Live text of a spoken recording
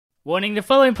Warning, the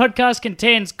following podcast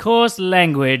contains coarse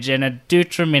language and a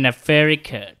deuterum in a fairy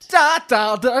court. How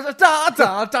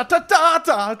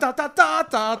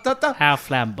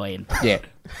flamboyant. Yeah.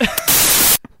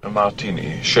 A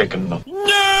martini, shaken not.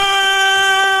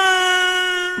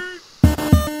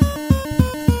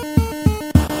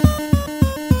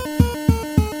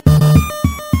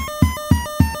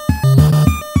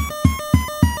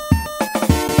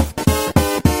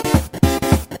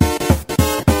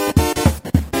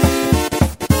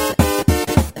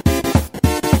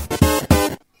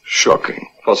 Shocking.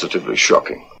 Positively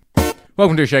shocking.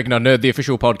 Welcome to Shaken Not Nerd, the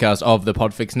official podcast of the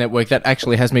Podfix Network that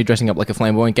actually has me dressing up like a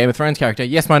flamboyant Game of Thrones character.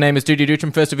 Yes, my name is Duty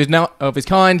Dutram, first of his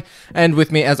kind, and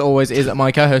with me, as always, is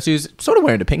my co-host who's sort of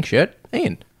wearing a pink shirt,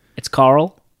 Ian. It's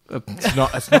Coral. It's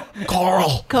not.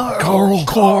 Carl.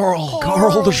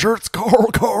 Carl, the shirt's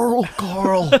Carl.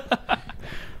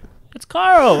 It's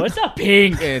Coral. It's not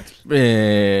pink. It's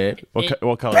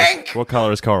What color? What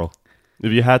color is Coral?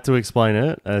 If you had to explain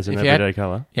it as an If you had- everyday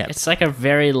color, yeah. It's like a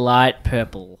very light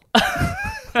purple.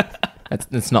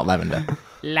 It's not lavender.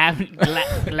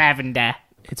 Lavender.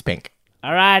 It's pink.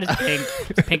 All right, it's pink.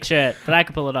 It's a pink shirt, but I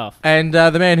can pull it off. And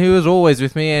the man who is always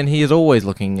with me, and he is always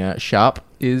looking sharp,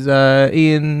 is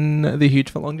Ian, the huge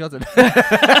Furlong Johnson.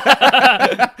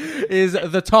 Is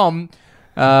the Tom.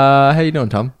 How you doing,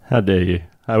 Tom? how dare you?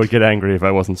 I would get angry if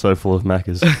I wasn't so full of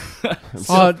Maccas.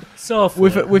 So We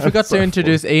forgot to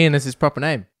introduce Ian as his proper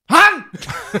name.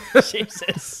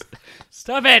 Jesus.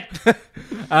 Stop it.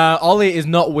 Ollie is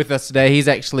not with us today. He's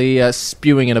actually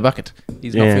spewing in a bucket.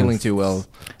 He's not Yes. feeling too well.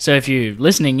 So if you're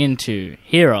listening in to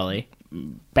hear Ollie,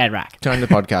 bad rack. Turn the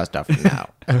podcast off now.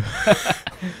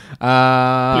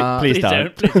 Please Please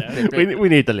don't. Please don't. We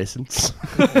need the listens.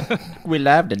 We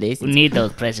love the We listen. need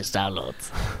those precious downloads.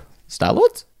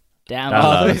 Star-Lords?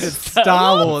 Downloads.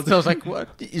 Star-Lords. I was like, what?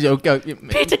 Go.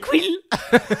 Peter Quill.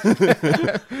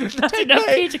 That's enough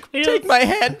Peter Quill. Take my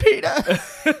hand, Peter.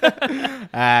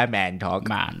 Man talk.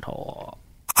 Man talk.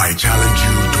 I challenge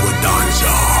you to a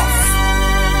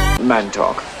dance-off. Man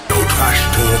talk. No trash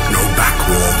talk, no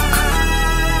backwalk.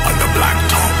 On the black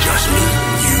top, just me,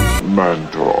 you. Man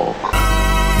talk.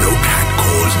 No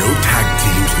catcalls, no tag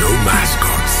teams, no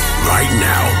mascots. Right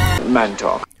now. Man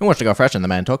talk. Who wants to go fresh in the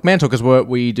Man Talk? Man Talk is what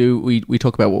we do. We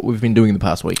talk about what we've been doing the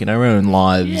past week in our own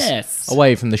lives. Yes.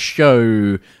 Away from the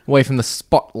show, away from the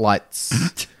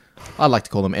spotlights. I like to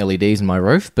call them LEDs in my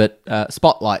roof, but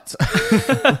spotlights.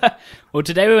 Well,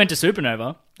 today we went to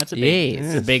Supernova. That's a big,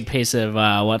 Yes. it's a big piece of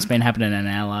what's been happening in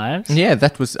our lives. Yeah,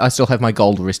 that was. I still have my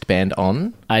gold wristband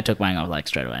on. I took mine off like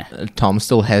straight away. Tom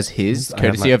still has his, I have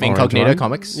courtesy my of orange Incognito one.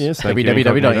 Comics. Yes, thank you,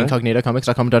 Incognito.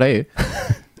 www.incognitocomics.com.au.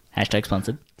 Hashtag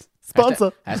sponsored.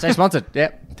 Sponsor. Hashtag sponsored.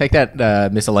 Yeah, take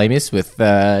that, miscellaneous. With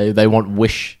they want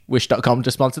wish.com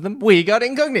to sponsor them. We got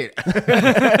Incognito.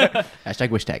 Hashtag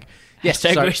wish tag. Yes,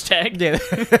 Hashtag so- wish tag. Yeah.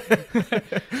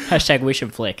 Hashtag wish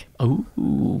and flick.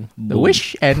 Ooh, the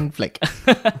wish and flick.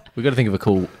 We got to think of a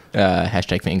cool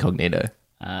hashtag for Incognito.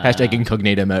 Hashtag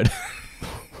Incognito mode.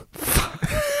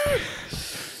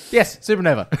 Yes,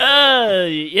 Supernova.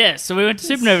 Yeah, so we went to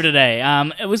Supernova today.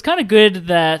 It was kind of good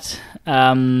that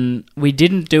we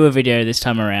didn't do a video this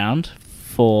time around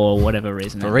for whatever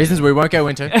reason. For reasons we won't go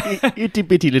into. Itty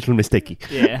bitty little mistakey.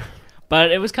 Yeah.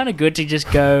 But it was kind of good to just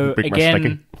go Big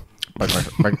again. Break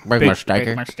Big my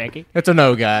mistake. It's a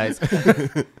no, guys.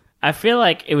 I feel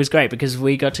like it was great because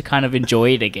we got to kind of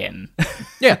enjoy it again.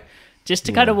 Yeah. Just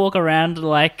to kind of walk around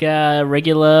like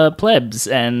regular plebs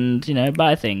and,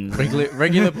 buy things.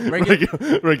 Regular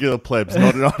Regular plebs,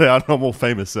 not our normal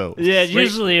famous selves. Yeah,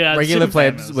 usually regular super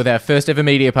plebs famous. with our first ever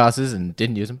media passes and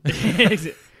didn't use them.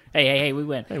 Hey, we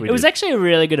went. we It was did. actually a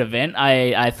really good event.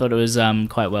 I thought it was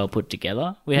quite well put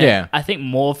together. We had, Yeah. I think,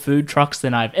 more food trucks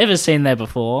than I've ever seen there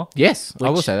before. Yes, I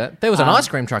will Which, say that. There was an ice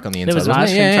cream truck on the inside. There was an wasn't ice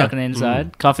there? cream Yeah, truck on the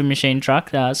inside, coffee machine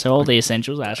truck, so all the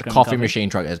essentials, ice cream, Coffee machine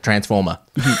truck, a transformer.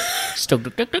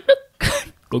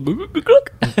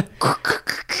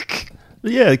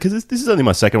 Yeah, because this is only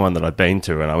my second one that I've been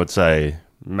to, and I would say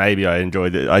maybe I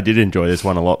did enjoy this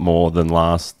one a lot more than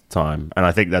last time, and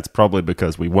I think that's probably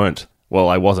because we weren't. Well,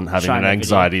 I wasn't having Trying an to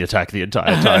anxiety attack the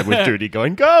entire time with Judy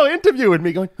going, go interview, and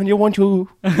me going, and you want to.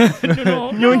 If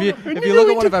you look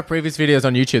at one of our previous videos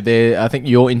on YouTube, there, I think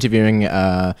you're interviewing.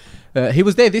 He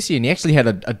was there this year, and he actually had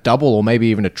a double or maybe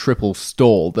even a triple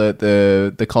stall.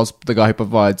 The guy who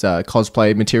provides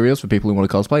cosplay materials for people who want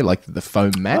to cosplay, like the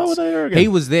foam mats. Oh, there again. He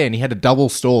was there, and he had a double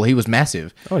stall. He was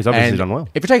massive. Oh, he's obviously And done well.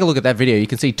 If you take a look at that video, you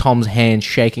can see Tom's hand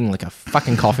shaking like a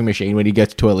fucking coffee machine when he goes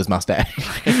to twirl his mustache.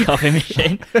 coffee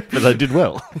machine. But I did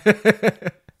well.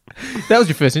 That was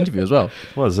your first interview as well.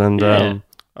 Was, and Yeah.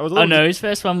 I was a Oh little no, his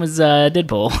first one was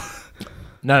Deadpool.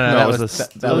 No, No, that it was was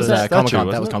a- that was a Comic statue, Con.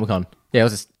 That wasn't was it? Comic Con. Yeah, it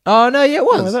was. Oh no, yeah, it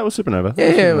was. Oh, that was Supernova. yeah, That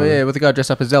was yeah, Supernova. yeah, with the guy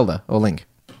dressed up as Zelda or Link.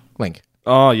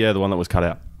 Oh, yeah, the one that was cut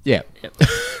out. Yeah,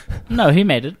 No, he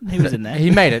made it. He was in there. he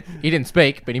made it. He didn't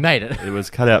speak, but he made it. It was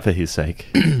cut out for his sake.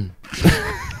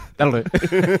 That'll do.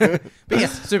 But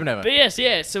yes, Supernova. But yes,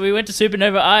 yeah. So we went to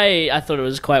Supernova. I thought it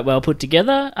was quite well put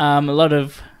together. A lot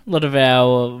of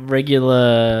our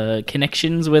regular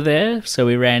connections were there. So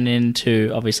we ran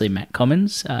into obviously Matt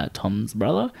Commons, Tom's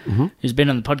brother, who's been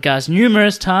on the podcast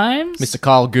numerous times. Mr.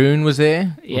 Kyle Goon was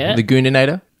there. Yeah. The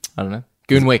Gooninator. I don't know.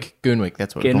 Goonwick.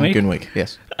 That's what we call him. Goonwick? Goonwick.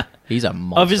 Yes. He's a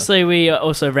monster. Obviously, we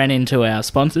also ran into our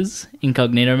sponsors,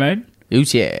 Incognito Mode.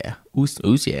 Oos yeah. Oos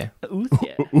yeah. Ooh,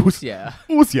 yeah. Oos yeah.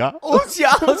 Oos, yeah.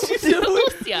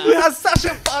 Oos yeah. We had such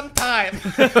a fun time.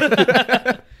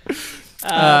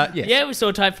 Yes. Yeah, we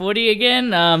saw Type 40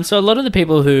 again. So a lot of the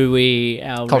people who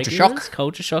our Culture regulars, Shock.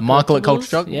 Culture Shock, Michael at collectibles, Culture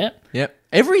Shock. Yeah. Yep.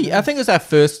 I think it was our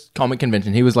first comic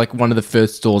convention. He was like one of the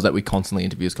first stores that we constantly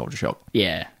interview as Culture Shock.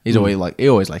 Yeah. He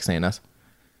always likes seeing us.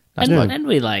 That's And, like, and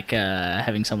we like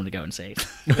having someone to go and see.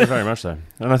 Very much so.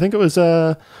 And I think it was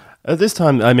at this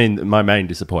time, I mean, my main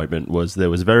disappointment was there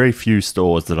was very few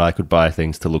stores that I could buy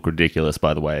things to look ridiculous,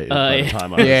 by the way, by the yeah.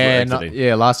 time I was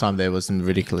exiting. last time there was some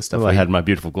ridiculous stuff. Well, I had my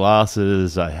beautiful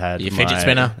glasses, I had Your fidget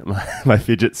spinner. my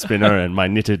fidget spinner and my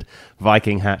knitted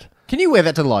Viking hat. Can you wear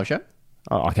that to the live show?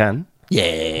 Oh, I can.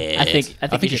 Yeah. I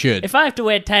think you should. If I have to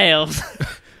wear tails,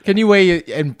 Can you wear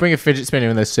and bring a fidget spinner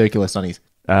in those circular sunnies?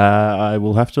 I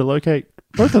will have to locate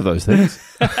both of those things.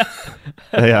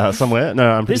 They are somewhere. No,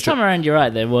 I'm pretty this sure. time around, you're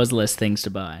right. There was less things to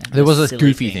buy. There was Less less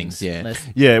silly goofy things, yeah. less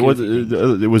Yeah, it was. goofy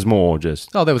things. It was more just.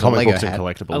 Oh, there was a comic Lego books and hat.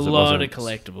 collectibles. A It lot wasn't- of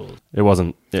collectibles. It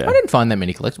wasn't. Yeah. I didn't find that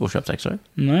many collectible shops actually.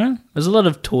 No, there's a lot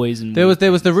of toys and There was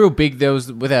the real big. There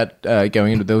was without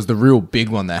going into. There was the real big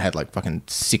one that had like fucking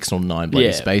 6 or 9 bloody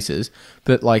Yeah. spaces.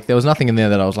 But like there was nothing in there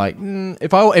that I was like,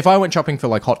 if I went shopping for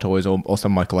like Hot Toys or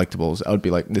some of my collectibles, I would be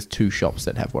like, there's 2 shops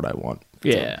that have what I want.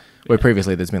 yeah. Where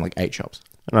previously there's been like 8 shops.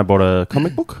 And I bought a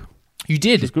comic book. You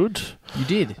It was did. good. You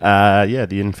did. Yeah,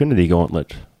 the Infinity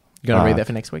Gauntlet. You gonna read that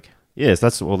for next week? Yes,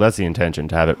 that's the intention,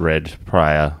 to have it read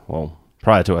prior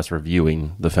to us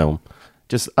reviewing the film.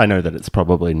 Just, I know that it's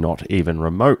probably not even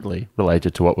remotely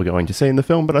related to what we're going to see in the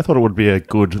film, but I thought it would be a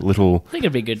good little I think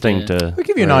it'd be good thing to. We'll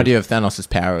give you an read. idea of Thanos'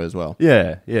 power as well.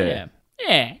 Yeah. Yeah.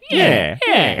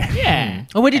 Yeah.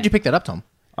 Oh, where did you pick that up, Tom?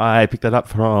 I picked that up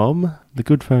from the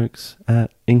good folks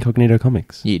at Incognito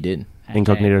Comics. You did.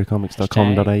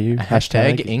 Incognitocomics.com.au.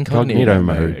 Hashtag incognito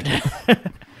mode.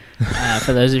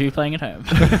 For those of you playing at home.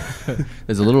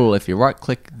 There's a little, if you right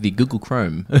click the Google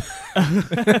Chrome.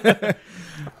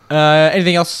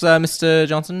 Anything else, Mr.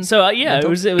 Johnson? So it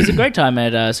was a great time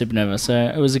at Supernova. So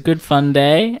it was a good fun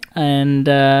day, and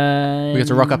We got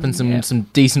to rock up in some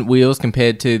decent wheels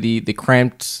compared to the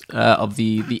cramped of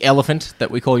the elephant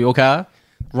that we call your car.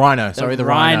 Rhino. Sorry, the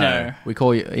Rhino. Rhino. We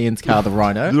call Ian's car the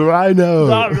Rhino.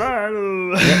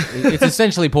 Rhino. It's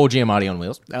essentially Paul Giamatti on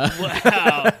wheels.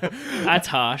 Wow, that's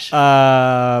harsh.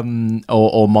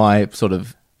 Or my sort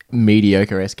of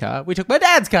mediocre-esque car. We took my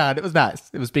dad's car and it was nice.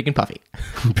 It was big and puffy.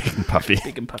 Big and puffy.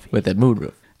 Big and puffy. With that mood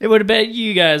roof. It would have been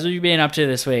you guys. What have you been up to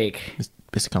this week?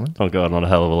 Mr. Common? Oh god, not a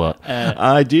hell of a lot.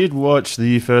 I did watch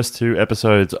the first 2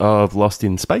 episodes of Lost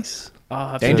in Space. Oh,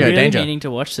 I've Danger, been really danger. meaning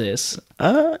to watch this.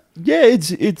 Yeah,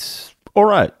 it's all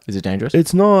right. Is it dangerous?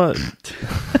 It's not.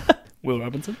 Will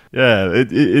Robinson. Yeah,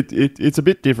 it's a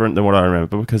bit different than what I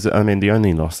remember, because I mean the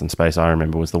only Lost in Space I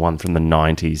remember was the one from the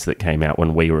 90s that came out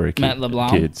when we were Matt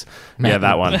LeBlanc. kids. Yeah,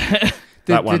 that one.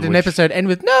 That one. Did an which- episode end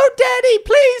with, "No, Daddy,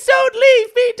 please don't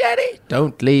leave me, Daddy.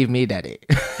 Don't leave me, Daddy."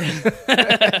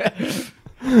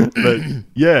 But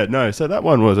yeah, no. So that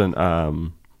one wasn't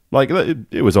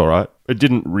it was all right. It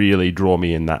didn't really draw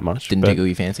me in that much. Didn't but tickle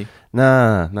your fancy.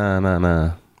 Nah.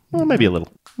 Well, maybe a little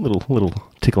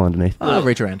tickle underneath. I'll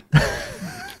reach around.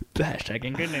 Hashtag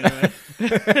incognito.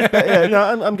 But yeah, no,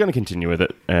 I'm going to continue with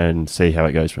it and see how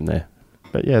it goes from there.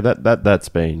 But yeah, that's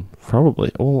been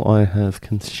probably all I have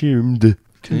consumed.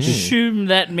 Consume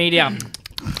that media.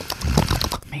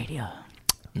 Media.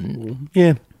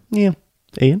 Yeah.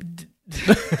 Ian?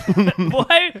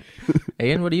 Why?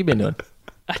 Ian, what have you been doing?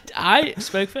 I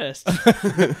spoke first.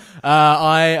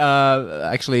 I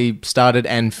actually started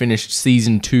and finished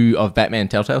season 2 of Batman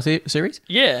Telltale series.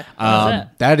 Yeah. How's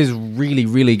that? That is really,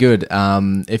 really good.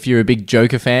 If you're a big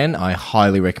Joker fan, I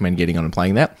highly recommend getting on and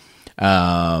playing that.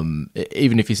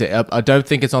 Even if you say, I don't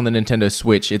think it's on the Nintendo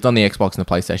Switch. It's on the Xbox and the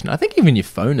PlayStation. I think even your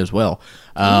phone as well.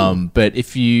 But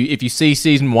if you see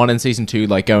season 1 and season 2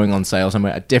 like going on sale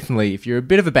somewhere, definitely, if you're a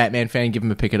bit of a Batman fan, give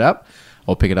them a pick it up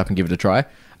and give it a try.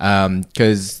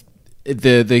 Because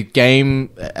the game,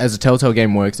 as a Telltale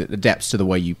game works, it adapts to the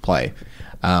way you play.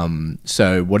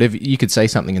 So whatever you could say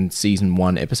something in season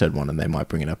 1, episode 1, and they might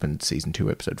bring it up in season 2,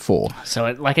 episode 4.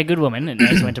 So, like a good woman, it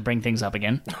knows when to bring things up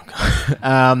again.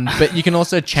 But you can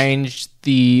also change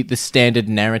the standard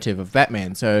narrative of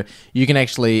Batman. So you can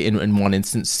actually, in one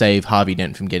instance, save Harvey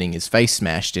Dent from getting his face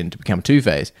smashed in to become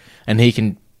Two-Face, and he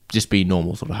can just be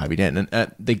normal sort of Harvey Dent.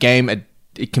 And the game,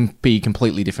 it can be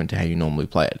completely different to how you normally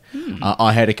play it.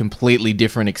 I had a completely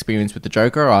different experience with the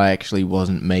Joker. I actually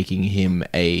wasn't making him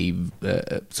a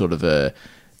sort of the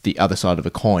other side of a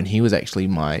coin. He was actually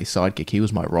my sidekick. He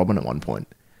was my Robin at one point.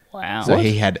 Wow. So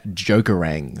he had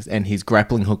Jokerangs, and his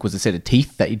grappling hook was a set of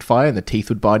teeth that he'd fire, and the teeth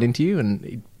would bite into you, and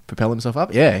he'd propel himself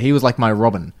up. Yeah, he was like my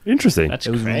Robin. Interesting. That's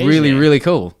It was crazy. really, really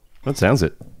cool. That sounds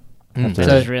it. That's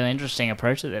So- a really interesting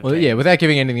approach to that. Well, yeah, without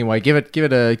giving anything away, give it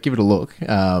a look.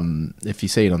 If you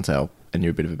see it on sale and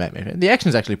you're a bit of a Batman fan, the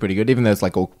action's actually pretty good, even though it's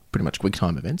like all pretty much quick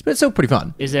time events, but it's still pretty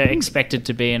fun. Is there expected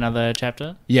to be another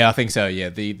chapter? Yeah, I think so. Yeah,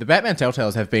 the Batman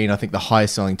Telltales have been, I think, the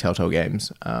highest selling Telltale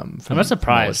games. I'm not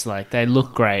surprised. Like, they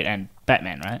look great, and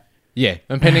Batman, right? Yeah,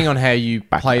 depending on how you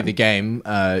play the game,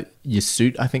 your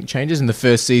suit, I think, changes. In the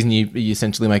first season, you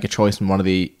essentially make a choice in one of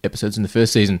the episodes in the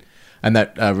first season, and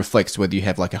that reflects whether you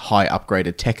have like a high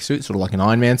upgraded tech suit, sort of like an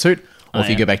Iron Man suit, or if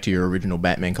you go back to your original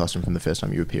Batman costume from the first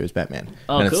time you appear as Batman.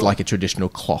 Oh, and it's cool. like a traditional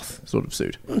cloth sort of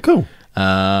suit. Cool.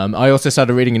 I also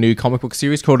started reading a new comic book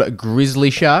series called Grizzly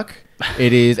Shark.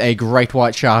 It is a great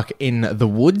white shark in the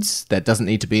woods that doesn't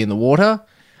need to be in the water,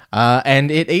 and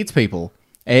it eats people.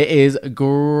 It is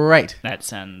great. That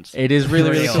sounds... It is really,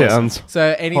 really Really cool. Sounds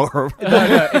So horrible.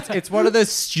 it's one of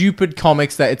those stupid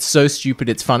comics that it's so stupid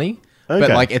it's funny, but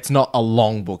Okay. like it's not a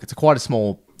long book. It's quite a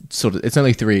small sort of. It's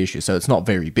only 3 issues, so it's not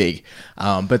very big.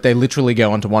 But they literally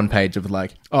go onto one page of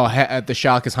like, the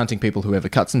shark is hunting people whoever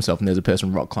cuts himself, and there's a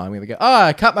person rock climbing. They go,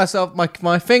 I cut myself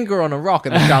my finger on a rock,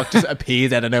 and the shark just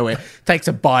appears out of nowhere, takes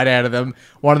a bite out of them.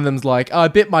 One of them's like, I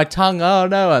bit my tongue. Oh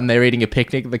no! And they're eating a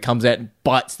picnic that comes out and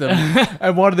bites them.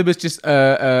 And one of them is just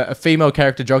a female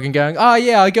character jogging, going, oh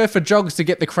yeah, I go for jogs to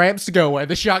get the cramps to go away.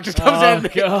 The shark just comes out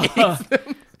and God. eats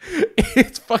them.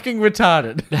 It's fucking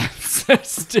retarded. so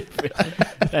stupid.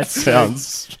 That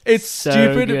sounds. It's So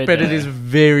stupid, good, but it though. is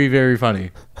very, very funny.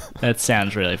 That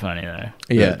sounds really funny, though.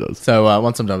 Yeah. it does. So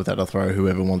once I'm done with that, I'll throw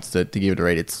whoever wants to give it a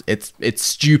read. It's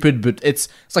stupid, but it's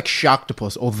like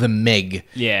Sharktopus or The Meg.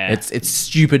 Yeah. It's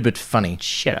stupid but funny.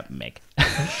 Shut up, Meg.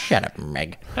 Shut up,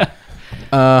 Meg.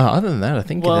 Other than that, I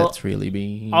think Well, that's really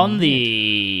been On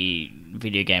the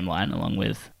video game line, along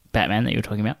with Batman that you were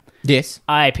talking about, Yes,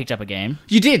 I picked up a game.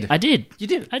 you did. I did. You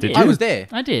did. I did. I was there.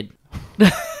 I did.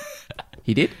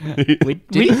 He did. We,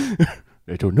 Did he?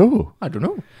 I don't know. I don't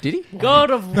know. Did he?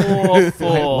 God of War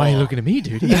 4. Why are you looking at me,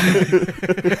 dude?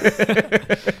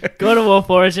 God of War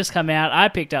 4 has just come out. I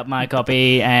picked up my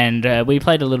copy, and we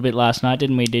played a little bit last night,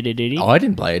 didn't we? Did I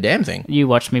didn't play a damn thing. You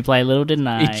watched me play a little, didn't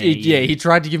I? He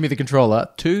tried to give me the controller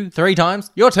 2, 3 times.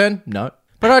 Your turn. No.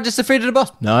 But I just defeated a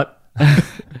boss. No.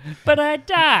 But I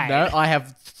died. No, I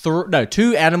have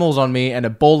 2 animals on me and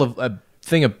a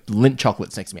thing of Lindt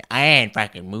chocolates next to me. I ain't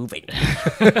fucking moving.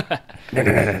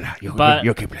 No. But-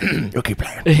 You keep playing. You keep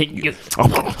playing. You-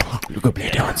 You keep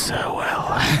playing. Doing so well.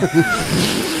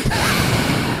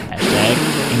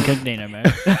 Hashtag incognito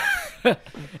mode.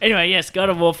 Anyway, yes, God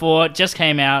of War 4 just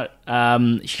came out.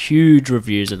 Huge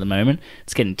reviews at the moment.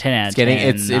 It's getting 10 out of 10.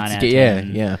 9 out of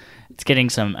 10. yeah. It's getting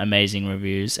some amazing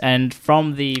reviews. And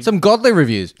from the... Some godly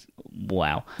reviews.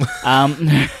 Wow.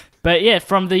 But yeah,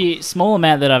 from the small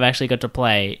amount that I've actually got to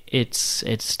play, it's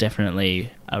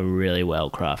definitely a really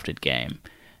well-crafted game.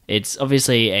 It's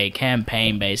obviously a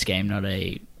campaign-based game, not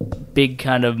a big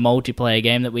kind of multiplayer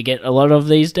game that we get a lot of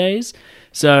these days.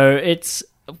 So it's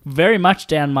very much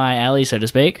down my alley, so to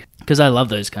speak, because I love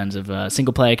those kinds of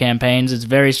single-player campaigns. It's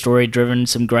very story-driven,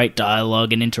 some great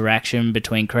dialogue and interaction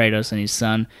between Kratos and his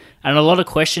son, and a lot of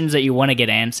questions that you want to get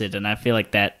answered, and I feel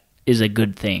like that is a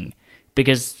good thing.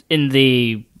 Because in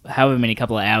the however many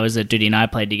couple of hours that Duty and I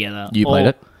played together... You played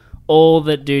it? All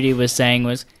that Duty was saying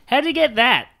was, how'd you get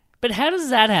that? But how does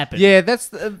that happen? Yeah, it's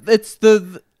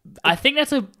the I think that's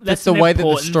the an way that the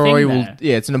important story thing, will. though.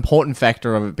 Yeah, it's an important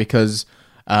factor of it because,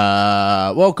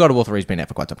 God of War 3 has been out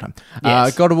for quite some time.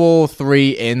 Yes. God of War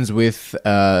 3 ends with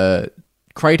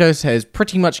Kratos has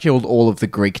pretty much killed all of the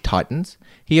Greek titans.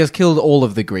 He has killed all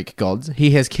of the Greek gods.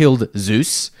 He has killed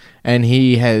Zeus, and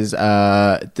he has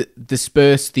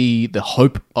dispersed the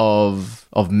hope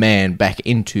of man back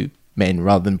into men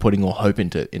rather than putting all hope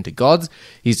into gods.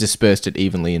 He's dispersed it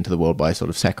evenly into the world by sort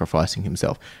of sacrificing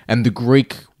himself. And the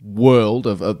Greek world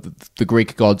of the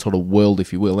Greek god sort of world,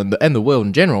 if you will, and the world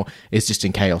in general is just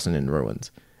in chaos and in ruins.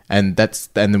 and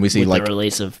then we see With like the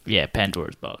release of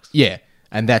Pandora's Box. yeah.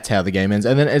 And that's how the game ends.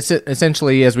 And then it's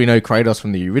essentially, as we know, Kratos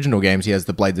from the original games, he has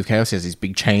the Blades of Chaos. He has these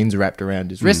big chains wrapped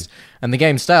around his wrist. And the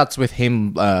game starts with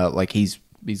him, like he's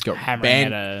got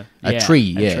Hammering at a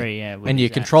tree, with and your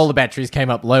his controller batteries came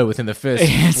up low within the first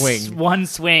swing. One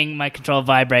swing, my controller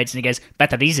vibrates, and he goes,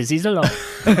 "Batteries is low."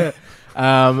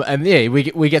 And yeah,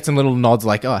 we get some little nods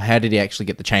like, oh, how did he actually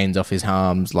get the chains off his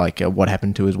arms? Like, what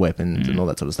happened to his weapons and all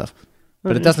that sort of stuff.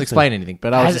 But it doesn't explain anything.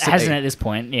 But I was just Hasn't at this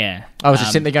point, yeah. I was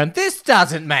just sitting there going, this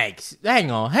doesn't make...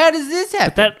 Hang on, how does this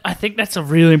happen? I think that's a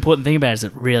really important thing about it, is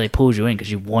it really pulls you in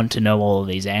because you want to know all of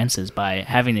these answers by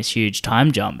having this huge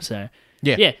time jump. So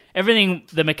yeah, everything,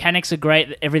 the mechanics are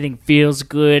great. Everything feels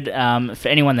good. For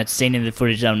anyone that's seen in the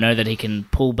footage, they'll know that he can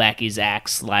pull back his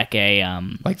axe like a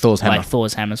like Thor's hammer. like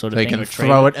Thor's hammer sort of So he thing. can retrieve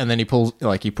throw it, and then he pulls,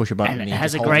 like, you push a button, and and it he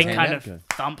has just a holds great his kind hand of out.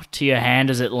 thump to your hand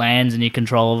as it lands, and your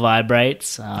controller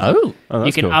vibrates. Oh, that's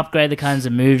you can cool. upgrade the kinds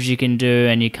of moves you can do,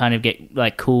 and you kind of get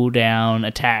like cooldown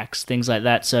attacks, things like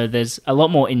that. So there's a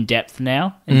lot more in depth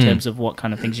now in terms of what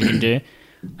kind of things you can do.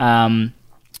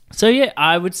 So yeah,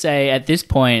 I would say at this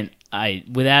point,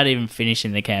 without even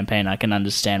finishing the campaign, I can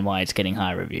understand why it's getting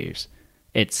high reviews.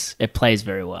 It plays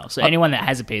very well. So anyone that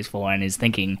has a PS4 and is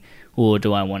thinking, "Oh,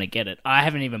 do I want to get it?" I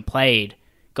haven't even played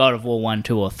God of War 1,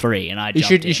 2, or 3, and I you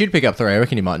jumped in. should pick up 3. I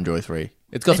reckon you might enjoy 3.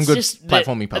 It's got some good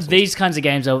platforming puzzles. These kinds of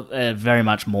games are very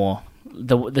much more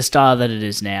the style that it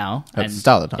is now. At the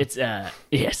start of the time. It's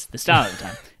yes, the start of the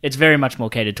time. It's very much more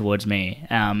catered towards me.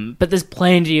 But there's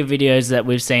plenty of videos that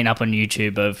we've seen up on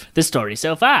YouTube of the story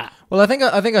so far. Well, I think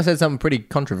I said something pretty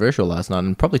controversial last night,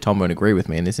 and probably Tom won't agree with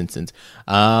me in this instance.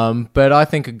 But I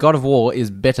think God of War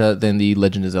is better than the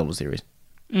Legend of Zelda series.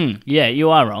 Yeah, you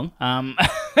are wrong.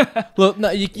 Look,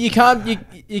 no, you can't.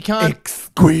 You can't.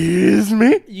 Squeeze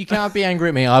me. You can't be angry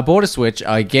at me. I bought a Switch.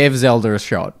 I gave Zelda a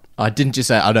shot. I didn't just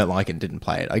say I don't like it and didn't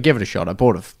play it. I gave it a shot. I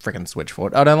bought a freaking Switch for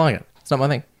it. I don't like it. It's not my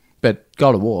thing. But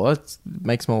God of War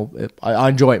makes more... I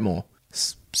enjoy it more.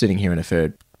 Sitting here in a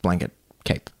fur blanket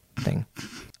cape thing.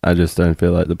 I just don't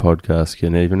feel like the podcast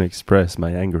can even express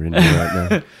my anger in me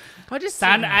right now.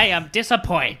 Son, I am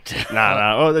disappointed.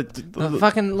 No.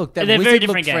 Fucking look, that They're wizard very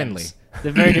different looked friendly. games.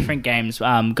 They're very different games.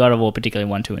 God of War,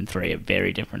 particularly 1, 2, and 3, are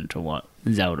very different to what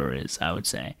Zelda is, I would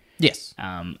say. Yes.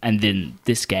 And then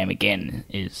this game, again,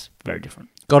 is very different.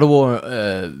 God of War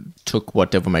took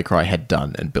what Devil May Cry had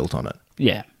done and built on it.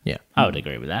 Yeah. Yeah. I would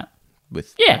agree with that.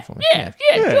 With Yeah. platforming.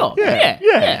 Sure.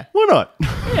 Yeah. Why not?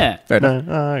 Yeah. Fair enough.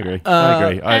 No, I agree.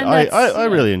 I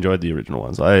really enjoyed the original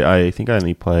ones. I think I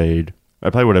only played... I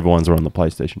played whatever ones were on the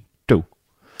PlayStation 2.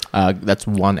 That's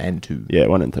 1 and 2. Yeah,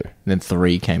 1 and 2. And then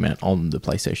 3 came out on the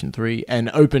PlayStation 3 and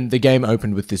the game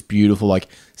opened with this beautiful like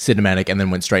cinematic and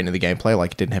then went straight into the gameplay.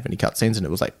 Like it didn't have any cutscenes and it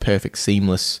was like perfect,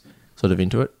 seamless sort of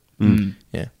into it.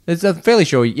 Yeah. It's fairly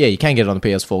sure, you can get it on the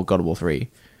PS4, God of War 3.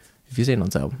 If you see it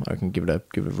on sale, I can give it a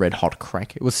red hot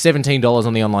crack. It was $17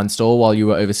 on the online store while you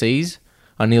were overseas.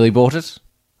 I nearly bought it.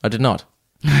 I did not.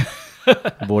 I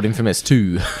bought Infamous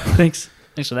 2. Thanks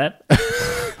for that.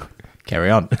 Carry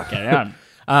on. Carry on.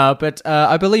 But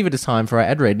I believe it is time for our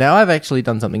ad read. Now, I've actually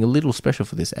done something a little special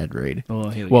for this ad read. Oh,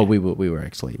 here we well, go. we were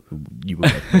actually, you were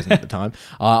present at the time.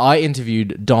 I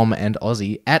interviewed Dom and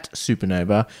Ozzy at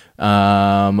Supernova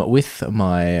with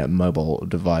my mobile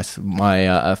device, my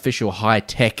official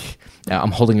high-tech,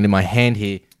 I'm holding it in my hand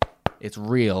here. It's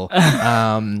real.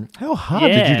 How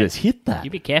hard did you just hit that? You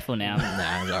be careful now.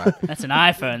 Nah, it's all right. That's an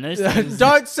iPhone. Those things.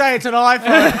 Don't say it's an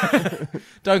iPhone.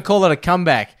 Don't call it a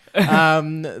comeback.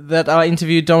 That I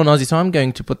interviewed Dom and Ozzy, so I'm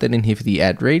going to put that in here for the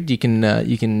ad read.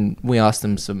 We asked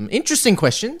them some interesting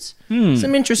questions. We had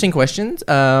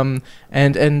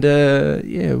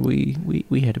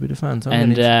a bit of fun. So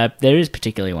And there is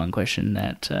particularly one question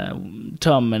that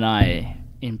Tom and I,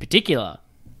 in particular,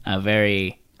 are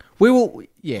very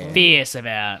fierce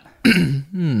about.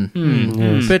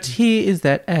 But here is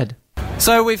that ad.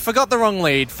 So we forgot the wrong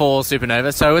lead for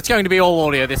Supernova, so it's going to be all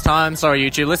audio this time. Sorry,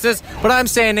 YouTube listeners. But I'm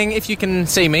standing, if you can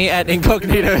see me, at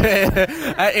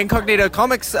Incognito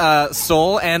Comics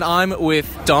stall, and I'm with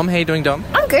Dom. How you doing, Dom?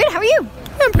 I'm good. How are you?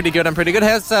 I'm pretty good.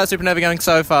 How's Supernova going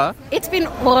so far? It's been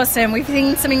awesome. We've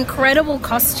seen some incredible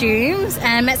costumes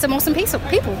and met some awesome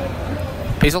people.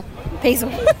 Peaceful?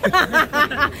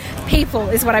 People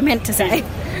is what I meant to say.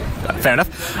 Fair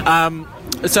enough.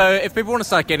 So, if people want to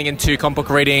start getting into comic book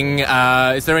reading,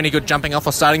 is there any good jumping off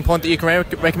or starting point that you can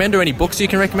recommend, or any books you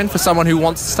can recommend for someone who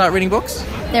wants to start reading books?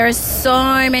 There are so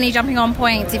many jumping on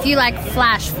points. If you like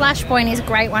Flashpoint is a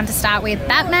great one to start with.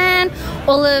 Batman,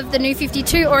 all of the New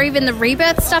 52, or even the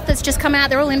Rebirth stuff that's just come out,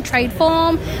 they're all in trade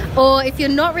form. Or if you're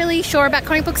not really sure about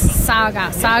comic books,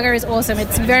 Saga. Saga is awesome.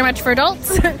 It's very much for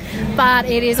adults, but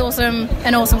it is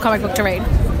an awesome comic book to read.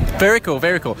 Very cool,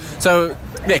 very cool. So,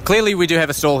 yeah, clearly we do have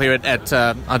a stall here at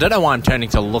I don't know why I'm turning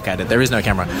to look at it. There is no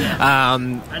camera. I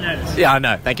noticed. Yeah, I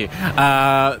know. Thank you.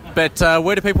 But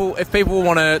where do people, if people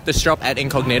want to shop at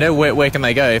Incognito, where can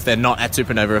they go if they're not at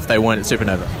Supernova, if they weren't at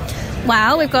Supernova?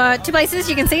 Wow, we've got 2 places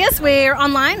you can see us. We're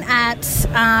online at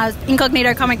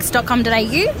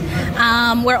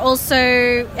incognitocomics.com.au. We're also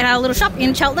in our little shop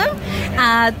in Cheltenham,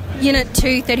 Unit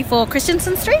 234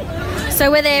 Christensen Street.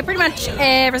 So we're there pretty much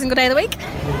every single day of the week.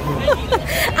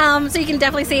 So you can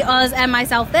definitely see Oz and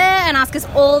myself there and ask us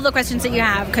all the questions that you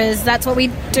have, because that's what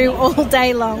we do all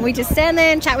day long. We just stand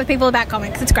there and chat with people about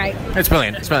comics. It's great. It's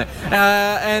brilliant. It's brilliant.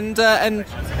 And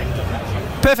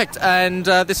perfect. And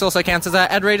this also counts as our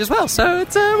ad read as well. So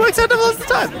it works out all the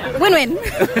time. Win-win.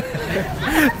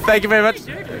 Thank you very much.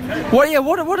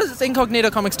 What does Incognito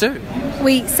Comics do?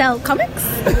 We sell comics.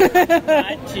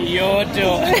 To your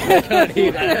door.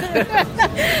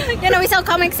 We sell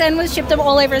comics and we ship them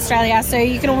all over Australia. So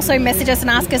you can also message us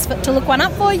and ask us to look one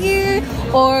up for you,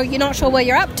 or you're not sure where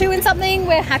you're up to in something.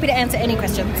 We're happy to answer any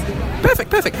questions.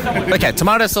 Perfect. Okay,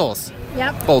 tomato sauce.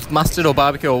 Yep. Or mustard or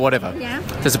barbecue or whatever. Yeah.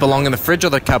 Does it belong in the fridge or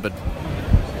the cupboard?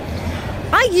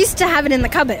 I used to have it in the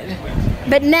cupboard,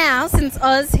 but now, since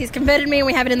Oz, he's converted me and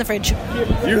we have it in the fridge.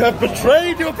 You have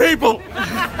betrayed your people!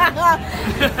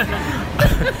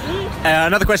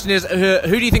 Another question is,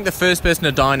 who do you think the first person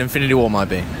to die in Infinity War might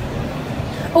be?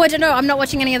 Oh, I don't know. I'm not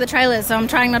watching any of the trailers, so I'm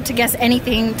trying not to guess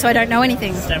anything, so I don't know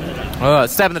anything. Stab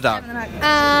in the dark.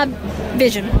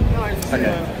 Vision.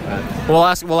 Okay. We'll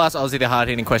ask Ozzy the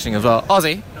hard-hitting question as well.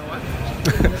 Ozzy.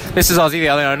 This is Ozzy, the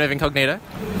other owner of Incognito.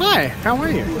 Hi, how are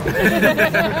you?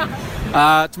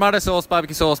 Tomato sauce,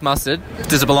 barbecue sauce, mustard.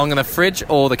 Does it belong in the fridge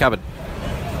or the cupboard?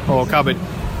 Or cupboard.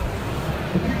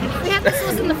 We have the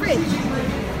sauce in the fridge.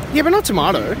 Yeah, but not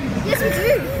tomato. Yes, we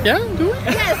do. Yeah, do we?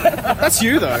 Yes. That's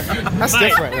you, though. That's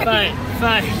different. Fine.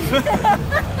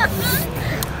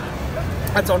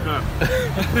 That's on her.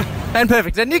 And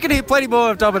perfect. And you can hear plenty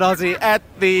more of Dom and Ozzy at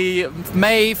the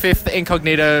May 5th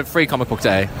Incognito Free Comic Book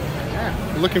Day.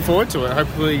 Yeah, looking forward to it.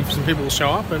 Hopefully some people will show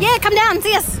up. And Yeah, come down and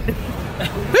see us.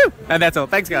 Woo! And that's all.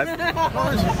 Thanks, guys.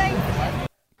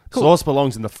 Sauce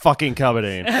belongs in the fucking cupboard,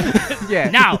 Ian. Yeah.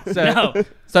 No.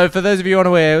 So for those of you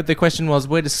unaware, the question was,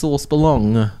 where does sauce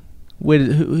belong?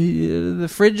 The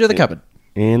fridge or the cupboard?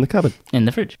 In the cupboard. In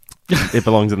the fridge. It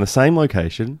belongs in the same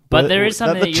location. But there is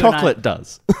something that the that you and I- chocolate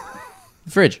does.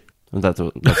 The fridge. That's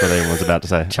what Ian was about to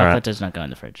say. Chocolate All right. does not go in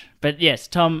the fridge. But yes,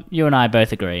 Tom, you and I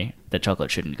both agree that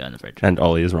chocolate shouldn't go in the fridge. And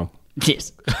Ollie is wrong.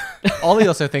 Yes. Ollie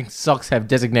also thinks socks have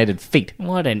designated feet.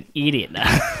 What an idiot.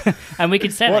 And we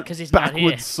can say that because he's not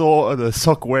here. The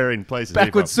sock wearing places.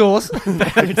 Backwards sauce.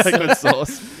 Backward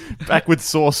sauce. Backward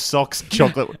sauce, socks,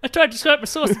 chocolate. I tried to scrape my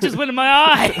sauce, it just went in my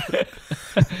eye.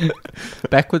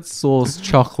 Backwards sauce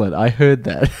chocolate. I heard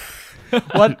that.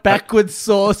 What backwards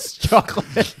sauce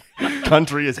chocolate?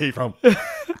 Country is he from?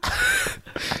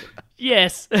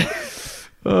 Yes.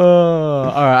 All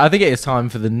right, I think it is time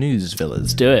for the news, fellas.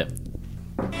 Let's do it.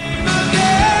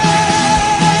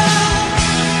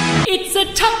 It's a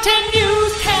top 10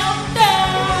 news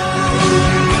countdown.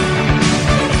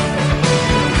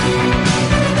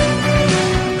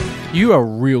 You are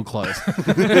real close.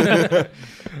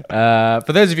 For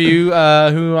those of you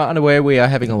who are unaware, we are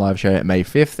having a live show at May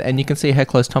 5th, and you can see how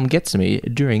close Tom gets to me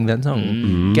during that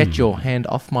song. Get your hand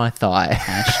off my thigh.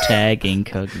 Hashtag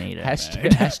incognito.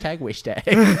 Hashtag wish day.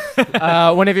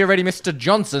 Whenever you're ready, Mr.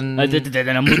 Johnson.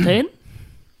 Number 10?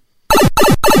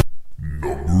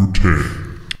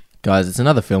 Guys, it's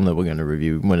another film that we're going to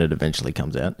review when it eventually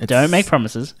comes out. Don't make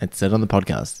promises. It's said on the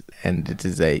podcast, and it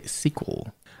is a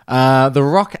sequel. The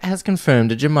Rock has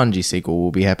confirmed a Jumanji sequel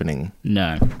will be happening.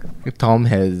 No. Tom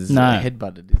has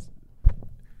headbutted his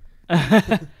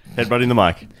Headbutting the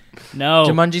mic. No.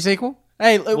 Jumanji sequel.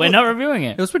 Hey, We're not reviewing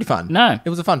it. It was pretty fun. No. It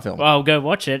was a fun film. Well, I'll go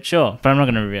watch it, sure. But I'm not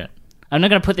going to review it. I'm not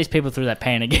going to put these people through that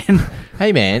pain again.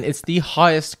 Hey, man, it's the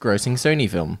highest grossing Sony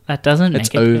film. That doesn't make It's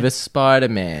it over good.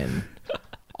 Spider-Man.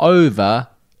 Over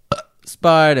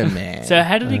Spider-Man. So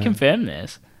how did he confirm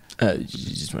this? You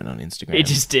just went on Instagram. He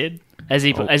just did. As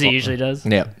he usually does.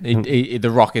 Yeah,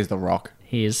 The Rock is The Rock.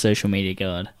 He is social media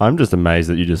god. I'm just amazed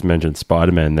that you just mentioned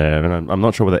Spider-Man there, and I'm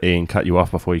not sure whether Ian cut you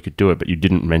off before you could do it, but you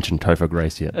didn't mention Topher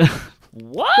Grace yet.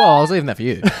 What? Well, I was leaving that for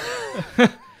you.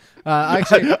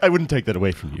 Actually, I wouldn't take that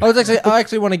away from you. I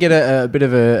actually want to get a bit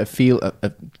of a feel,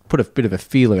 put a bit of a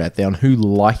feeler out there on who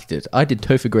liked it. I did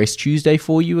Tofu Grace Tuesday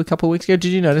for you a couple of weeks ago. Did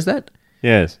you notice that?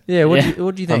 Yes. Yeah. What Yeah.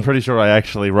 do you think? I'm pretty sure I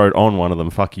actually wrote on one of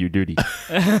them, fuck you, duty,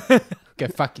 Go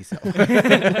fuck yourself.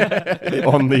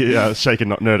 on the Shaken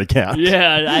Not Nerd account.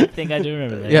 Yeah, I think I do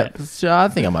remember that. Yeah, so I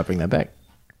think I might bring that back.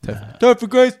 Tofu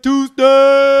Grace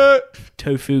Tuesday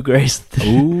Tofu Grace.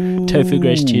 Ooh. Tofu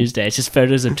Grace Tuesday. It's just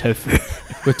photos of tofu.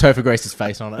 with Tofu Grace's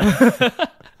face on it.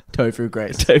 Tofu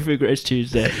Grace. Tofu Grace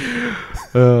Tuesday.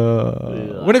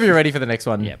 Whenever you're ready for the next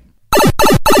one. Yep.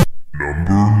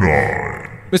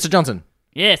 Mr. Johnson,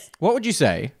 Yes. what would you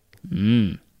say?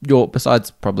 Your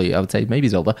besides probably I would say maybe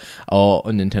Zelda or a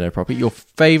Nintendo property. Your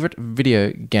favorite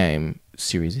video game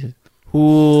series is?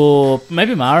 Ooh,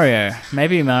 maybe Mario.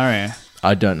 Maybe Mario.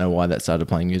 I don't know why that started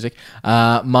playing music.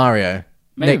 Mario.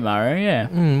 Maybe Nick, Mario, yeah.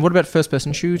 what about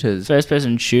first-person shooters? First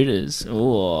person shooters.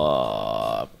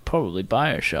 Ooh, probably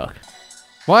Bioshock.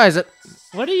 Why is it?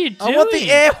 What are you doing? I want the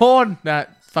air horn. Nah,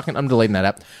 fucking, I'm deleting that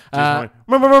app. I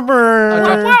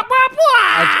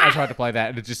tried to play that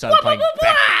and it just started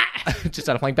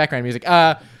playing background music.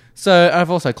 So I've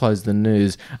also closed the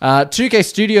news. 2K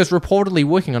Studios reportedly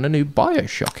working on a new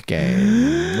Bioshock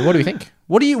game. What do we think?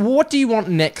 What do you want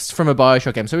next from a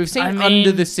Bioshock game? So we've seen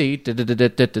Under the Sea,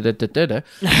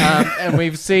 and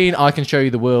we've seen I Can Show You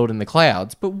the World in the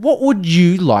Clouds. But what would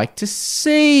you like to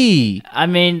see? I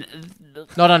mean,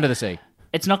 Not Under the Sea.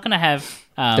 it's not going to have...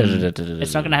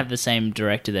 it's not going to have the same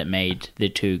director that made the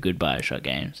two good Bioshock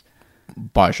games.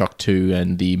 Bioshock 2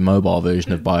 and the mobile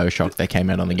version of Bioshock that came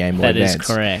out on the Game Boy That is Advance.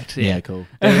 correct. Yeah, cool.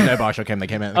 There's no Bioshock game that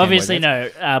came out on the Obviously, Game Boy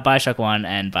Advance. no. Bioshock 1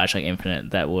 and Bioshock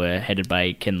Infinite that were headed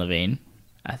by Ken Levine,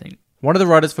 I think. One of the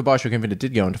writers for Bioshock Infinite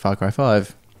did go into Far Cry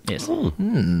 5. Yes.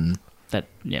 That,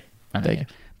 yep. I There you think.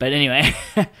 But anyway,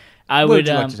 I What would... would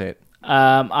you like to see it?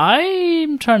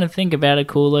 I'm trying to think about a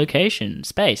cool location.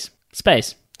 Space.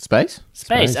 Space?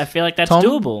 I feel like that's Tom?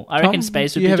 doable. I reckon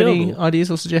space would do you be have doable. any ideas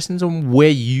or suggestions on where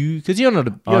you... Because you're not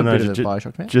a, you're a bit of a ju-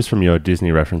 Bioshock fan. Just from your Disney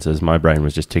references, my brain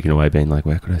was just ticking away, being like,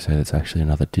 where could I say that's actually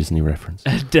another Disney reference?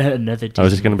 Another I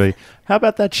was just going to be, how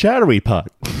about that shadowy part?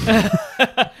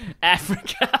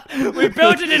 Africa. We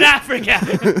built it in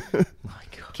Africa.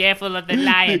 Careful of the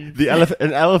lion.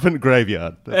 An elephant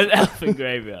graveyard. An elephant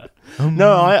graveyard.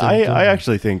 No, I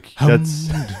actually think that's...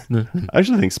 I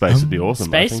actually think space would be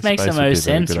awesome. I Space think makes the space would be a most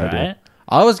very sense, good right? idea.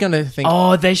 I was going to think...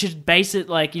 Oh, they should base it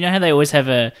like, you know how they always have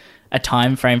a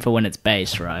time frame for when it's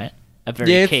based, right? A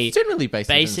very yeah, key. it's generally based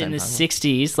in the same time.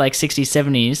 60s, like 60s,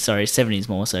 70s, sorry, 70s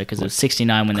more so, because it was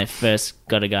 69 when they first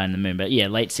got a guy in the moon, but yeah,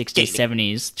 late 60s,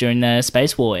 70s, during the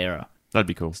Space War era. That'd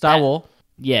be cool. Star Wars.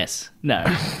 Yes. No.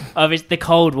 Obviously, the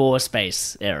Cold War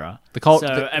space era.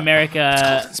 The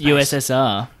America,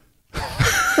 USSR.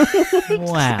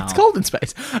 Wow. It's cold in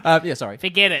space. Yeah, sorry.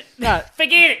 Forget it. No.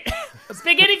 Forget it.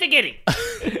 Spaghetti.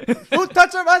 Who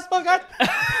touched my spaghetti?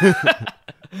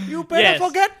 You better Yes.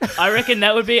 forget. I reckon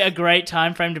that would be a great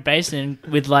time frame to base in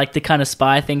with like the kind of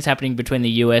spy things happening between the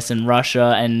US and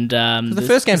Russia and The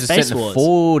first games are set space in the wars.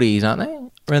 40s, aren't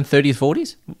they? Around 30s,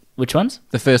 40s? Which ones?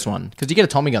 The first one. Because you get a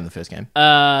Tommy gun in the first game.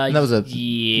 And that was a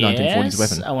yes, 1940s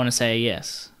weapon. I want to say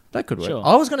yes. That could work. Sure.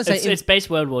 I was going to say... It's based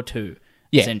World War II,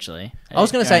 Yeah. essentially. I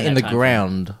was going to say Around in that the time frame.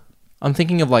 ground. I'm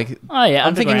thinking of like... Oh, yeah,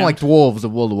 I'm thinking underground. like dwarves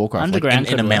of World of Warcraft. Underground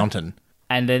like in a could work. mountain.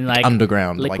 And then like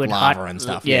Underground, like liquid lava hot, and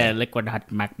stuff. Yeah, liquid hot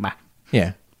magma.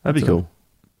 Yeah. That'd be cool.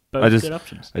 Both I just- good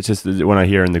options. It's just when I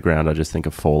hear in the ground, I just think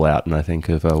of Fallout, and I think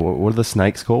of what are the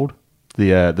snakes called?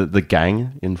 The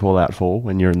gang in Fallout 4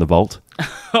 when you're in the vault.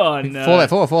 Oh no. Fallout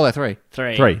 4 or Fallout 3?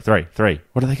 Three. Three.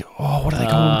 What are they? Oh, what are they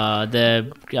called?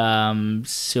 The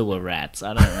sewer rats.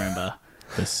 I don't remember.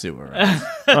 The sewer.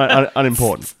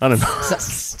 Unimportant.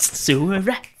 Sewer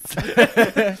rats.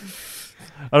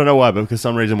 I don't know why, but for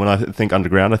some reason when I think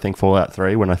underground, I think Fallout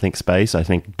 3. When I think space, I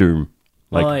think Doom.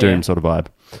 Doom yeah. sort of vibe.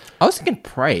 I was thinking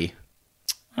Prey.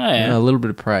 Oh yeah. A little bit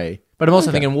of Prey. But I'm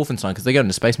also thinking Wolfenstein because they go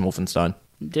into space in Wolfenstein.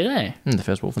 Did they? The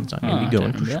first Wolfenstein. Oh, Yeah, I you go don't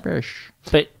into remember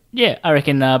space. But yeah, I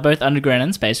reckon both underground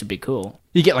and space would be cool.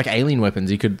 You get like alien weapons.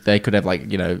 They could have like,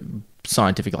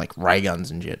 scientific like ray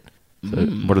guns and shit. So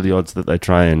what are the odds that they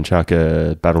try and chuck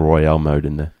a battle royale mode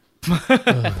in there?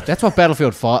 That's what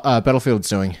Battlefield's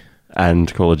doing.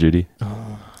 And Call of Duty.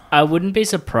 I wouldn't be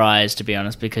surprised, to be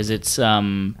honest, because it's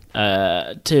to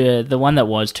the one that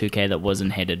was 2K that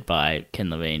wasn't headed by Ken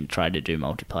Levine tried to do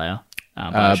multiplayer.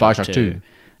 Bioshock 2.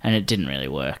 And it didn't really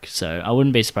work. So I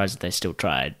wouldn't be surprised if they still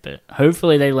tried. But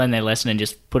hopefully they learn their lesson and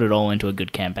just put it all into a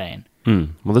good campaign. Well,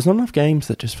 there's not enough games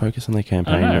that just focus on their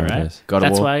campaign I know, right? nowadays. God of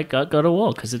That's War. why I got God of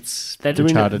War, because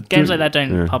Uncharted. games like that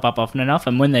don't pop up often enough,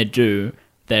 and when they do,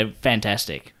 they're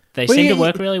fantastic. They Well, seem you- to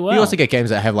work really well. You also get games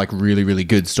that have like really, really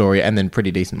good story and then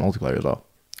pretty decent multiplayer as well.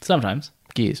 Sometimes.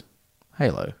 Gears,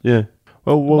 Halo. Yeah.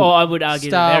 Well, Or I would argue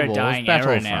Star that they're a Wars, dying era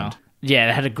Battlefront. now. Yeah,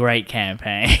 they had a great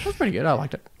campaign. That's pretty good. I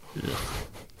liked it.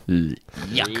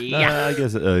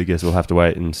 I guess we'll have to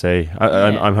wait and see.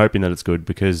 I'm hoping that it's good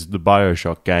because the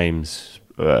BioShock games,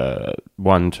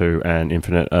 1, 2, and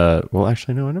Infinite. Well,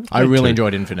 actually, no, I never. I played really 2.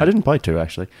 enjoyed Infinite. I didn't play 2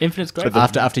 actually. Infinite's great.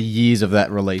 After years of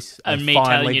that release, And I me telling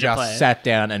finally you to play just it. sat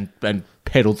down and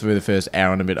pedaled through the first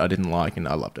hour and a bit I didn't like, and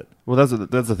I loved it. Well,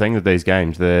 that's the thing with these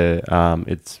games.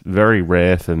 It's very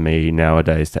rare for me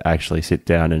nowadays to actually sit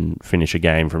down and finish a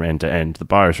game from end to end. The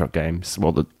BioShock games,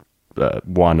 well, the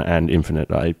 1 and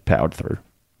Infinite, I powered through.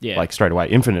 Yeah. Like straight away.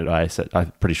 Infinite,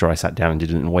 I'm pretty sure I sat down and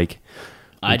did it in a week.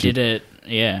 I did it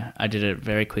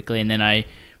very quickly, and then I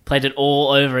played it all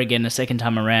over again a second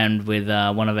time around with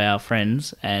one of our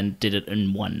friends and did it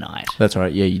in one night. That's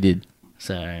right. Yeah, you did.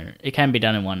 So it can be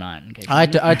done in one night. In case I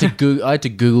had to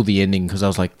Google the ending because I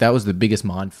was like, that was the biggest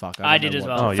mind fuck. I don't did know as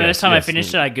what- well. Oh, First yes, time I yes.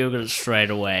 finished it, I googled it straight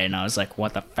away, and I was like,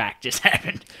 "What the fuck just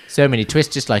happened?" So many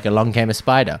twists, just like along came a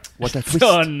spider. What that twist?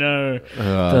 Oh no!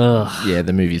 Ugh. Yeah,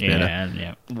 the movie's better.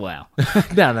 Yeah. Wow.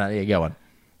 No, yeah, go on.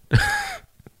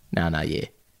 No, yeah.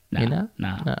 Nah, You know?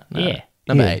 nah. No. Yeah.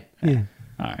 Number 8. All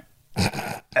right.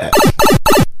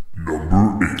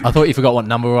 I thought you forgot what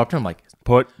number we're up to. I'm like,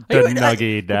 Put the Are you-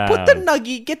 nugget down. put the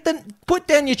nuggy, put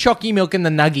down your chalky milk in the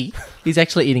nuggy. He's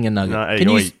actually eating a nugget. No, hey,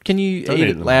 can you Don't eat eat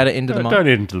it the louder mic. into the mic? Don't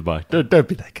eat into the mic. Don't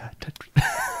be that guy.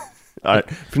 All right,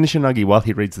 finish your nuggie while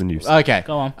he reads the news. Okay.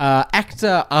 Go on.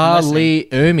 Actor R. Lee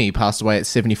Ermey passed away at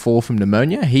 74 from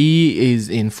pneumonia. He is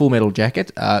in Full Metal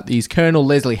Jacket. He's Colonel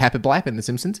Leslie Happy-Blap in The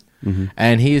Simpsons. Mm-hmm.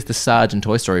 And he is the Sarge in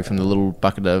Toy Story from the little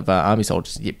bucket of army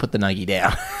soldiers. Yeah, put the nuggy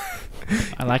down.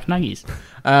 I like nuggies.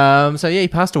 So yeah, he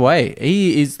passed away.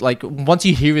 He is like, once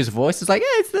you hear his voice, it's like,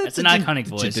 yeah, It's an iconic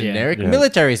voice, It's a yeah. generic Yeah.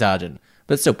 military sergeant,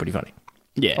 but it's still pretty funny.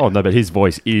 Yeah. Oh no, but his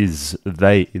voice is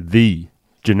the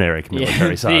generic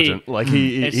military the- sergeant. Like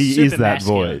he It's is super that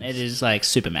masculine. voice. It is like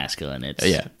super masculine. It's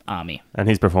Yeah. army. And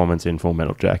his performance in Full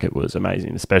Metal Jacket was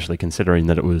amazing, especially considering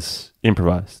that it was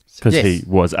improvised because Yes. he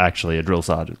was actually a drill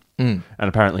sergeant, and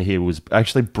apparently he was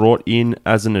actually brought in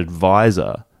as an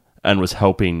advisor and was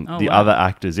helping the wow. other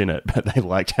actors in it. But they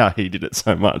liked how he did it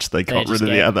so much they got just rid of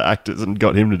the gave- other actors and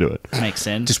got him to do it. Makes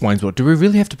sense. Just Wayne's World. Do we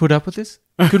really have to put up with this?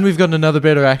 Couldn't we have gotten another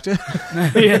better actor?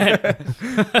 yeah.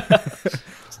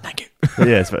 Thank you.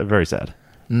 Yeah, it's very sad.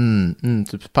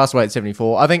 Passed away at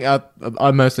 74. I think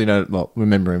I mostly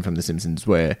remember him from The Simpsons,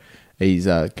 where he's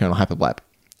Colonel Happy-Blap.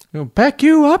 He'll pack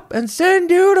you up and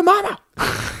send you to mama.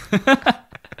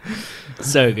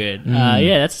 So good.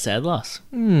 Yeah, that's a sad loss.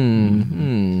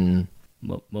 Move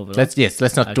it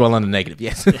Let's not dwell on the negative.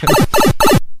 Yes.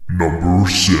 Number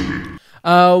 7.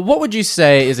 What would you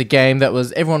say is a game that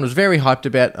everyone was very hyped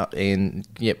about?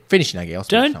 Finish your nugget. I'll speak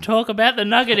Don't some. talk about the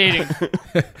nugget eating.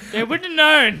 They wouldn't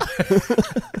have known.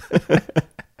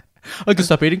 I can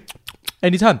stop eating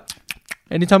anytime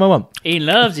I want. Ian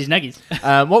loves his nuggies.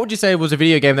 What would you say was a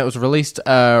video game that was released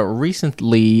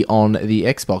recently on the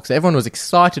Xbox that everyone was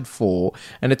excited for,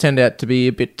 and it turned out to be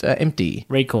a bit empty?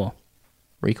 Recall.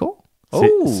 Recall?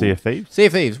 Sea of Thieves? Sea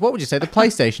of Thieves. What would you say the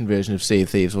PlayStation version of Sea of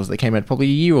Thieves was that came out probably a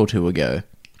year or two ago?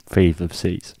 Thieves of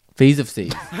Seas. Thieves of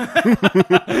Thieves.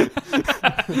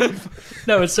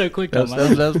 No, it's so quick. That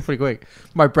was pretty quick.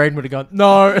 My brain would have gone,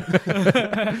 no.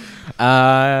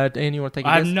 Dan, you want to take a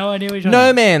I have guess? no idea what you're talking No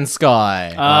about. Man's Sky.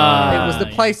 It was the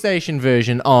PlayStation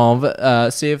version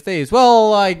of Sea of Thieves.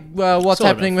 Well, what's Sort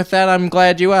happening of. with that? I'm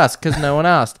glad you asked, because no one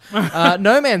asked.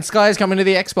 No Man's Sky is coming to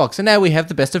the Xbox, and now we have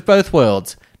the best of both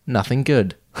worlds. Nothing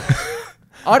good.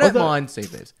 I don't mind Sea of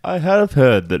Thieves. I have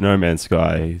heard that No Man's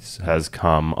Sky has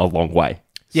come a long way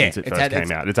Yeah, since it it's first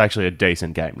came out. It's actually a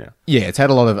decent game now. Yeah, it's had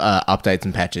a lot of updates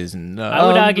and patches. And I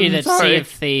would argue that sorry. Sea of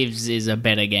Thieves is a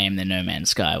better game than No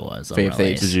Man's Sky was. on Sea of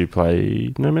release. Thieves. Did you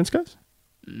play No Man's Skies?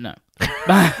 No.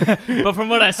 But from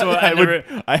what I saw,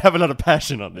 I have a lot of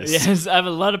passion on this. yes, I have a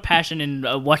lot of passion in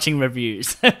watching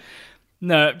reviews.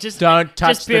 No, just Don't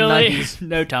touch just the purely, nuggies.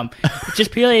 No, Tom.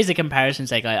 Just purely as a comparison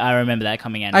sake, I remember that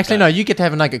coming out. Actually, no, you get to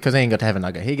have a nugget because I ain't got to have a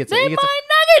nugget. He gets. They're He gets my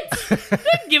nuggets.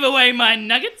 Don't give away my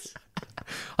nuggets.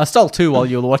 I stole 2 while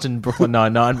you were watching Brooklyn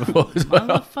Nine-Nine before as well.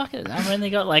 Motherfuckers. I've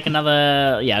only got like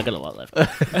another. Yeah, I've got a lot left.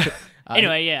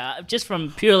 Anyway, yeah, just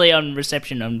from purely on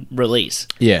reception and release,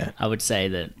 Yeah. I would say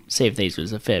that Sea of Thieves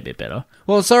was a fair bit better.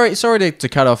 Well, sorry to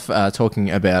cut off talking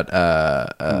about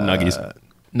Nuggies.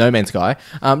 No Man's Sky.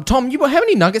 Tom, how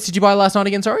many nuggets did you buy last night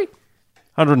again? Sorry.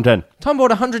 110. Tom bought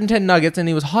 110 nuggets and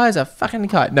he was high as a fucking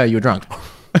kite. No, you were drunk.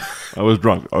 I was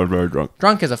drunk. I was very drunk.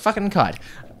 Drunk as a fucking kite.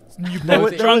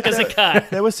 Drunk as a cat.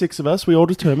 There were 6 of us. We all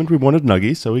determined we wanted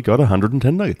nuggies, so we got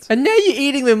 110 nuggets. And now you're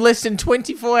eating them less than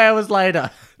 24 hours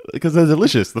later. Because they're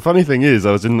delicious. The funny thing is,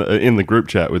 I was in the group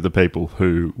chat with the people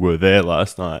who were there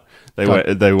last night.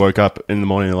 They woke up in the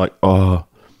morning and they're like, oh,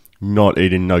 not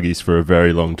eating nuggies for a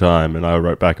very long time. And I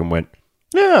wrote back and went,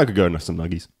 yeah, I could go and some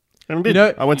nuggies. And I did.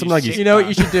 I went some nuggies. You know what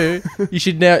you should do? You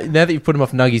should now that you've put them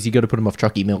off nuggies, you got to put them off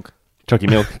Chucky milk. Chucky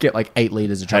milk. Get like 8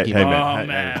 litres of Chucky Hey, milk.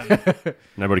 man.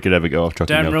 Nobody could ever go off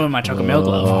Chucky milk. Don't ruin my chocolate milk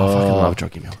love. Oh, I fucking love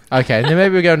Chucky milk. Okay, then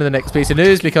maybe we're going to the next piece of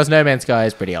news because No Man's Sky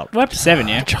is pretty old. We're up to 7,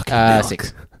 yeah?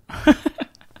 6.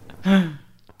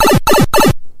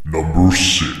 Number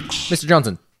 6. Mr.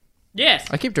 Johnson, Yes.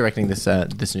 I keep directing this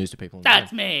this news to people.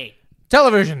 That's me.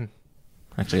 Television.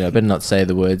 Actually, I better not say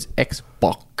the words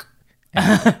Xbox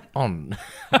on.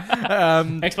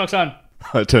 Xbox on.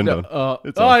 I turned on.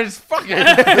 I just fuck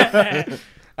it.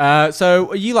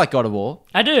 So you like God of War?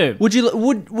 I do. Would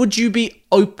you be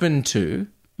open to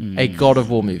a God of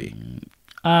War movie?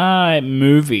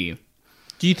 Movie.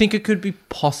 Do you think it could be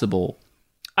possible?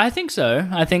 I think so.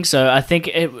 I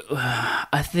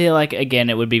feel like, again,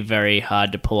 it would be very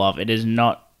hard to pull off. It is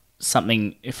not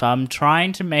something, if I'm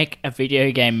trying to make a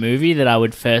video game movie, that I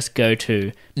would first go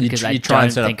to, because I you try don't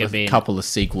and set think up of a it. couple of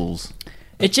sequels.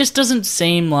 It just doesn't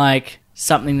seem like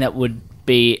something that would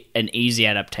be an easy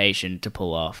adaptation to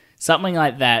pull off. Something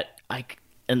like that,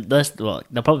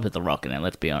 they'll probably put The Rock in it,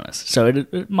 let's be honest. So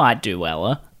it might do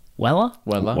Weller. Weller.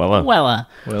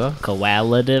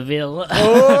 Koala DeVille.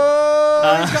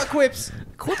 Oh, he's got quips.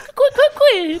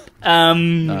 Quid.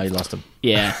 No, you lost him.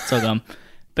 Yeah, it's all gone.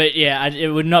 But yeah, it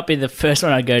would not be the first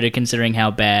one I'd go to, considering how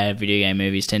bad video game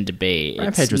movies tend to be.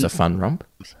 Rampage was a fun romp.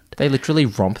 They literally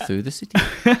romp through the city.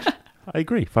 I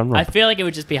agree. Fun I romp. feel like it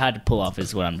would just be hard to pull off,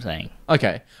 is what I'm saying.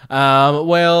 Okay.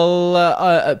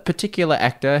 A particular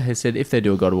actor has said if they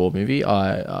do a God of War movie,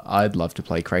 I'd love to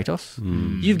play Kratos.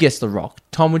 You've guessed The Rock.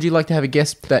 Tom, would you like to have a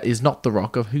guess that is not The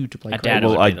Rock of who to play I Kratos? doubt it.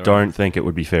 Well, would I be The don't think it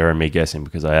would be fair in me guessing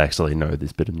because I actually know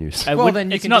this bit of news.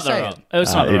 Then you it's can not just The say Rock. it.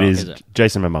 It's not The It Rock, is is it?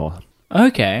 Jason Momoa.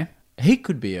 Okay. He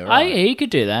could be alright. He could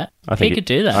do that. He could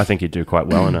do that. I think he'd do quite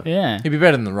well in it. Yeah. He'd be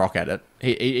better than The Rock at it.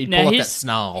 He'd pull off that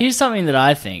snarl. Here's something that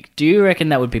I think. Do you reckon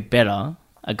that would be better,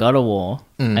 a God of War,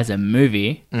 as a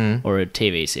movie or a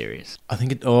TV series? I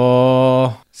think it...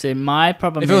 Oh... So my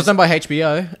problem If it was done by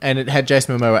HBO and it had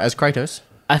Jason Momoa as Kratos...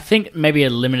 I think maybe a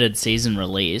limited season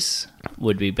release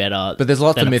would be better. But there's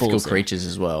lots than of a full mythical season. creatures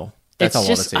as well. That's It's a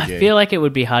just, lot of CG. I feel like it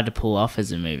would be hard to pull off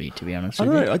as a movie, to be honest I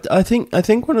with don't you. know. I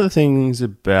think one of the things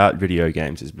about video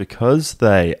games is because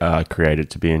they are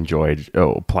created to be enjoyed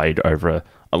or played over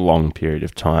a long period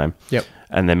of time. Yep.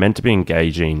 And they're meant to be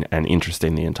engaging and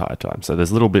interesting the entire time. So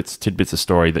there's little tidbits of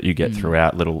story that you get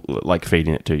throughout, little like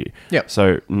feeding it to you. Yep.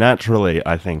 So naturally,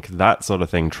 I think that sort of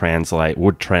thing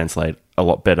would translate a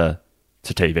lot better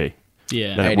to TV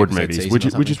Yeah. than it would 8-episode movies, season which or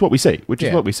is something. what we see. Which Yeah.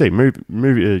 is what we see.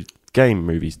 Game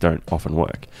movies don't often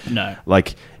work. No.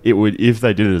 Like it would, if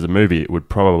they did it as a movie, it would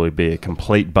probably be a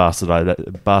complete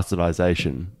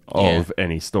bastardization of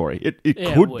any story. It Yeah,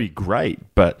 it could would. be great,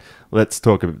 but let's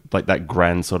talk of like that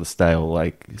grand sort of scale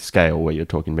where you're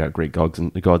talking about Greek gods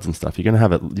and stuff. You're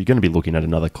gonna be looking at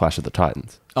another Clash of the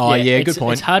Titans. Oh, yeah, it's, good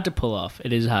point. It's hard to pull off.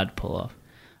 It is hard to pull off.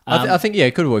 I think,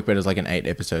 it could work better as like an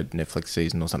 8-episode Netflix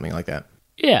season or something like that.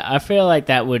 Yeah, I feel like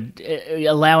that would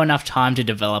allow enough time to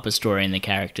develop a story and the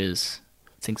characters,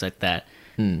 things like that.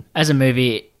 As a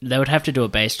movie, they would have to do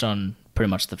it based on pretty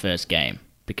much the first game,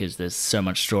 because there's so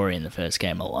much story in the first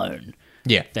game alone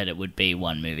Yeah. that it would be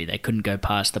one movie. They couldn't go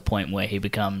past the point where he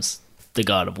becomes the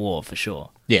God of War, for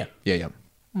sure. Yeah. I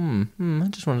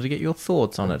just wanted to get your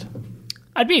thoughts on it.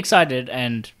 I'd be excited,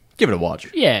 and Give it a watch.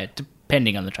 yeah,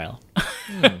 depending on the trailer.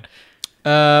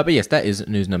 But yes, that is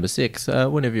news number 6.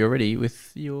 Whenever you're ready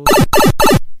with your...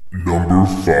 Number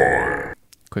 5.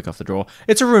 Quick off the draw.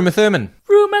 It's a Rumor Thurman.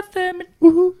 Rumor Thurman.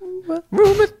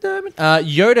 Rumor Thurman.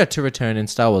 Yoda to return in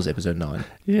Star Wars Episode 9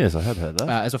 Yes, I have heard that.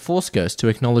 as a Force ghost to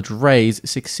acknowledge Rey's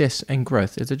success and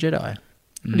growth as a Jedi.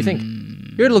 What do you think?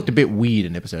 Yoda looked a bit weird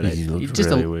in Episode 8. He looked Just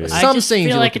really weird. I Some just scenes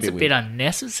feel he like looked it's a bit bit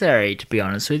unnecessary, to be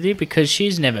honest with you, because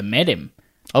she's never met him.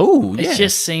 Oh, yeah. It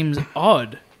just seems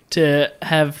odd to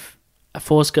have a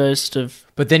Force ghost of...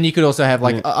 But then you could also have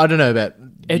like I don't know about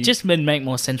It just would make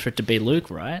more sense for it to be Luke,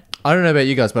 right? I don't know about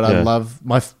you guys, but I Yeah. love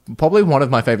probably one of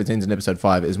my favorite scenes in Episode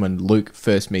 5 is when Luke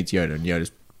first meets Yoda and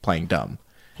Yoda's playing dumb.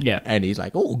 Yeah. And he's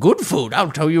like, "Oh, good food!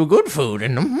 I'll tell you a good food."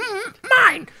 And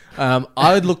mine.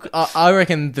 I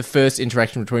reckon the first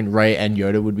interaction between Rey and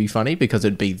Yoda would be funny because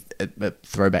it'd be a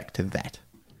throwback to that.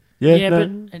 Yeah,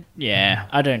 no. but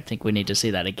I don't think we need to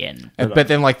see that again. But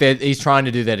then, like, he's trying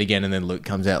to do that again, and then Luke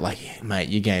comes out like, "Mate,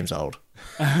 your game's old."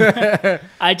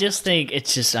 I just think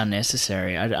it's just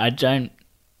unnecessary. I don't.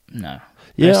 No.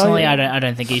 Yeah, Personally, I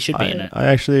don't think he should be in it. I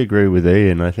actually agree with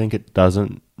Ian. I think it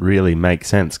doesn't really make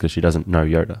sense because she doesn't know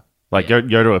Yoda. Like,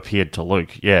 Yoda appeared to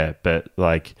Luke, yeah, but,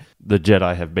 like, the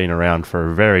Jedi have been around for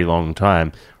a very long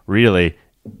time. Really,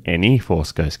 any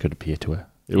Force ghost could appear to her.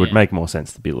 It would make more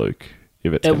sense to be Luke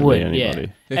if it's going to be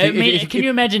anybody. Yeah. Can you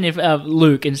imagine if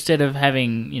Luke, instead of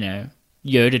having,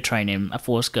 Yoda train him, a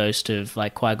Force ghost of,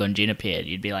 like, Qui-Gon Jinn appeared?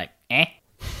 You'd be like,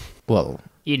 Well,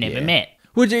 you never met.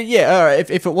 would you? Yeah, all right.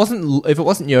 If it wasn't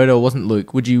Yoda or wasn't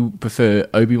Luke, would you prefer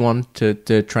Obi-Wan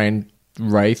to train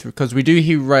Rey through? Because we do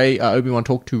hear Obi-Wan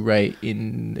talk to Rey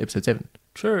in Episode 7.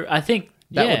 True. I think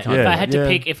That would if kind of- I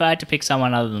had to pick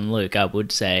someone other than Luke, I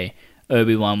would say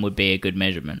Obi-Wan would be a good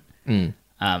measurement.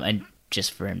 And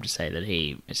just for him to say that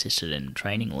he assisted in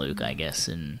training Luke, I guess,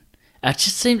 and it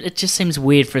just seems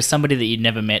weird for somebody that you'd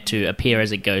never met to appear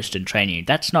as a ghost and train you.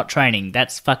 That's not training.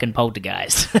 That's fucking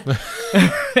poltergeist.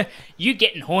 You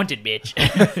getting haunted, bitch.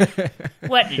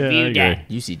 What have you done?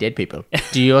 You see dead people.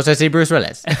 Do you also see Bruce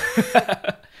Willis?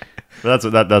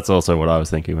 That's also what I was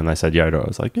thinking when they said Yoda. I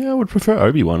was like, I would prefer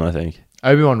Obi-Wan, I think.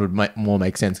 Obi-Wan would more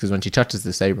make sense because when she touches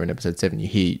the saber in Episode 7, you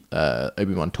hear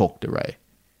Obi-Wan talk to Rey.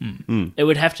 It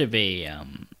would have to be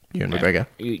Ewan McGregor.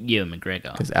 Ewan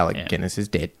McGregor. Because Alec Guinness is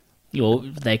dead. Well,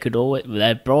 they could always.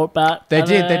 They brought back. They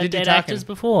did do dead Tarkin. actors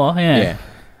before. Yeah.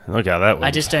 Look how that went.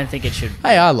 I just don't think it should.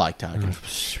 Hey, I like Tarkin.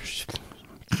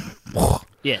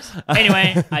 Yes.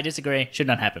 Anyway, I disagree. Should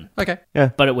not happen. Okay.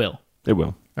 But it will. It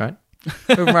will. All right.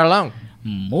 Moving right along.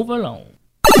 Move along.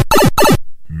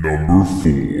 Number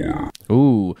 4.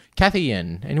 Ooh, Kathy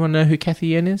Yen. Anyone know who Kathy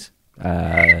Yen is?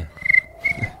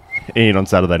 Ian on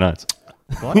Saturday nights.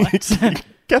 What?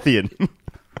 Kathy Ian.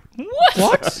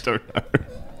 What? I don't know.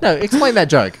 No, explain that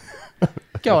joke.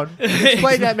 Go on.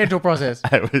 Explain that mental process.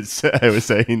 I was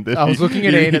saying that I was looking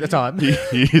at Ian at the time.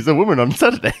 He's a woman on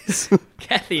Saturdays.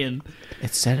 Kathian.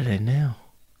 It's Saturday now.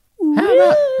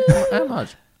 How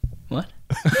much? What?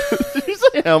 Did you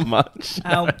say how much?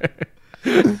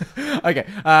 Okay.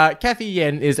 Kathy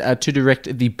Yen is to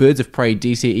direct the Birds of Prey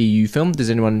DCEU film. Does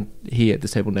anyone here at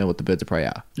this table know what the Birds of Prey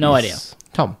are? No idea.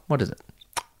 Tom, what is it?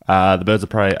 The Birds of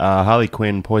Prey are Harley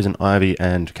Quinn, Poison Ivy,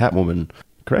 and Catwoman.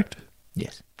 Correct?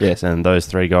 Yes. Yes, and those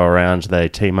three go around, they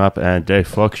team up, and they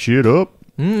fuck shit up.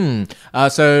 So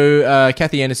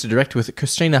Kathy Yen is to direct with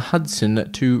Christina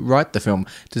Hudson to write the film.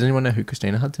 Does anyone know who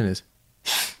Christina Hudson is?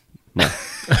 No.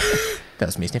 That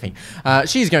was me sniffing.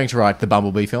 She's going to write the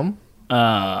Bumblebee film.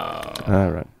 All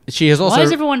right. She has also. Why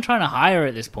is everyone trying to hire her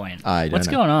at this point? I don't What's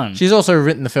know. going on? She's also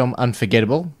written the film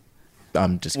Unforgettable.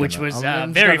 I'm just Which gonna- was,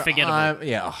 I'm very just forgettable.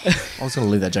 Yeah, I was going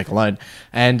to leave that joke alone.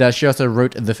 And she also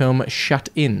wrote the film Shut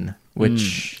In,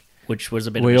 which was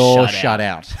a bit we of a all shutout. shut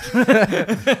out.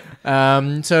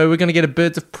 So we're going to get a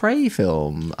Birds of Prey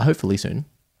film, hopefully soon.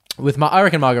 With I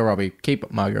reckon Margot Robbie.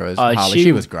 Keep Margot as Harley.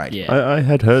 She was great. Yeah. I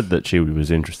had heard that she was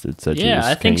interested, so she was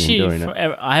I think keen on doing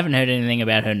it. I haven't heard anything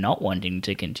about her not wanting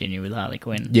to continue with Harley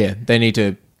Quinn. Yeah, they need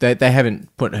to. They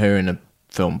haven't put her in a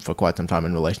film for quite some time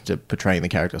in relation to portraying the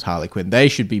character as Harley Quinn. They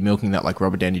should be milking that like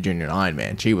Robert Downey Jr. and Iron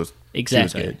Man. She was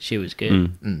Exactly. She was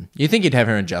good. You think you'd have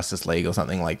her in Justice League or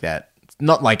something like that?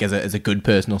 Not like as a good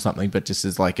person or something, but just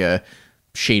as like a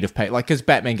sheet of paper. Like because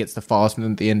Batman gets the files from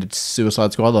them at the end of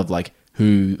Suicide Squad of like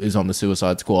who is on the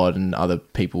Suicide Squad and other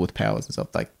people with powers and stuff.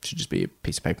 Like should just be a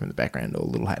piece of paper in the background or a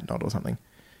little hat nod or something.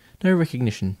 No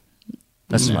recognition.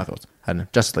 That's just my thoughts. I don't know.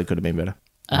 Justice League could have been better.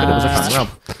 But it was a fun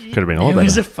romp. Could have been all It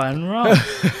was better. a fun romp.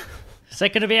 Is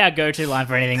that going to be our go-to line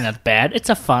for anything that's bad? It's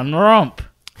a fun romp.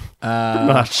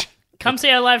 Much. Come see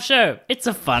our live show. It's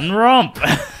a fun romp.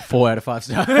 4 out of 5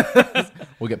 stars.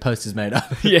 We'll get posters made up.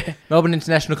 Yeah. Melbourne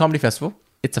International Comedy Festival.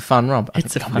 It's a fun romp. I think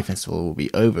It's the a comedy fun- festival will be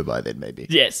over by then, maybe.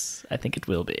 Yes, I think it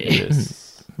will be.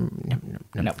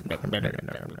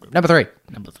 Number 3.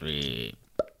 Number 3.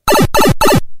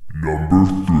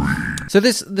 So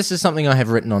this is something I have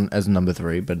written on as number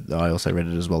 3, but I also read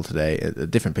it as well today, a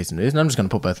different piece of news, and I'm just going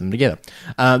to put both of them together.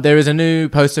 There is a new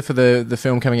poster for the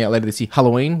film coming out later this year,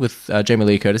 Halloween, with Jamie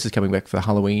Lee Curtis is coming back for the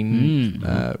Halloween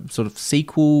sort of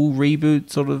sequel, reboot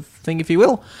sort of thing, if you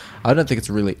will. I don't think it's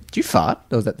really... Did you fart?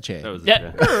 Or was that the chair?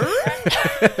 Yeah.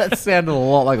 That sounded a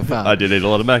lot like a fart. I did eat a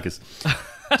lot of Macca's.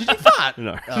 Did you fart?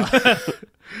 No.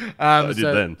 I did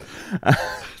then.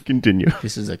 Continue.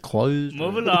 This is a closed...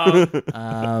 Move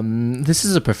along. This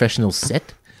is a professional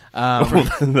set.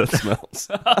 That smells.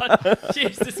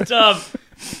 Jesus, Tom.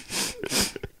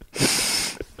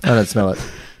 I don't smell it.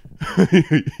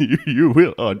 You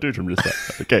will. Oh, dude, I'm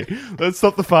just okay. Let's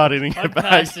stop the farting and get back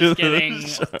Podcast to is the getting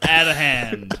show. out of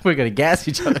hand. We're gonna gas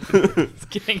each other. It's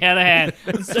getting out of hand.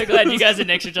 I'm so glad you guys are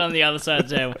next to each other on the other side of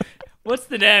the table. What's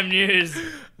the damn news?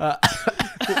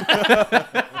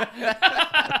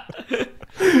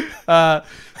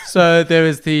 So there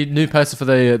is the new poster for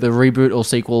the reboot or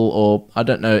sequel, or I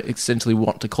don't know essentially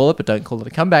what to call it, but don't call it a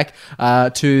comeback,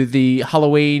 to the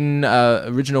Halloween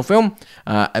original film.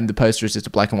 And the poster is just a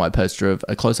black and white poster of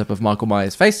a close-up of Michael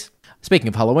Myers' face. Speaking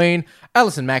of Halloween,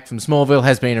 Alison Mack from Smallville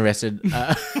has been arrested.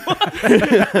 The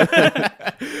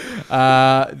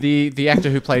actor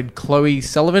who played Chloe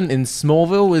Sullivan in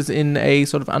Smallville was in a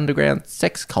sort of underground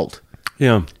sex cult.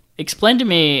 Yeah. Explain to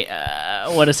me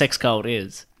what a sex cult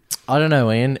is. I don't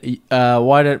know, Ian.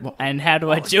 Why don't... And how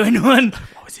do I join one?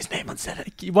 What was his name on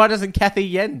Saturday? Why doesn't Kathy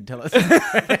Yen tell us?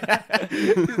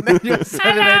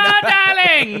 Hello,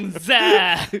 darlings!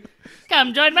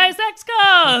 Come join my sex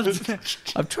cult!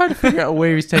 I'm trying to figure out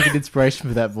where he's taking inspiration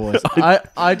for that voice.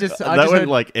 I just That went heard,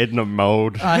 like Edna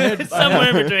Mode. I heard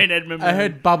Somewhere between Edmund I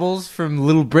heard Bubbles from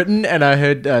Little Britain, and I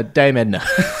heard Dame Edna.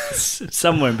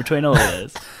 somewhere in between all of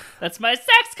those. That's my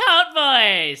sex cult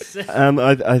voice!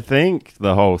 I think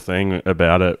the whole thing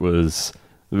about it was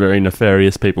very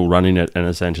nefarious people running it, and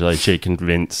essentially she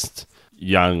convinced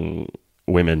young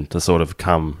women to sort of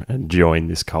come and join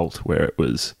this cult where it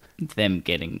was Them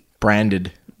getting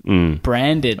Branded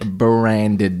branded. Oh,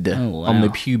 wow. on the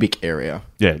pubic area.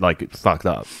 yeah, like it fucked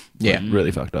up. Yeah. Like,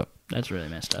 really fucked up. That's really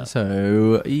messed up.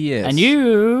 So yes, And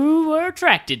you were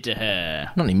attracted to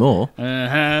her. not anymore.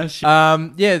 Uh-huh.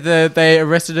 They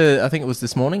arrested her. I think it was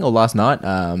this morning or last night.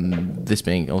 This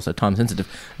being also time sensitive,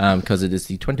 because it is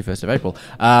the 21st of April.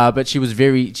 But she's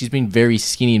been very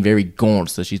skinny and very gaunt,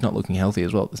 so she's not looking healthy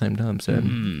as well at the same time. So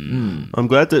I'm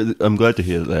glad to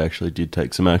hear that they actually did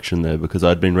take some action there, because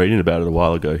I'd been reading about it a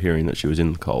while ago, hearing that she was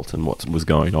in the cult and what was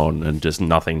going on, and just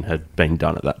nothing had been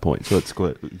done at that point. So it's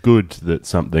good that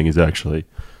something has actually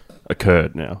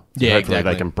occurred now. So Yeah, hopefully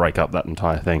exactly. they can break up that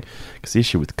entire thing. Because the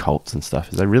issue with cults and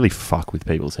stuff is they really fuck with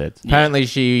people's heads. apparently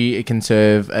she can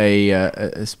serve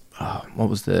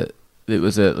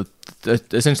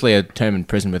essentially a term in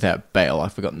prison without bail.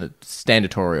 I've forgotten the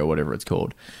standatory or whatever it's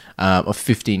called, of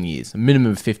 15 years, a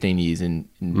minimum of 15 years in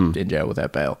jail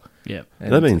without bail. Yep.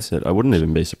 And That being said, I wouldn't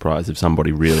even be surprised if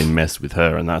somebody really messed with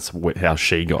her and that's how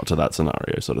she got to that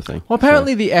scenario sort of thing. well,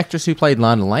 apparently the actress who played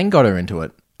Lana Lang got her into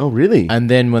it. Oh, really? And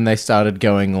then when they started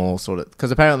going all sort of...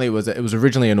 Because apparently it was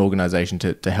originally an organisation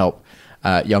to help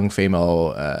young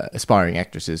female aspiring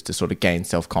actresses to sort of gain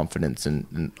self-confidence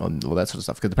and all that sort of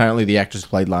stuff. Because apparently the actress who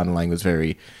played Lana Lang was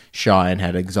very shy and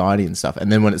had anxiety and stuff.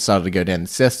 And then when it started to go down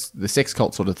the sex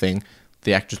cult sort of thing,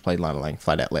 the actress who played Lana Lang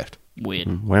flat out left.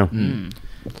 Weird. Wow.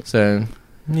 So,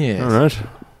 yeah. All right.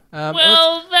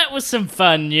 Well, that was some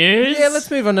fun news. Yeah, let's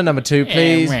move on to number 2,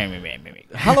 please.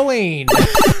 Halloween.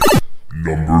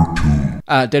 Number 2.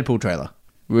 Deadpool trailer.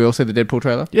 We all see the Deadpool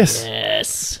trailer? Yes.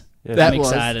 Yes. That I'm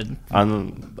was- excited.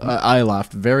 I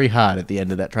laughed very hard at the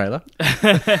end of that trailer.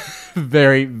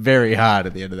 Very, very hard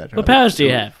at the end of that trailer. What powers do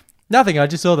you have? Nothing, I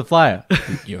just saw the flyer.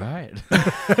 You're right.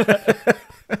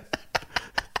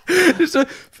 Just a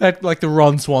fact like the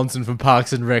Ron Swanson from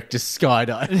Parks and Rec just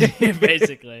skydiving.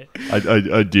 Basically.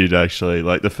 I did actually.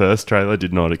 Like, the first trailer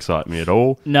did not excite me at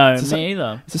all. No, me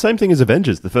either. It's the same thing as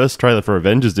Avengers. The first trailer for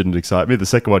Avengers didn't excite me. The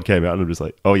second one came out and I was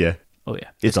like, oh yeah, Oh, yeah.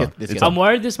 it's on. let's It's get on. I'm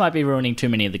worried this might be ruining too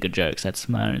many of the good jokes. That's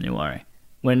my only worry.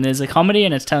 When there's a comedy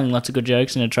and it's telling lots of good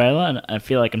jokes in a trailer, and I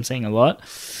feel like I'm seeing a lot,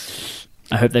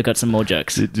 I hope they've got some more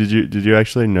jokes. Did you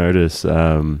actually notice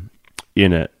in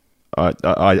it?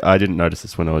 I didn't notice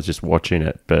this when I was just watching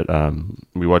it, but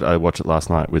I watched it last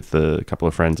night with a couple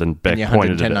of friends, and Beck your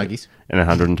pointed it 110 out. nuggies. And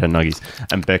 110 nuggies.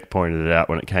 And Beck pointed it out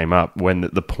when it came up, when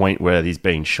the point where he's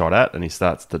being shot at and he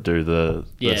starts to do the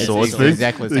Yeah, it's sword thing.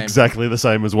 exactly the same. Exactly the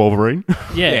same as Wolverine.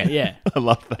 Yeah. I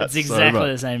love that. It's so exactly much.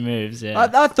 the same moves, yeah.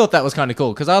 I thought that was kind of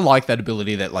cool because I like that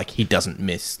ability that like he doesn't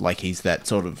miss. Like he's that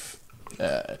sort of...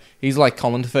 he's like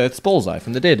Colin Firth's Bullseye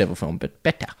from the Daredevil film, but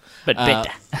better. but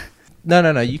better.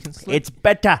 No, you can... It's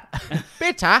better.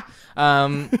 Better.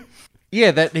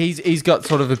 Yeah, that he's got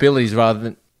sort of abilities rather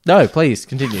than... No, please,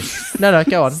 continue. No,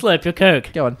 go on. Slurp your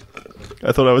Coke. Go on.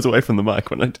 I thought I was away from the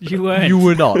mic when I did. You weren't. You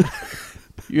were not.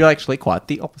 You're actually quite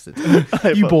the opposite.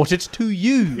 You bought it to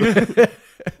you.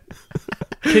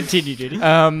 Continue, Judy.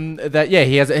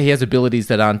 He has abilities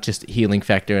that aren't just healing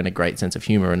factor and a great sense of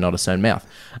humor and not a stone mouth.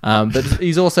 But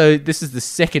he's also... This is the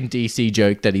second DC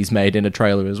joke that he's made in a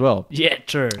trailer as well. Yeah,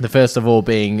 true. The first of all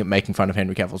being making fun of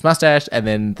Henry Cavill's mustache, and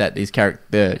then that his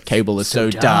character Cable is so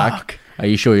dark. Are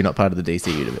you sure you're not part of the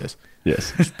DC universe?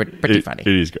 Yes. Pretty funny.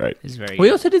 It is great. It's very We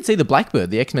also did see the Blackbird,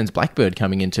 the X-Men's Blackbird,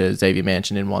 coming into Xavier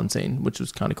Mansion in one scene, which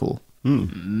was kind of cool.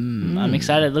 I'm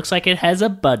excited. It looks like it has a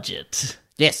budget.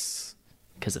 Yes.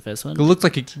 Because the first one. It looks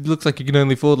like you can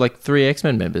only afford like 3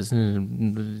 X-Men members.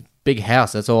 Big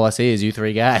house. That's all I see is you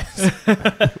 3 guys.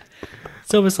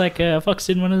 It's almost like Fox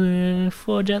didn't want to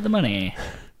forge out the money.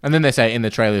 And then they say in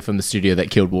the trailer from the studio that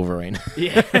killed Wolverine.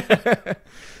 Yeah.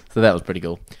 So that was pretty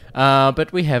cool.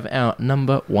 But we have our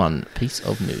number 1 piece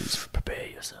of news. Prepare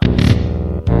yourself.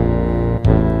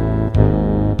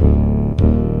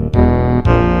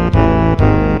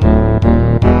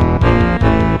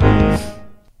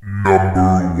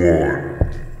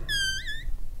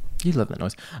 You love that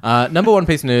noise. Number 1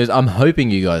 piece of news, I'm hoping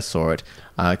you guys saw it,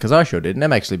 because I sure did, and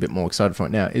I'm actually a bit more excited for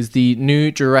it now, is the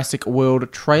new Jurassic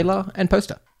World trailer and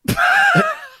poster.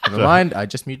 Never mind, I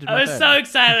just muted my I was phone. so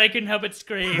excited I couldn't help but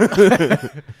scream.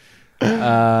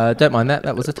 Don't mind that.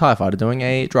 That was a TIE fighter doing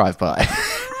a drive-by.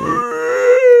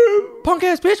 Punk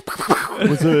ass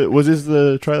bitch. Was this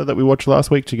the trailer that we watched last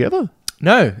week together?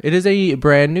 No, it is a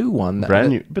brand new one. Brand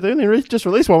new. But they only just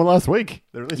released one last week.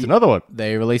 They released another one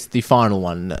They released the final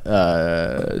one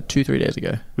 2-3 days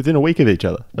ago. within a week of each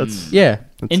other. That's Yeah.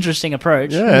 Interesting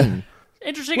approach. yeah.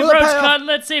 Interesting Will it approach, pay off? Cotton.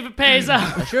 Let's see if it pays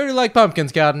off. I sure do like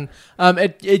Pumpkins Garden.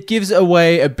 It gives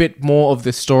away a bit more of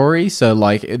the story. So,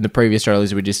 like in the previous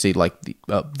trailers, we just see like the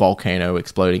volcano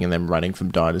exploding and them running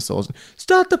from dinosaurs.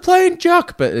 Start the plane,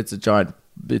 Jock! But it's a giant.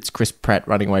 It's Chris Pratt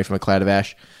running away from a cloud of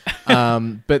ash.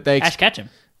 But they Ash Ketchum.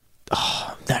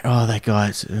 that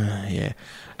guy's yeah.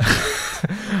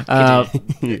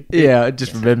 Yeah, I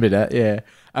just remembered that. Yeah.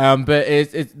 But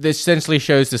it essentially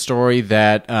shows the story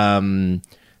that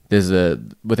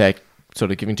without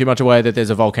sort of giving too much away, that there's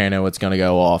a volcano that's going to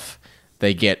go off.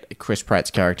 They get Chris Pratt's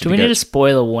character. Do we need a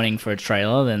spoiler warning for a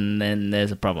trailer? Then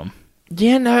there's a problem.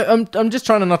 Yeah, no, I'm just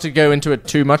trying not to go into it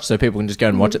too much so people can just go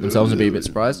and watch it themselves and be a bit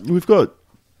surprised. We've got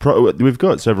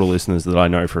several listeners that I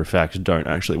know for a fact don't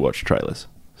actually watch trailers.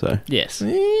 So Yes.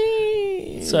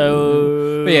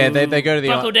 So But yeah, they go to the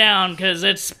buckle down because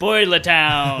it's spoiler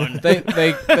town.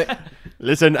 they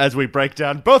listen as we break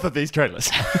down both of these trailers.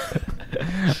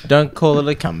 don't call it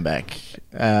a comeback.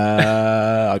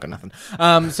 I got nothing.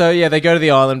 So yeah, they go to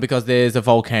the island because there's a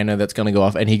volcano that's going to go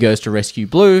off, and he goes to rescue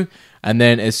Blue. And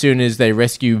then as soon as they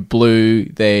rescue Blue,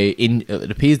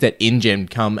 it appears that InGen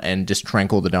come and just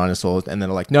tranquil the dinosaurs. And then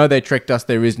they're like, no, they tricked us.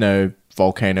 There is no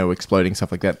volcano exploding,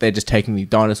 stuff like that. They're just taking the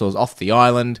dinosaurs off the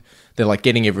island. They're like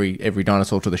getting every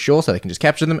dinosaur to the shore so they can just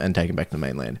capture them and take them back to the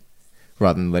mainland,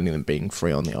 rather than letting them being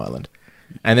free on the island.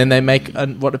 And then they make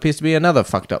what appears to be another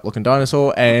fucked up looking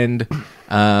dinosaur, and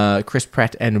Chris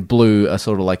Pratt and Blue are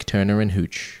sort of like Turner and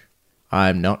Hooch.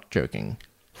 I'm not joking.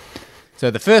 So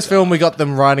the first film, we got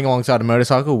them riding alongside a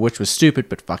motorcycle, which was stupid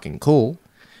but fucking cool.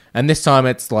 And this time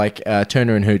it's like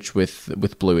Turner and Hooch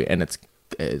with Blue, and it's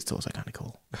also kind of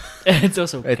cool. It's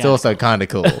also kind of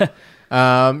cool.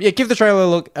 Yeah, give the trailer a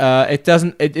look.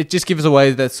 It just gives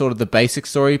away that sort of the basic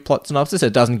story plot synopsis.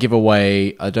 It doesn't give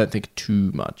away, I don't think,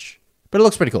 too much. But it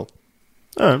looks pretty cool.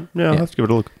 Oh, yeah, I'll have to give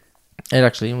it a look.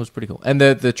 It was pretty cool. And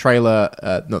the trailer,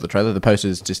 not the trailer, the poster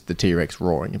is just the T-Rex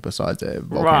roaring besides a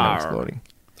volcano exploding.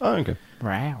 Oh, okay.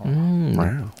 Wow.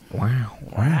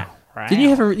 Wow. Didn't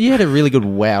you had a really good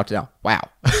wow today? Wow.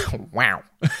 Wow.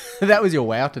 That was your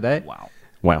wow today?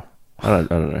 Wow. I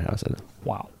don't know how I said it.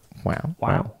 Wow.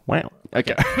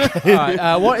 Okay. All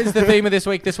right, what is the theme of this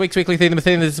week? This week's weekly theme. The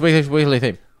theme of this week's weekly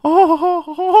theme.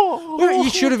 You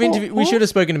should have interviewed. We should have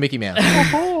spoken to Mickey Mouse.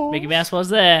 Mickey Mouse was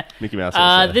there. Mickey Mouse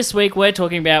was there. This week we're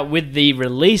talking about, with the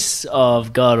release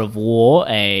of God of War,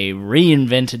 a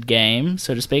reinvented game,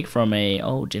 so to speak, from a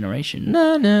old generation.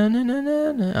 No.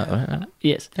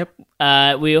 Yes.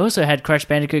 Yep. We also had Crash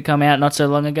Bandicoot come out not so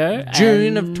long ago.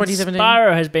 June of and 2017.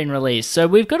 Spyro has been released. So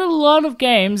we've got a lot of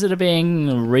games that are being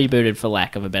rebooted, for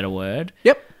lack of a better word.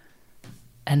 Yep.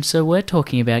 And so we're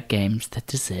talking about games that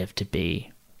deserve to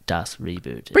be thus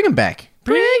rebooted. Bring him back.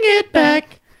 Bring it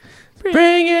back.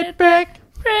 Bring it back.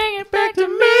 Bring it Back to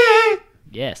me.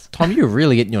 Yes. Tom, you're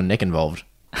really getting your neck involved.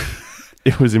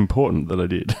 It was important that I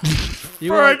did.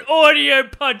 For an audio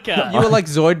podcast. You were like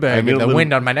Zoidberg I'm in with a the little-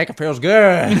 wind on my neck. It feels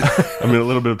good. I'm in a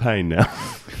little bit of pain now.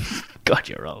 God,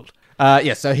 you're old.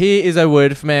 So here is a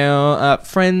word from our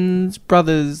friends,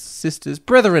 brothers, sisters,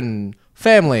 brethren,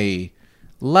 family,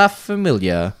 La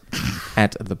Familia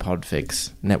at the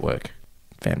Podfix Network.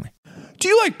 Family. Do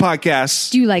you like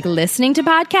podcasts? Do you like listening to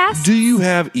podcasts? Do you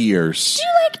have ears? Do you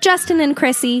like Justin and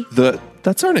Chrissy?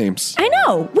 That's our names. I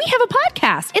know. We have a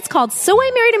podcast. It's called So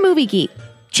I Married a Movie Geek.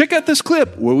 Check out this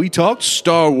clip where we talk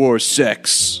Star Wars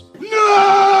sex.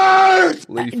 Nerd!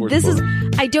 Lady Force This is, Motor.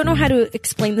 I don't know how to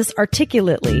explain this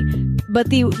articulately,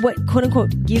 but what quote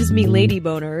unquote gives me lady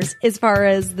boners as far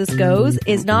as this goes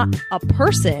is not a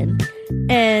person,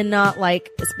 and not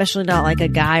like, especially not like a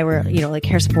guy where, you know, like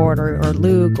Harrison Ford or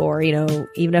Luke, or, you know,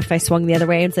 even if I swung the other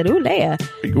way and said, ooh, Leia.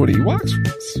 Are you going to Ewoks?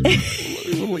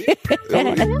 Little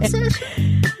Ewoks?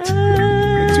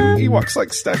 Two Ewoks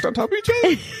like stacked on top of each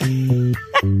other?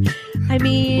 I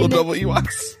mean, Little double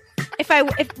Ewoks? if I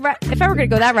were going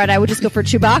to go that route, I would just go for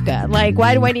Chewbacca. Like,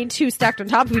 why do I need two stacked on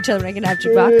top of each other when I can have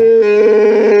Chewbacca?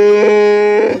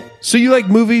 So you like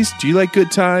movies? Do you like good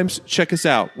times? Check us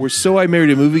out. We're So I Married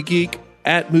a Movie Geek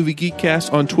at Movie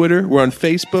Geekcast on Twitter. We're on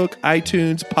Facebook,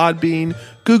 iTunes, Podbean,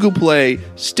 Google Play,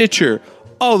 Stitcher,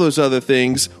 all those other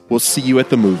things. We'll see you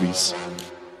at the movies.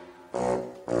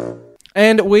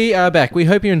 And we are back. We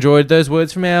hope you enjoyed those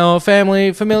words from our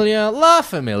family, familiar, La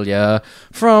Familia,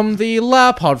 from the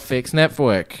La Podfix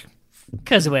Network.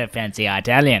 Because we're fancy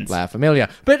Italians. La Familia.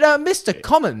 But Mr.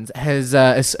 Commons has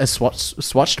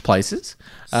swatched places.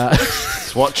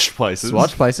 Swatched places.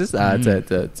 Swatched places.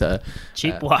 It's a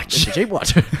cheap watch. It's a cheap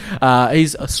watch.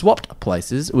 He's swapped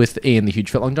places with Ian the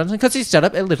Huge Footlong Johnson because he set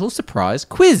up a little surprise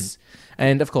quiz.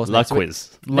 And of course, La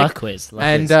quiz.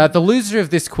 And the loser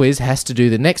of this quiz has to do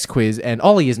the next quiz, and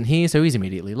Ollie isn't here, so he's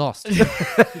immediately lost.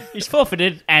 He's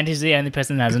forfeited, and he's the only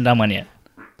person that hasn't done one yet.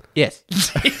 Yes.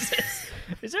 Jesus.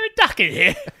 Is there a duck in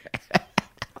here?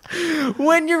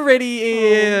 When you're ready,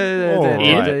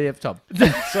 Ian. Tom.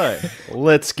 So,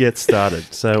 let's get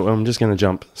started. So, I'm just going to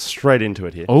jump straight into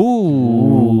it here.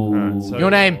 Ooh. Right, so- Your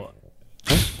name.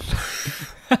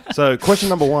 So, question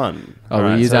number 1.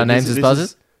 Oh, we use our names as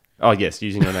buzzers? Oh, yes,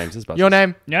 using your names as buzzers. Your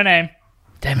name. Your name.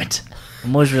 Damn it.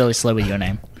 I'm always really slow with your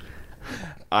name.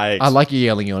 I like you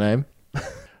yelling your name.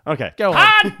 Okay. Go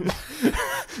on.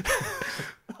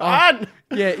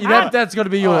 Yeah, that's got to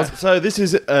be yours. Right, so this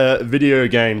is a video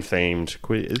game themed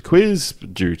quiz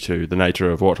due to the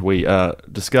nature of what we are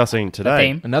discussing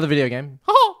today. Another video game.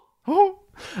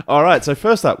 All right, so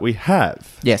first up we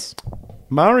have... Yes.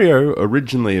 Mario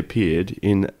originally appeared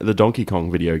in the Donkey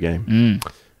Kong video game.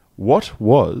 What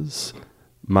was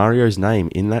Mario's name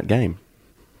in that game?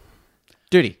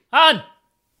 Duty. On.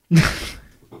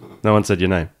 No one said your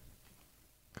name.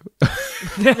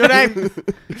 Your name.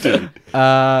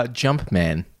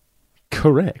 Jumpman.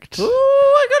 Correct. Ooh,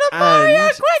 I got a Mario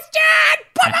question.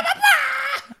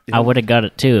 I would have got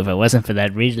it too if it wasn't for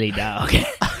that Ridley dog.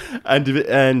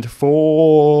 And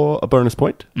for a bonus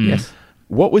point, yes.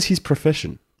 What was his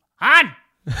profession? Han.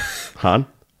 Han?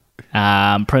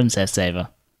 Princess Saver.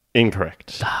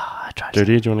 Incorrect. I tried.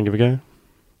 Jody, do you want to give a go?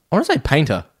 I want to say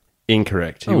painter.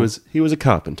 Incorrect. He was a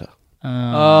carpenter.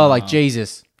 Oh, like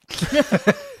Jesus.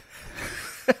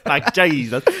 Like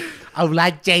Jesus. Oh,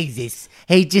 like Jesus.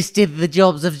 He just did the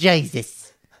jobs of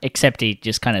Jesus. Except he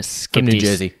just kind of skipped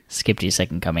his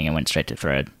second coming and went straight to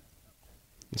Thread.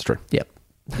 It's true. Yep.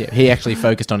 Yeah, he actually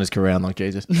focused on his career like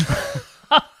Jesus.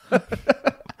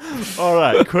 All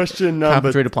right, question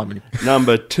number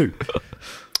 2.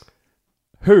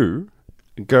 Who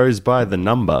goes by the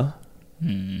number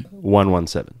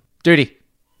 117? Duty.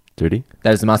 Duty?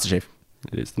 That is the Master Chief.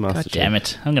 It is the Master God Chief. damn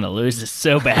it. I'm going to lose this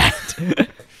so bad.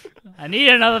 I need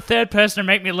another third person to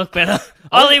make me look better.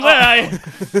 Ollie, where are you?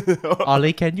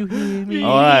 Ollie, can you hear me?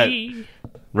 All right.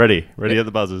 Ready at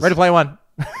the buzzers. Ready to play one.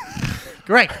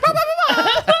 Great.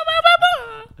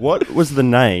 What was the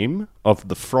name of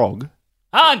the frog?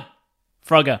 Han.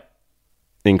 Frogger.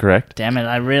 Incorrect. Damn it,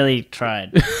 I really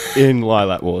tried. In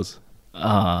Lilac Wars.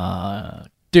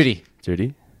 Duty.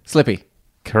 Duty? Slippy.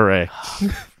 Correct.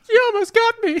 You almost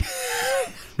got me.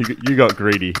 You got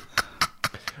greedy.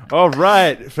 All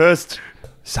right. First,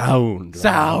 sound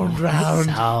round.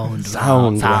 Now,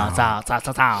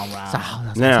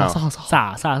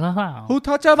 Who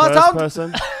touched my first sound?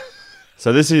 person.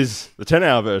 So this is the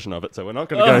 10-hour version of it, so we're not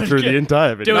going to go through the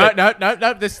entire video.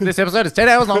 No. This episode is 10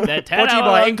 hours long. Brought to you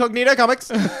by Incognito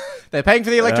Comics. They're paying for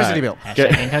the electricity bill.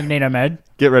 Hashtag incognito mode.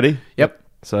 Get ready. Yep.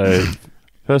 So,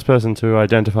 first person to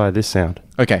identify this sound.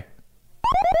 Okay.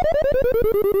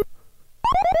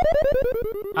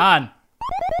 Han.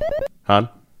 Han?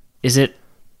 Is it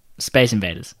Space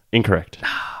Invaders? Incorrect.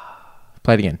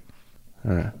 Play it again.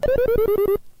 All right.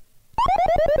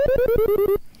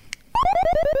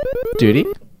 Duty?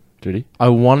 Duty? I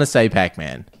want to say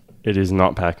Pac-Man. It is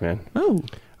not Pac-Man. Oh.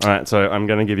 All right, so I'm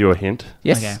going to give you a hint.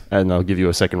 Yes. Okay. And I'll give you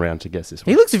a second round to guess this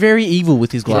one. He looks very evil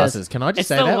with his glasses. Can I just It's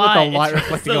say the that? light. With the light It's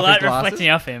reflecting the off light his glasses? reflecting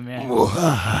off him,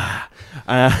 yeah.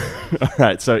 All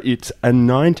right, so it's a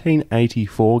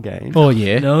 1984 game. Oh,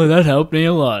 yeah. No, that helped me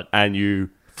a lot. And you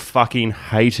fucking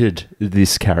hated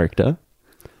this character.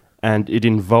 And it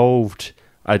involved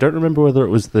I don't remember whether it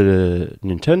was the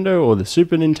Nintendo or the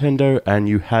Super Nintendo, and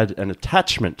you had an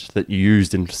attachment that you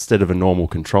used instead of a normal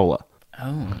controller.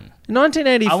 Oh.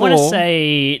 1984. I want to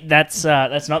say that's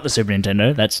not the Super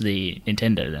Nintendo. That's the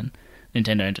Nintendo then.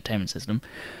 Nintendo Entertainment System.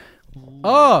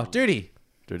 Oh, Duty.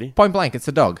 Point Blank, it's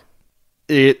a dog.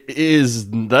 It is.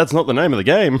 That's not the name of the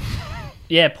game.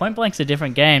 Yeah, Point Blank's a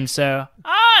different game, so...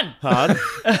 On! Hard.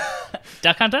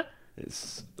 Duck Hunter?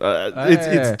 It's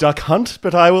Duck Hunt,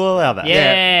 but I will allow that.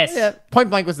 Yes! Yeah. Point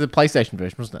Blank was the PlayStation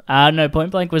version, wasn't it? No,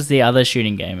 Point Blank was the other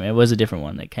shooting game. It was a different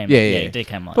one that came... Yeah. it did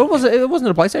come on. But wasn't it a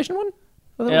PlayStation one?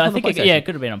 Yeah, I think it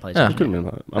could have been on PlayStation. It could have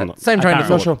been. I'm not. Same train of Not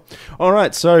thought. sure. All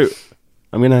right, so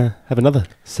I'm going to have another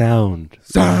sound.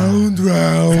 Sound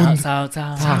round. Sound.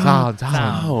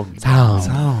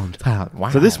 Wow.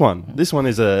 So this one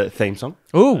is a theme song.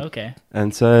 Ooh. Okay.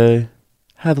 And so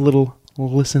have a little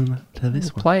listen to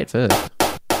this one. Play it first.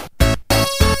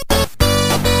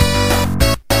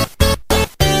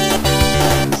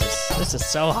 This is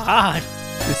so hard.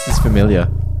 This is familiar.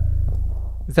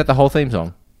 Is that the whole theme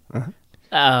song?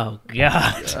 Oh,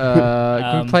 God.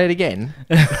 Can we play it again?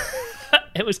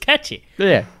 It was catchy.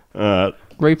 Yeah.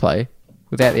 Replay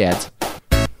without the ads.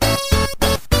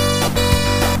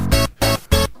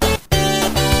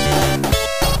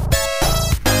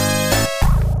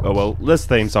 Oh, well, less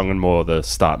theme song and more the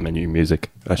start menu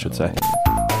music, I should say.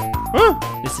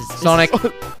 This is Sonic.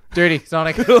 Dirty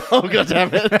Sonic. Oh, God damn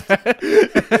it.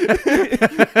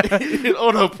 It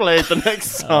auto-played the next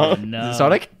song. Oh, no.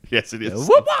 Sonic? Yes, it is.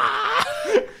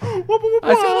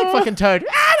 I sound like fucking Toad.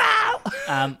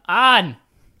 On. I'm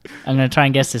going to try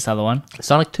and guess this other one.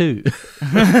 Sonic 2.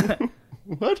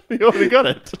 What? You already got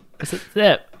it. Is it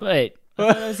there? Wait.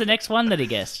 What was the next one that he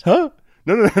guessed? Huh?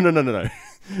 No.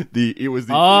 It was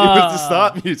the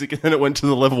start music, and then it went to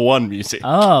the level 1 music.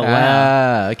 Oh,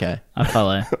 wow. Okay. I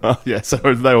follow. Oh, yeah, so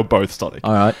they were both Sonic.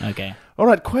 All right. Okay. All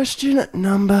right, question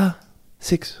number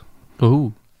 6.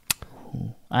 Ooh.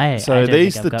 So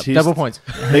these statistics, double points.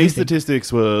 These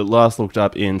statistics were last looked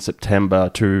up in September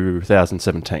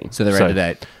 2017. So they're out of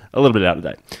date. A little bit out of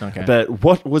date. Okay. But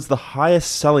what was the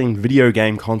highest selling video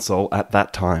game console at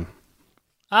that time?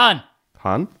 On.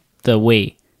 Han? The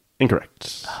Wii.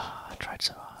 Incorrect. I tried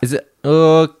so hard. Is it?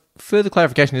 Further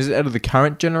clarification: is it out of the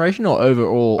current generation or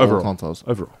overall all consoles?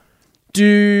 Overall.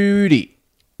 Duty.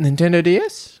 Nintendo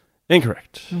DS.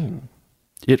 Incorrect.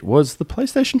 It was the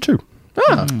PlayStation 2.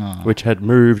 Which had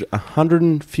moved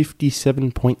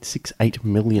 157.68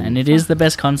 million. And it is the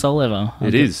best console ever.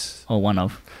 It is. Or one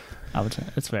of. I would say.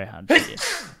 It's very hard.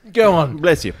 Go on.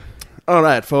 Bless you. All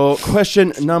right, for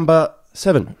question number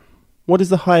 7. What is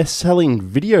the highest selling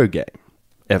video game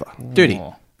ever? Duty.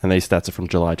 And these stats are from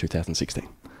July 2016. A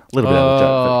little bit out of date,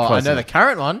 but I close know enough. the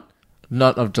current one.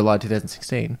 Not of July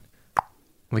 2016.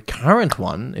 The current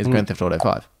one is Grand Theft Auto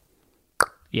 5.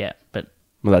 Yeah, but...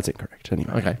 Well, that's incorrect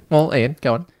anyway. Okay. Well, Ian,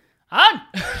 go on. On!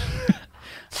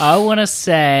 I want to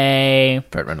say...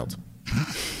 Burt Reynolds.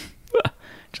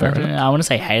 I want to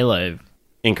say Halo.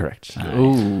 Incorrect.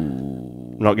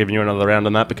 Ooh. Not giving you another round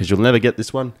on that because you'll never get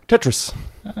this one. Tetris.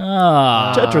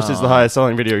 Oh. Tetris is the highest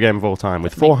selling video game of all time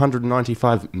with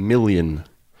 495 million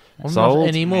sold. Not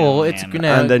anymore. It's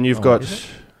now. And then you've got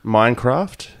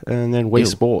Minecraft, and then Wii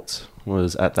Sports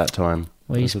was at that time.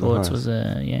 Wii Sports was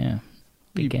a,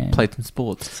 big game. Played some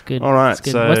sports. It's good. All right, It's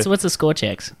good. so- What's the score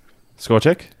checks? Score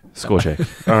check? Score check.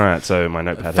 All right, so my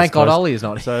notepad Thank has God closed. Ollie is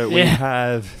not. So we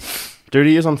have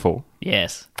Duty is on 4,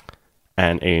 Yes.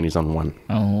 and Ian is on 1.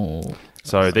 Oh.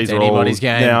 So these are all anybody's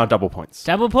game. now double points.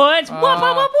 Double points. Wah,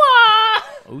 wah, wah, wah.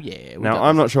 Oh, yeah. Now,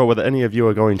 I'm not sure whether any of you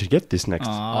are going to get this next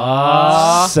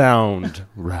sound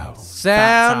round.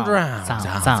 Sound round.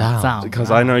 Sound. Because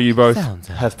I know you both Sound.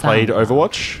 have played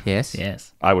Overwatch. Yes.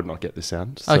 Yes. I would not get this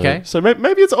sound. So, Okay. So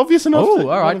maybe it's obvious enough. Oh, that all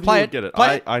right. one of you Play would it. Get it.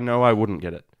 Play it. I know I wouldn't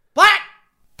get it.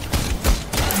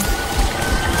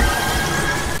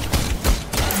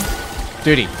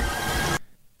 Duty.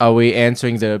 Are we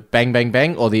answering the bang, bang,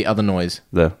 bang or the other noise?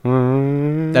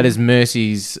 That is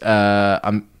Mercy's.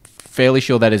 I'm fairly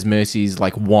sure that is Mercy's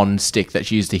like wand stick that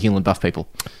she used to heal and buff people.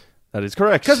 That is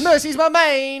correct. Because Mercy's my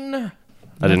main. I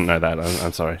didn't know that.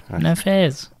 I'm sorry. No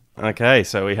fairs. Okay,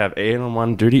 so we have Ian on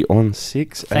 1, Duty on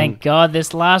 6. Thank God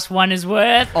this last one is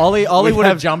worth. Ollie We would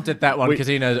have have- jumped at that one because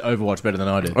he knows Overwatch better than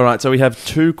I do. All right, so we have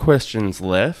 2 questions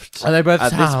left. Are they both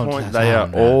At sound? this point, they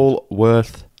are all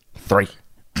worth 3.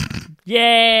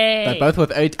 Yay! They're both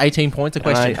worth 18 points a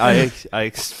question. I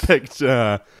expect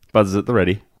buzzers at the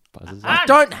ready. Buzzers I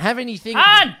don't have anything.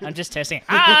 On! I'm just testing.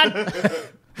 On!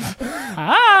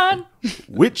 On!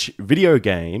 Which video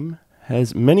game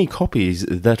has many copies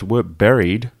that were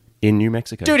buried in New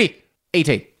Mexico? Duty.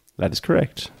 E.T. That is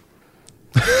correct.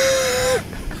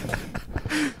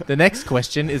 The next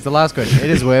question is the last question. It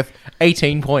is worth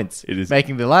 18 points. It is.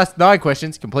 Making the last 9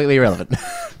 questions completely irrelevant.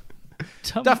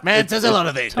 Tom, Tough man says a lot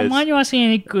of things. Tom, why aren't you asking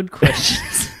any good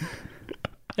questions?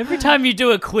 Every time you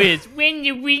do a quiz, when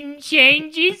the wind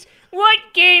changes, what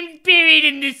game's buried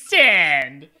in the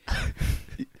sand?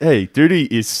 Hey, Duty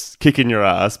is kicking your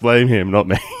ass. Blame him, not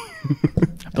me.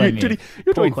 Blame you. Duty,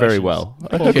 you're Poor doing very questions. well.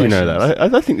 I Poor hope you know questions.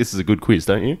 that. I think this is a good quiz,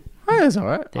 don't you? Oh, that's all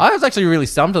right. I was actually really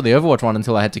stumped on the Overwatch one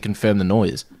until I had to confirm the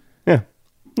noise. Yeah.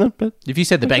 No, but If you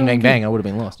said the bang, bang, bang, I would have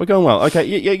been lost. we're going well. Okay,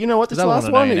 yeah, you know what? This I last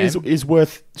wanna one know your is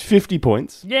worth 50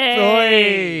 points.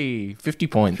 Yay! 50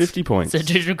 points. 50 points. So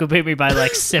Digital could beat me by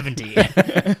like 70. I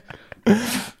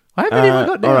haven't even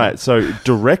got down. All right, so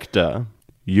director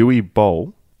Yui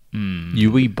Boll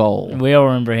Yui Boll. We all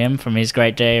remember him from his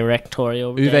great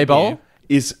directorial Uwe debut. Boll?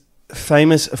 is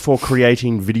famous for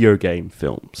creating video game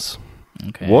films.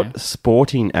 Okay. What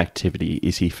sporting activity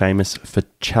is he famous for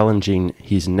challenging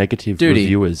his negative Duty.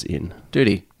 reviewers in?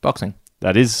 Duty. Boxing.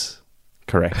 That is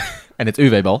correct. And it's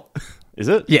Uwe Boll. Is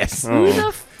it? Yes. Oh. Who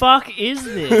the fuck is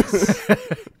this?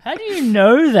 How do you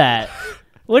know that?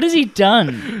 What has he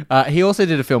done? He also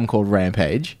did a film called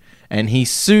Rampage, and he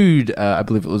sued, I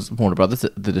believe it was Warner Brothers,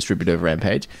 the distributor of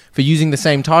Rampage, for using the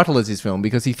same title as his film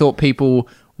because he thought people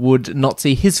would not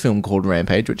see his film called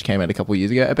Rampage, which came out a couple of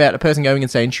years ago, about a person going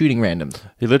insane shooting randoms.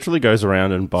 He literally goes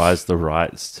around and buys the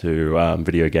rights to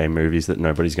video game movies that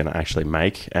nobody's going to actually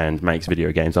make and makes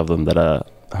video games of them that are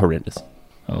horrendous.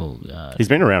 Oh, God. He's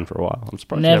been around for a while. I'm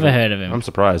surprised. you Never haven't- heard of him. I'm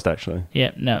surprised, actually.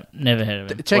 Yep, no, never heard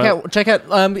of him. Check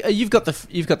out. You've got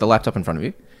the laptop in front of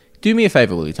you. Do me a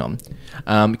favor, will you, Tom?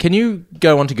 Can you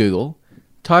go onto Google,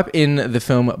 type in the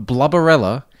film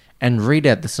Blubberella, and read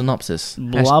out the synopsis?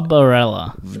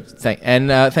 Blubberella.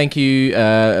 Thank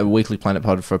you, Weekly Planet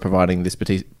Pod, for providing this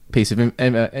piece of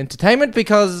entertainment,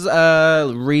 because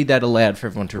read that aloud for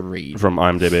everyone to read. From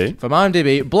IMDb. From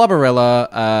IMDb,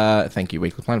 Blubberella. Thank you,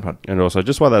 Weekly Planet Pod. And also,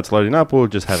 just while that's loading up, we'll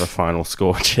just have a final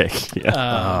score check.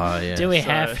 Yeah. Yeah. Do we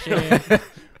have to?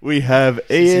 We have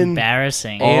It's Ian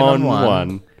embarrassing. Ian on on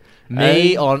one.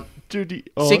 Me and on Judy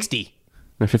on 60.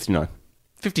 No, 59.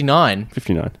 59.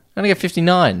 59. I only got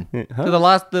 59. Yeah,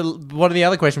 huh? So one of the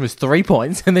other question was 3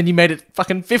 points, and then you made it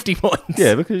fucking 50 points.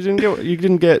 Yeah, because you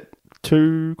didn't get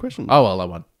 2 questions. Oh, well, I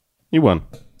won. You won.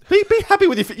 Be happy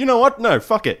with your... You know what? No,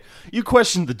 fuck it. You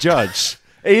questioned the judge.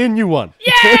 Ian, you won.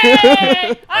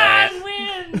 Yay! I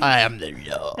win! I am the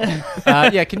law.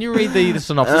 Yeah, can you read the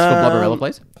synopsis for Blubberella,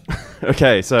 please?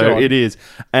 Okay, Go so on. it is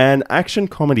an action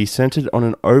comedy centered on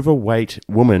an overweight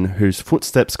woman whose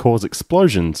footsteps cause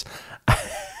explosions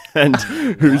and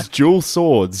whose dual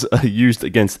swords are used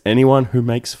against anyone who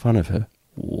makes fun of her.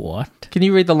 What? Can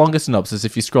you read the longer synopsis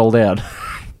if you scroll down?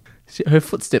 Her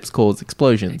footsteps cause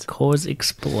explosions. Cause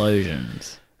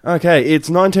explosions. Okay,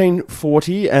 it's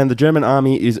 1940 and the German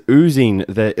army is oozing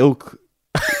their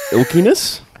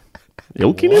ilkiness?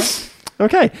 Ilkiness?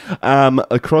 Okay.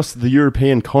 Across the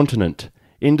European continent,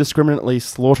 indiscriminately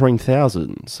slaughtering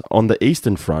thousands. On the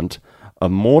Eastern Front, a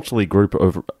mortally group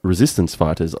of resistance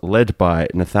fighters led by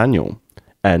Nathaniel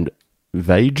and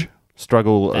Vage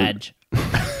struggle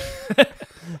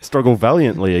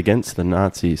valiantly against the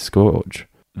Nazi scourge.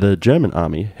 The German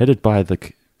army, headed by the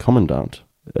commandant,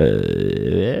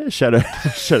 Shadow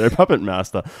Puppet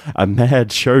Master, a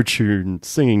mad show tune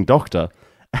singing doctor,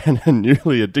 and a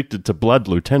newly addicted to blood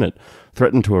lieutenant,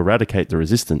 threaten to eradicate the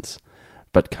resistance.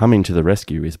 But coming to the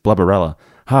rescue is Blubberella,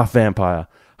 half vampire,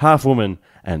 half woman,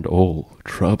 and all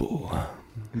trouble.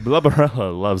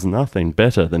 Blubberella loves nothing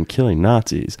better than killing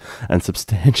Nazis and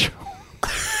substantial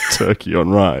turkey on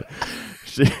rye.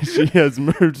 She has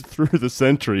moved through the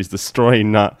centuries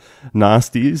destroying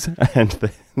nasties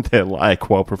and their like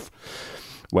while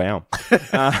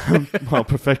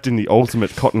perfecting the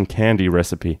ultimate cotton candy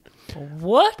recipe.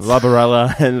 What?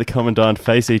 Blubberella and the commandant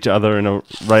face each other in a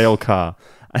rail car,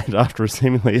 and after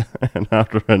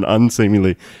an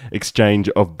unseemly exchange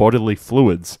of bodily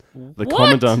fluids, the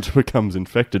commandant becomes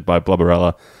infected by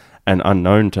Blubberella, and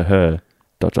unknown to her... ...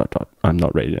 I'm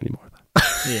not reading anymore.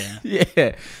 Yeah.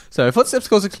 Yeah. So, footsteps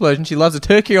cause explosion. She loves a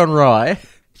turkey on rye.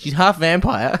 She's half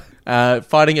vampire,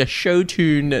 fighting a show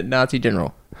tune Nazi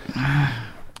general.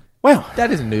 Wow.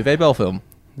 That is a Uwe Boll film.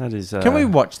 That is... Can we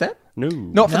watch that? No.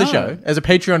 Not for the No. show. As a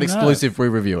Patreon exclusive, we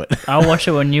review it. I'll watch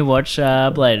it when you watch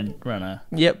Blade Runner.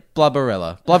 Yep,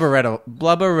 Blubberella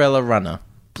Runner.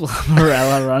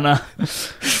 Blubberella Runner.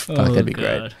 Fuck, that'd be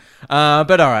great.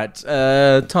 But all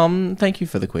right, Tom, thank you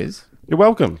for the quiz. You're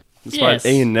welcome. That's Yes. why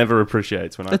Ian never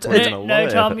appreciates when I put in a lot No,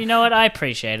 of Tom, effort. you know what? I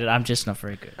appreciate it. I'm just not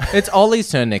very good. It's Ollie's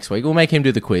turn next week. We'll make him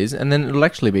do the quiz, and then it'll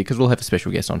actually be, because we'll have a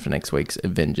special guest on for next week's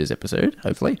Avengers episode,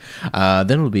 hopefully.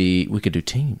 Then it'll be, we could do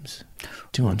teams.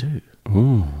 2 on 2.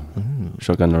 Ooh.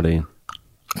 Shotgun, not Ian.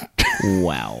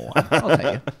 Wow.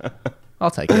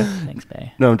 I'll take it. Thanks,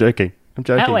 Bay. No, I'm joking.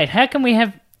 Wait, how can we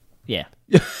have... Yeah.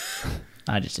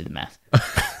 I just did the math.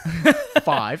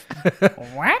 5.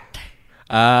 What?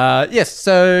 Yes,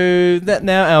 so that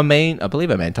now our main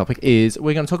topic is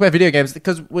we're going to talk about video games,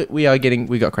 because we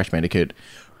got Crash Bandicoot,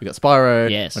 we got Spyro,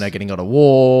 Yes. we're now getting God of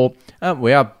War,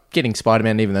 we are getting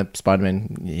Spider-Man, even though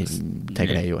Spider-Man, take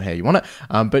it how you want it,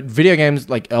 but video games,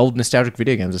 like old nostalgic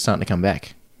video games, are starting to come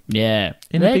back. Yeah.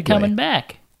 In a They're big coming way.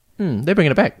 back. They're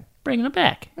bringing it back. Bringing it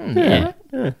back. Yeah.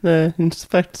 In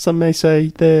fact, some may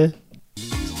say they're...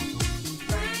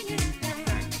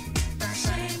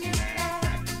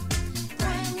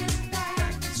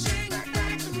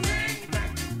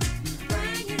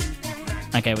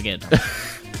 Okay, we get it.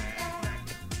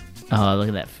 Oh, look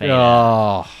at that fade.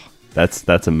 Oh,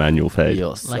 That's a manual fade.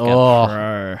 yes. Like Oh. a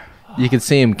pro. You can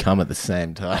see him come at the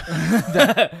same time.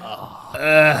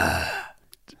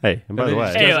 Hey, and by the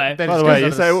way, Anyway. That by just the way,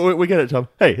 goes you on say we get it, Tom.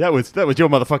 Hey, that was your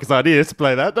motherfucker's idea to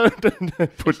play that.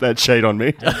 Don't put that shade on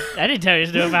me. I didn't tell you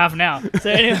to do it for half an hour. So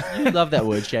anyway, You love that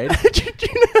word, Shade. Do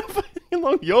you know how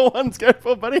long your ones go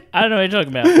for, buddy? I don't know what you're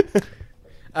talking about.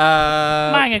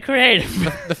 Manga creative.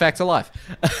 The facts of life.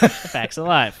 Facts of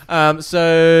life.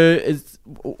 So it's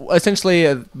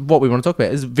essentially what we want to talk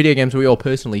about is video games we all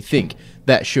personally think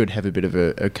that should have a bit of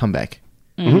a comeback.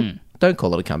 Mm-hmm. Don't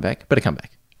call it a comeback, but a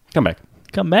comeback. Come back.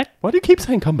 Come back. Why do you keep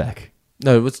saying come back?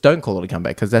 No, it's don't call it a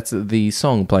comeback, because that's the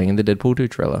song playing in the Deadpool 2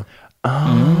 trailer.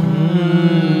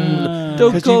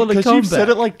 Don't call it a Because comeback. you've said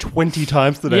it like 20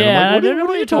 times today. Yeah, I'm I like, don't know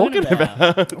what are you talking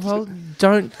about? Well,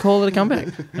 don't call it a comeback.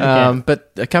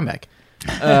 But a comeback.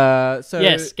 So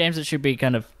Yes, games that should be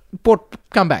kind of... but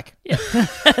comeback.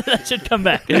 that should come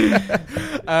back.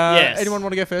 Yes. Anyone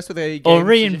want to go first with a game Or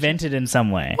suggestion? reinvent it in some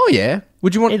way. Oh yeah.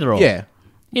 Would you want Either or. Yeah.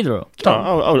 Either or.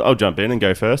 I'll jump in and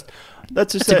go first.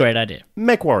 That's That's a great idea.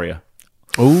 Mech Warrior.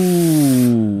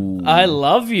 Ooh. I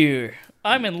love you.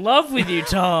 I'm in love with you,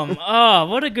 Tom. Oh,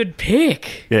 what a good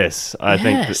pick. Yes, I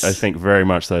think very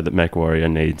much so that Mech Warrior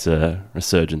needs a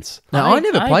resurgence. Now I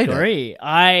never played it. I agree.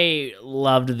 I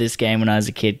loved this game when I was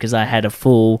a kid because I had a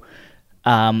full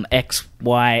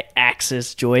XY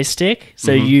axis joystick,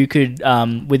 so you could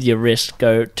with your wrist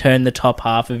go turn the top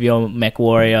half of your Mech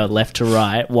Warrior left to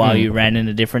right while you ran in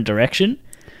a different direction.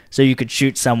 So you could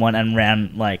shoot someone and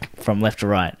ran like from left to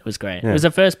right. It was great. It was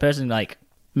a first person like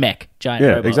mech giant Yeah,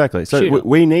 robot exactly. So shooter.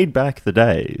 we need back the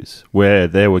days where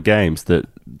there were games that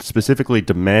specifically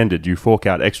demanded you fork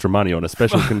out extra money on a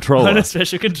special controller. on a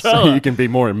special so controller. you can be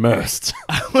more immersed.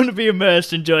 I want to be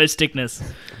immersed in joystickness.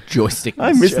 Joystick.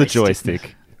 I miss the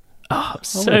joystick. Oh,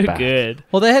 so we're back. good.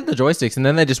 Well, they had the joysticks, and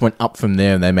then they just went up from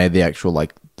there, and they made the actual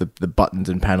like the buttons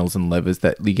and panels and levers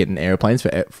that you get in airplanes for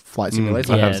flight simulators.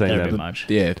 I Like, have seen they're that. very much.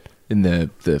 yeah, in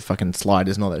the fucking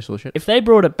sliders and all that sort of shit. If they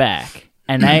brought it back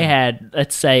and they had,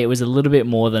 let's say it was a little bit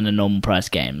more than a normal price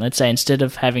game. Let's say instead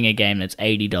of having a game that's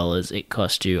 $80, it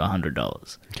cost you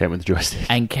 $100 Came with the joystick.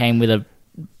 and came with a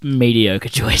mediocre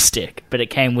joystick, but it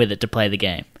came with it to play the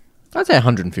game. I'd say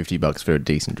 $150 for a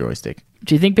decent joystick.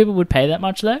 Do you think people would pay that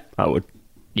much though? I would.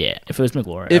 Yeah, if it was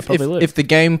McWarrior, I If probably would. if the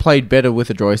game played better with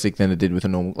a joystick than it did with a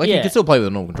normal, like you Yeah. could still play with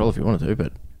a normal controller if you wanted to,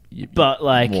 but But,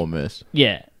 like- more immersed.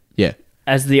 yeah, Yeah.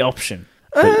 as the option.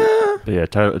 But yeah,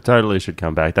 totally should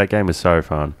come back. That game was so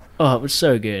fun. Oh, it was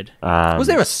so good. Was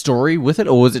there a story with it,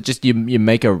 or was it just you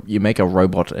make a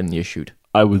robot and you shoot?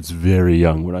 I was very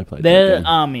young when I played that They're game.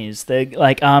 armies. They're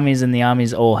like armies, and the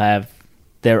armies all have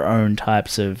their own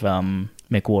types of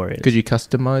mech warriors. Could you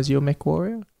customize your mech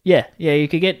warrior? Yeah, you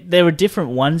could get. There were different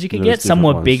ones you could There get. was Some different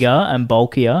were ones. bigger and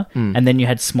bulkier, and then you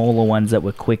had smaller ones that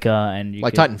were quicker and you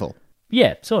Like could, Titanfall.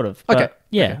 Yeah, sort of. Okay. But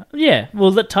yeah.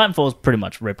 Well, the Titanfall's pretty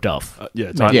much ripped off.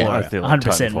 Yeah, Mech yeah, Warrior. I feel like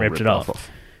 100% Titanfall ripped it off.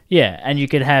 Yeah, and you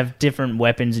could have different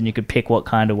weapons, and you could pick what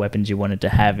kind of weapons you wanted to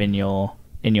have in your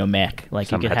mech. Like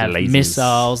Some you could had have lasers.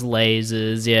 missiles,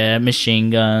 lasers, machine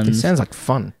It guns. sounds like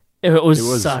fun. It was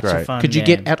was such a great. fun. Could you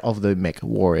game. get out of the mech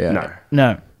warrior? No.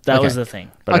 No, that Okay. was the thing.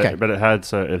 But Okay. it had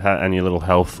and your little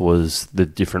health was the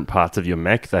different parts of your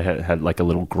mech. They had like a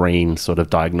little green sort of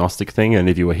diagnostic thing, and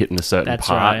if you were hitting a certain That's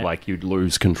part, right. like you'd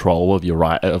lose control of your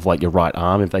right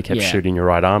arm. If they kept Yeah. shooting your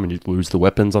right arm, and you'd lose the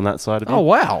weapons on that side of it. Oh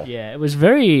wow. Yeah, it was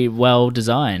very well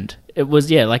designed. It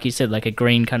was, like you said, like a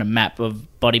green kind of map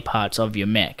of body parts of your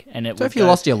mech, and it. So would if you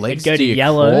lost your legs, it'd go do to you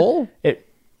yellow. crawl?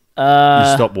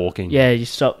 You stop walking. Yeah, you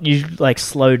stop. You like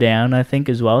slow down, I think,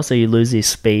 as well, so you lose the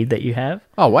speed that you have.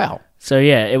 Oh, wow. So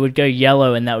yeah, it would go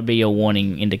yellow, and that would be your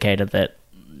warning indicator that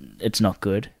it's not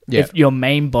good. Yeah. If your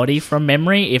main body, from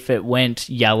memory, if it went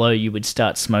yellow, you would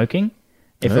start smoking.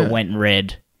 If it went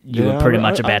red, you were pretty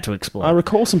much about to explode. I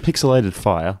recall some pixelated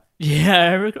fire.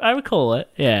 Yeah, I recall it.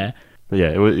 Yeah. But yeah,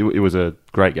 it was a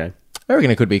great game. I reckon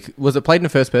it could be. Was it played in a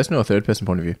first person or third person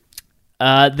point of view?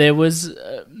 There was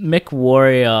Mech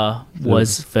Warrior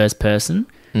was first person,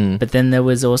 but then there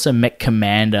was also Mech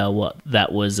Commander.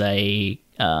 That was a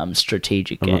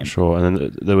strategic game. I'm not sure. And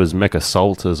then there was Mech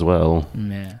Assault as well.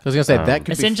 Yeah. I was going to say that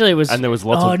could essentially it was. And there was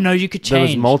lots Oh of. no, you could change. There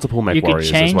was multiple Mech You could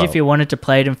Warriors change as well. if you wanted to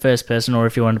play it in first person or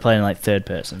if you wanted to play it in like third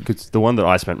person. Because the one that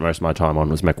I spent most of my time on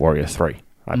was Mech Warrior 3.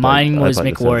 Mine was I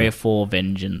played Mech the third Warrior one. 4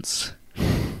 Vengeance.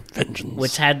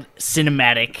 Which had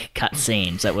cinematic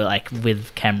cutscenes that were like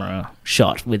with camera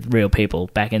shot with real people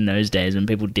back in those days when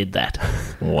people did that.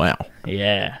 Wow.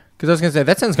 Yeah. Because I was going to say,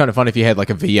 that sounds kind of fun if you had like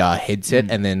a VR headset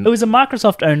and then... It was a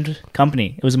Microsoft-owned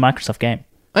company. It was a Microsoft game.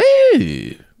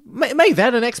 Ooh. Make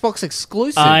that an Xbox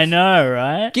exclusive. I know,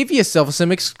 right? Give yourself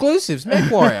some exclusives.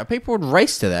 Mech Warrior. People would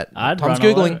race to that. I'd Tom's run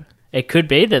all Googling. over. It could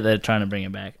be that they're trying to bring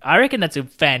it back. I reckon that's a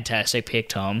fantastic pick,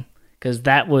 Tom. Because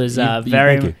that was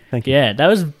very... Thank you. Yeah, that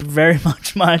was very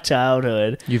much my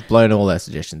childhood. You've blown all our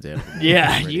suggestions out.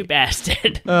 Yeah, you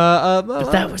bastard.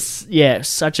 But that was,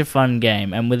 such a fun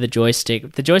game. And with the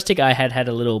joystick I had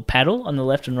a little paddle on the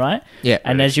left and right. Yeah.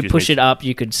 And as you push it up,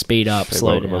 you could speed up,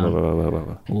 slow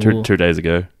down. Whoa. 2 days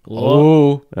ago.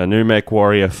 Oh. A new Mech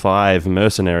Warrior 5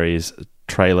 Mercenaries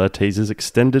trailer teases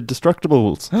extended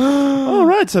Destructibles. All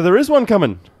right, so there is one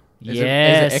coming. Is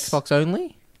Yes. it Xbox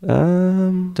only?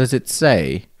 Does it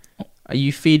say, are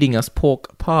you feeding us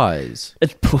pork pies?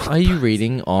 Are you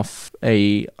reading off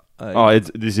a...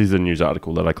 This is a news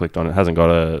article that I clicked on. It hasn't got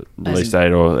a release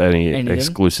date or any anything?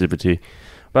 exclusivity.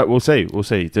 But we'll see.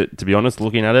 To be honest,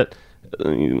 looking at it...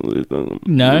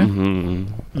 No?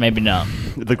 Maybe not.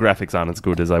 The graphics aren't as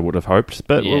good as I would have hoped,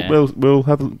 but Yeah. we'll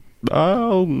have...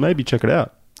 I'll maybe check it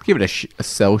out. Give it a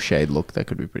cell shade look. That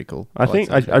could be pretty cool. I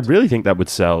really think that would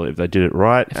sell if they did it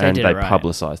right and did they it right.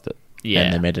 publicized it. Yeah.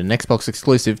 And they made an Xbox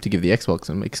exclusive to give the Xbox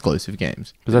some exclusive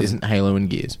games. It that's- isn't Halo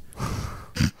and Gears.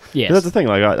 Yes. That's the thing.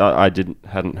 Like I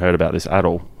hadn't heard about this at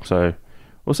all. So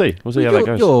we'll see. We'll see how that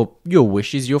goes. Your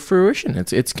wish is your fruition.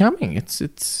 It's coming.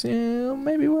 It's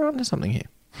maybe we're onto something here.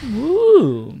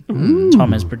 Ooh.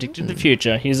 Tom has predicted the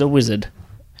future. He's a wizard.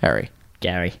 Harry.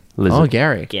 Gary. Lizard. Oh,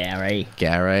 Gary. Gary.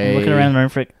 Gary. I'm looking around the room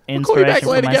for call you inspiration back for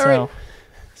later, Gary. myself.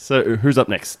 So who's up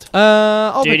next?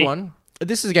 I'll Duty. pick one.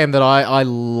 This is a game that I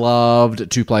loved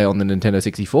to play on the Nintendo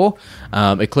 64.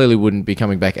 It clearly wouldn't be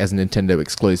coming back as a Nintendo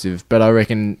exclusive, but I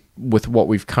reckon with what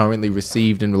we've currently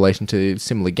received in relation to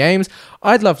similar games,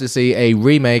 I'd love to see a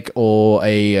remake or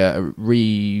a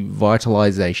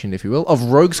revitalization, if you will, of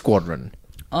Rogue Squadron.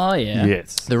 Oh, yeah.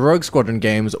 Yes. The Rogue Squadron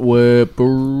games were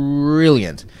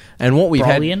brilliant. And what we've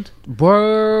Brilliant? had...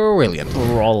 Brilliant.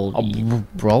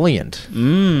 Brilliant.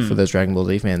 For those Dragon Ball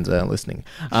Z fans listening.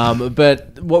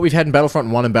 But what we've had in Battlefront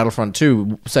 1 and Battlefront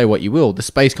 2, say what you will, the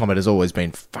space combat has always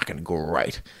been fucking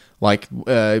great. Like,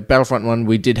 Battlefront 1,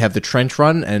 we did have the trench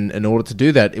run, and in order to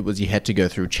do that, it was you had to go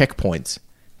through checkpoints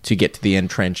to get to the end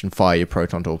trench and fire your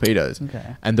proton torpedoes.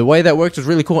 Okay. And the way that worked was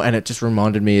really cool, and it just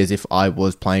reminded me as if I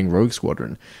was playing Rogue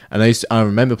Squadron. And I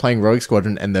remember playing Rogue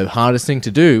Squadron, and the hardest thing to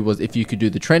do was if you could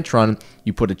do the trench run,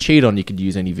 you put a cheat on, you could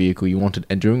use any vehicle you wanted,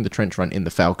 and doing the trench run in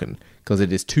the Falcon, because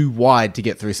it is too wide to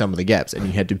get through some of the gaps, and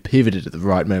you had to pivot it at the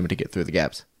right moment to get through the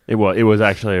gaps. It was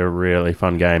actually a really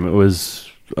fun game. It was,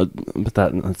 but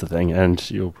that's the thing,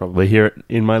 and you'll probably hear it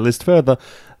in my list further.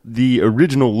 The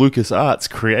original LucasArts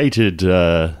created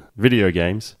video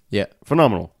games. Yeah.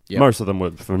 Phenomenal. Yep. Most of them were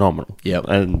phenomenal. Yep.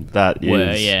 And that is...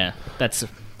 Well, yeah. That's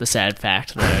the sad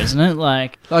fact, though, isn't it?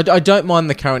 Like, I don't mind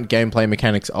the current gameplay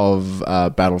mechanics of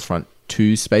Battlefront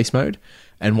 2 Space Mode.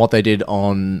 And what they did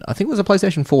on, I think it was a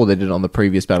PlayStation 4 they did on the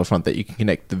previous Battlefront, that you can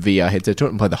connect the VR headset to it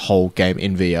and play the whole game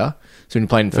in VR. So when you're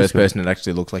playing in first person, it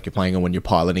actually looks like you're playing, and when you're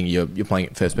piloting, you're playing it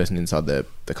in first person inside the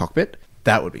cockpit.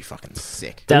 That would be fucking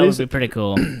sick. that would be pretty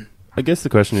cool. I guess the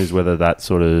question is whether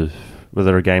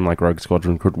whether a game like Rogue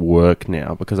Squadron could work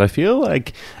now, because I feel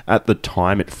like at the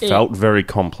time it felt very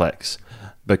complex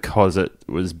because it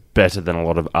was better than a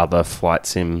lot of other flight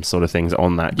sim sort of things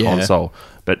on that console.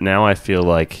 But now I feel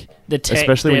like,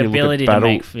 especially when you ability look at to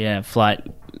make flight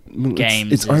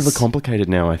games, it's overcomplicated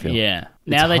now, I feel. Yeah.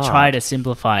 Now they try to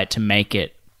simplify it to make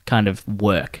it kind of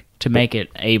work, to make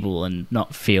it able and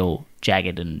not feel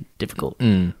jagged and difficult.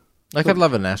 Like, I'd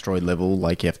love an asteroid level,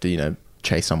 like you have to,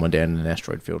 chase someone down in an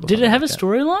asteroid field. Or Did it something have like a that.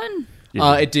 storyline?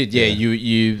 It did, yeah.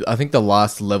 You. I think the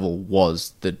last level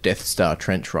was the Death Star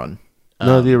trench run.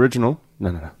 No, the original.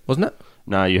 No. Wasn't it?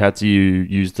 No, you had to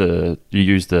use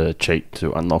the cheat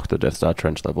to unlock the Death Star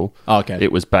trench level. Oh, okay.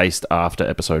 It was based after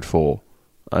Episode 4,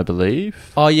 I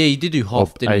believe. Oh, yeah, you did do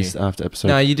Hoth, didn't you? After Episode.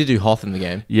 No, you did do Hoth in the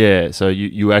game. Yeah, so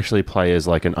you actually play as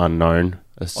like an unknown,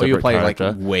 a separate you play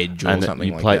character, like Wedge or and something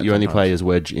you like play, that You only sometimes. play as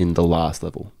Wedge in the last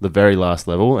level, the very last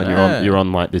level, and you're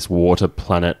on like this water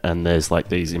planet, and there's like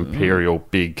these imperial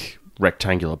big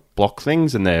rectangular block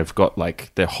things, and they're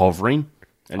hovering.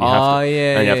 And you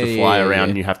have to fly around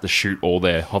and you have to shoot all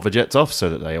their hover jets off so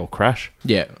that they all crash.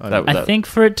 Yeah. I think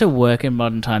for it to work in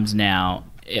modern times now,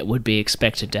 it would be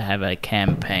expected to have a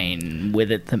campaign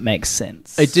with it that makes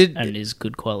sense. It did, and is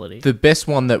good quality. The best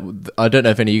one that I don't know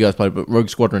if any of you guys played, but Rogue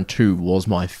Squadron 2 was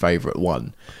my favorite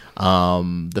one.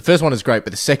 The first one is great,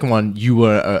 but the second one, you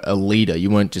were a leader. You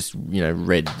weren't just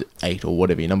red 8 or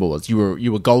whatever your number was. You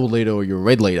were gold leader or you were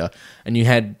red leader, and you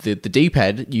had the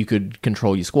D-pad. You could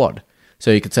control your squad. So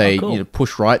you could say,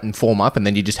 push right and form up, and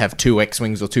then you just have 2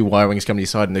 X-Wings or 2 Y-Wings come to your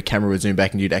side, and the camera would zoom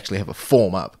back, and you'd actually have a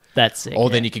form up. That's it.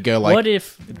 Or then you could go what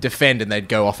if defend, and they'd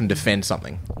go off and defend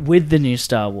something. With the new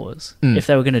Star Wars, if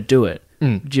they were going to do it,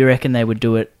 do you reckon they would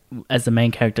do it as the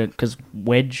main character? Because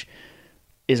Wedge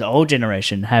is old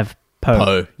generation, have Poe.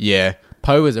 Poe, yeah.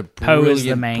 Poe is a brilliant,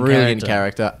 the main brilliant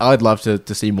character. I'd love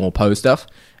to see more Poe stuff.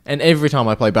 And every time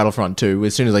I play Battlefront 2,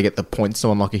 as soon as I get the points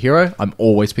to unlock a hero, I'm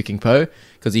always picking Poe,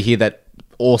 because you hear that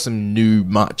awesome new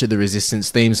March of the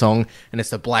Resistance theme song, and it's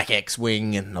the Black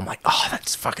X-Wing, and I'm like, oh,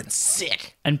 that's fucking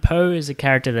sick. And Poe is a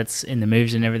character that's in the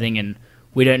movies and everything, and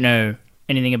we don't know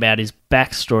anything about his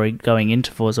backstory going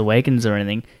into Force Awakens or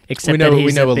anything, except that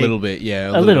we know a little bit, yeah.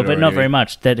 A little bit, not very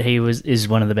much, that he is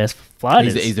one of the best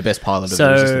fighters. He's the best pilot of the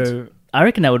Resistance. So I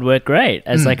reckon that would work great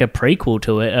as like a prequel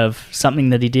to it of something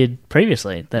that he did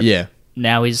previously. That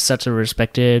now he's such a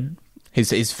respected...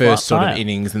 His first sort of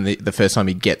innings, and the first time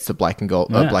he gets the black and gold,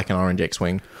 black and orange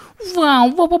X-Wing. Wow,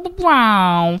 wow, wow,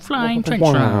 wow, flying trench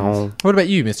runs. What about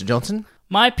you, Mr. Johnson?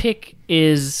 My pick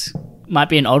might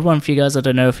be an odd one for you guys. I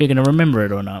don't know if you're going to remember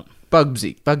it or not.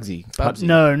 Bugsy.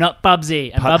 No, not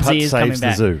Bubsy. And Bubsy is coming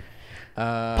back. The zoo.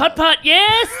 Putt,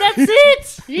 yes, that's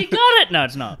it. You got it. No,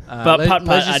 it's not. But Putt,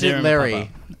 I do remember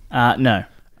Larry. No.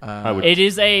 It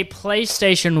is a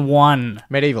PlayStation 1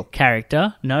 Medieval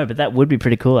character. No, but that would be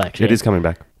pretty cool, actually. It is coming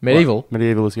back. Medieval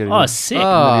is getting Oh, back. sick.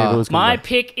 Medieval is My back.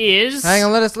 pick is... Hang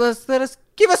on, let us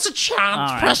give us a chance, All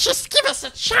right. Precious. Give us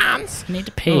a chance. I need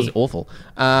to That was pee. awful.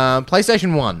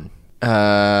 PlayStation 1.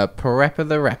 Parappa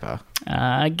the Rapper.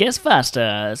 Guess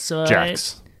faster. So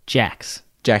Jax.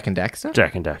 Jack and Daxter?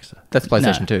 Jack and Daxter. That's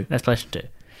PlayStation 2. That's PlayStation 2.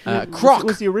 Croc.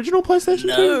 Was the original PlayStation 2?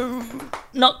 No,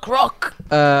 not Croc.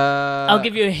 I'll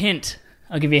give you a hint.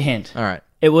 All right.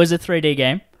 It was a 3D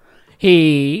game.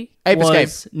 He Ape was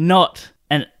Escape. not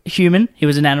a human. He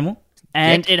was an animal.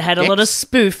 And it had a lot of Gex?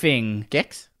 spoofing.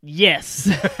 Gex? Yes.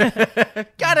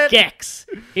 Got it. Gex.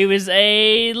 He was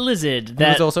a lizard He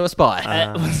that was also a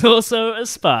spy. was also a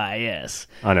spy, yes.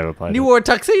 I never played And he it. wore a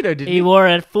tuxedo, didn't he? He wore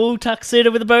a full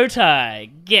tuxedo with a bow tie.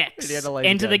 Gex. He had a laser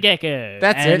Enter the gun. Gecko.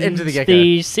 That's it, And Enter the Gecko.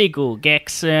 The sequel,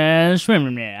 Gex. I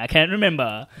can't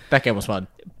remember. That game was fun.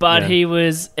 But it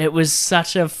was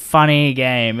such a funny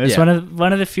game. It was Yeah.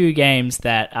 one of the few games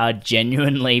that are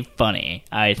genuinely funny,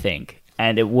 I think.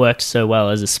 And it worked so well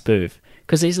as a spoof.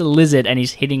 Because he's a lizard and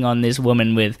he's hitting on this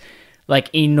woman with like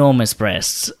enormous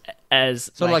breasts. As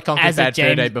Sort of like Conker's as a Bad Fur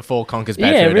James- Day before Conker's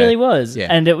Bad Fur Yeah, Day. it really was. Yeah.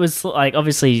 And it was like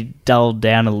obviously dulled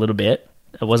down a little bit.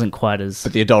 It wasn't quite as...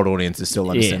 But the adult audience is still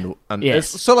understandable.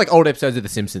 Yes. It's sort of like old episodes of The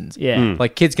Simpsons. Yeah.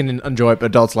 Like kids can enjoy it, but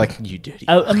adults like, you dirty.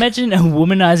 Imagine a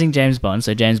womanizing James Bond,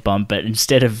 so James Bond, but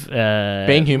instead of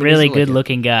Being human, really he's a lizard.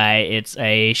 good-looking guy, it's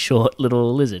a short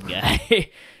little lizard guy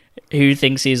who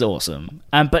thinks he's awesome.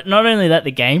 But not only that,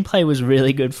 the gameplay was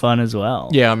really good fun as well.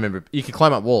 Yeah, I remember. You could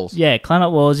climb up walls. Yeah, climb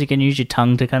up walls. You can use your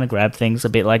tongue to kind of grab things, a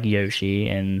bit like Yoshi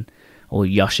or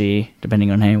Yoshi,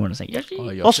 depending on how you want to say Yoshi. Oh,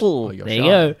 Yoshi. Awful. Oh, Yoshi. There you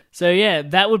go. So yeah,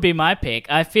 that would be my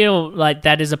pick. I feel like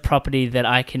that is a property that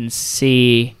I can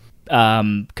see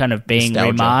kind of being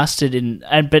Nostalgia.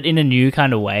 remastered but in a new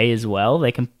kind of way as well.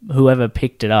 They can, whoever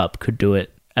picked it up could do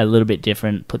it a little bit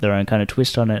different, put their own kind of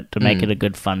twist on it to make it a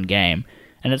good fun game.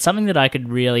 And it's something that I could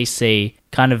really see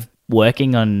kind of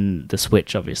working on the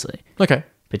Switch, obviously. Okay.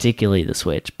 Particularly the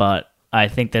Switch, but I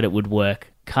think that it would work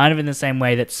kind of in the same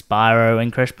way that Spyro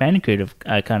and Crash Bandicoot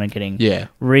are kind of getting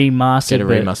remastered. Get a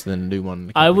but remaster than a new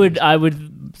one. I would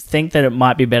think that it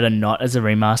might be better not as a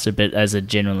remaster, but as a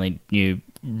genuinely new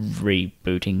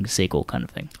rebooting sequel kind of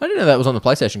thing. I didn't know that was on the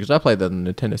PlayStation because I played that on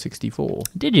the Nintendo 64.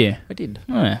 Did you? I did.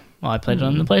 Oh, yeah. Well, I played it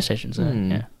on the PlayStation, so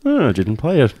yeah. Oh, I didn't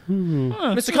play it.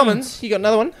 Mr. Commons, you got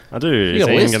another one? I do. You Is got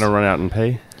a Ian list? going to run out and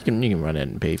pee? You can run out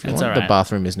and pee if you That's want. all The right.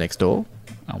 bathroom is next door.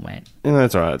 Oh, wait. Yeah,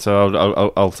 that's all right.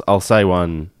 So I'll say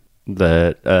one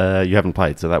that you haven't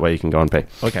played, so that way you can go and pee.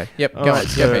 Okay. Yep. All Go right, on.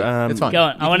 so, Go pee. It's fine. Go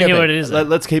on. I You want can to go hear what pee. it is. though.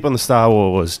 Let's keep on the Star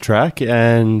Wars track,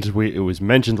 and it was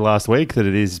mentioned last week that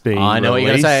it is being I know what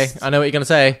you're going to say. released. I know what you're going to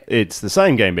say. It's the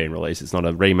same game being released. It's not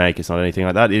a remake. It's not anything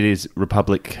like that. It is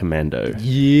Republic Commando.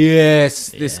 Yes.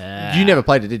 This. Yeah. You never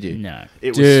played it, did you? No. It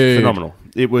was Dude. phenomenal.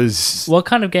 It was What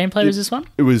kind of gameplay was this one?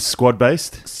 it was squad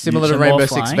based. Similar to Some Rainbow more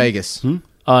Six flying? Vegas.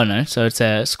 Oh, no. So it's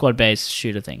a squad-based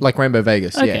shooter thing. Like Rainbow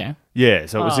Vegas. okay. Yeah. Yeah,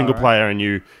 so it was Oh, single right. player, and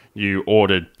you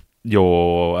ordered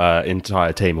your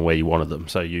entire team and where you wanted them.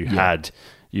 So you had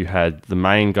the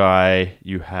main guy,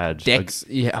 you had Dex.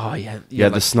 Yeah. Oh, yeah. you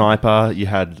had the sniper, you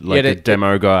had like Yeah, a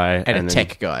demo guy, and a then-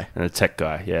 tech guy. and a tech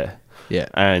guy. Yeah. Yeah.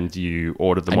 And you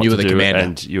ordered them And what you were to the do, commander.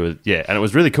 and you were and it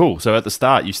was really cool. So at the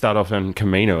start, you start off in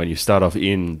Camino, and you start off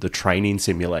in the training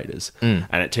simulators, and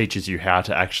it teaches you how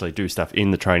to actually do stuff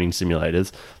in the training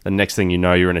simulators. The next thing you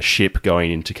know, you're in a ship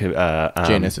going into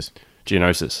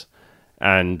Geonosis.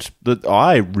 And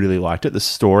I really liked it. The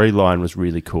storyline was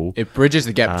really cool, It bridges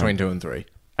the gap between 2 and 3.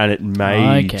 and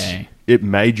it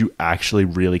made you actually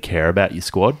really care about your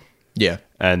squad. Yeah.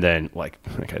 And then, like,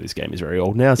 okay, this game is very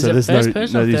old now, so it there's first no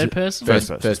person or these- third person? First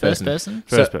First person. person. person?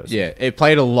 First So, person. Yeah, it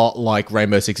played a lot like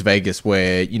Rainbow Six Vegas,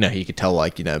 where you could tell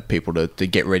people to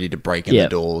get ready to break in the Yep.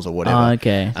 doors or whatever. Oh,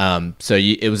 okay. So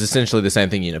it was essentially the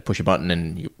same thing. Push a button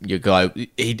and your guy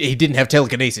he didn't have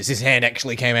telekinesis. His hand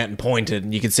actually came out and pointed,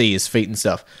 and you could see his feet and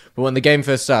stuff. But when the game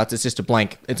first starts, it's just a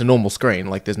blank. It's a normal screen,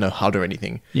 like there's no HUD or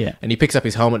anything. Yeah. And he picks up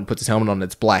his helmet and puts his helmet on. And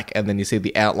it's black, and then you see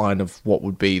the outline of what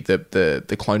would be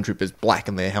the clone troopers black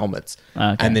in their helmets.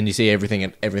 Okay. And then you see everything,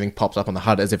 and everything pops up on the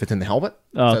HUD as if it's in the helmet.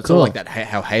 Oh, so it's cool. sort of like that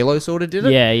how Halo sort of did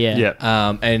it. Yeah, yeah.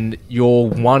 Yeah. And your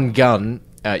one gun,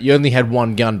 you only had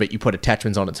one gun, but you put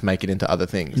attachments on it to make it into other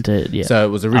things. Yeah. So it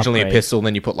was originally Upgrade. a pistol,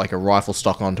 then you put like a rifle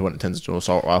stock onto it, it turns into an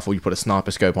assault rifle. You put a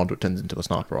sniper scope onto it, it turns into a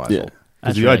sniper rifle. Yeah.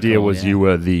 Because That's the really idea cool, was yeah. you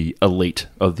were the elite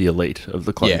of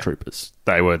the clone Yeah. troopers.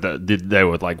 They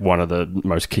were like one of the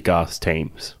most kick-ass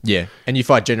teams. Yeah. And you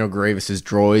fight General Grievous's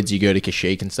droids, you go to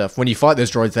Kashyyyk and stuff. When you fight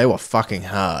those droids, they were fucking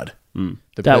hard.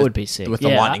 That would be sick. With the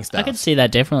Yeah, lightning I stuff. could see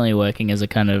that definitely working as a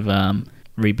kind of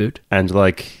reboot. And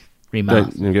like,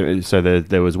 so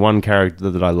there was one character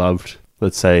that I loved.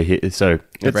 Let's say it's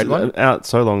red one? out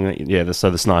so long. Yeah,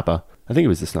 so the sniper. I think it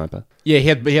was the sniper. Yeah, he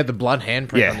had the blood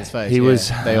handprint Yeah, on his face. he Yeah.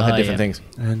 was- They all had Oh, different yeah. things.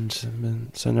 And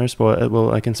so no spoil.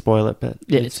 Well, I can spoil it, but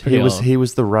Yeah, it's pretty old. he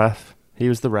was the Wrath. He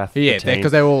was the Wrath. Yeah,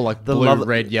 because they were all like The blue, love-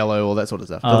 red, yellow, all that sort of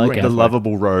stuff. Oh, okay. the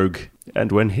lovable rogue.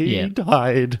 And when he Yeah.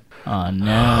 died, Oh,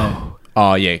 no.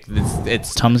 Oh yeah,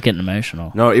 it's Tom's getting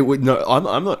emotional. no, it would no.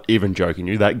 I'm not even joking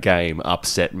you. That game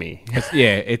upset me.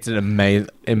 it's an amazing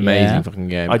Yeah. fucking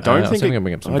game. I don't think I'm gonna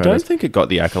bring up some I photos. don't think it got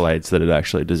the accolades that it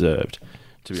actually deserved.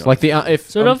 To be honest. Like the if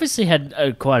So it obviously had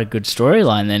quite a good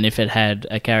storyline then if it had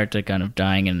a character kind of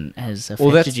dying and has affected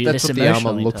well, that's you that's this what the armor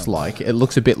emotionally, looks Tom. like. It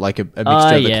looks a bit like a mixture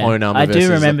Oh, of the yeah. clone armor. I versus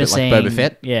do remember a bit seeing like Boba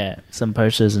Fett. Yeah, some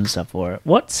posters and stuff for it.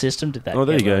 What system did that Oh,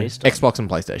 there get you go. released on? Xbox and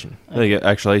PlayStation. There you go.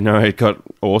 Actually, no, it got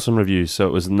awesome reviews. So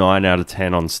it was 9 out of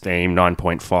 10 on Steam,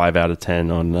 9.5 out of 10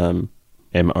 on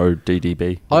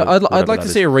MODDB. I'd whatever like that to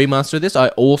is. see a remaster of this. I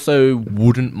also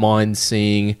wouldn't mind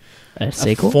seeing A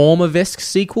sequel? a former-esque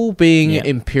sequel being Yeah.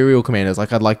 Imperial Commanders.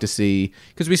 Like I'd like to see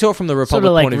because we saw it from the Republic Sort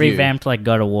of like point of view. revamped like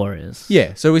God of War is.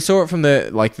 Yeah, so we saw it from the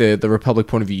Republic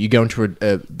point of view. You go into a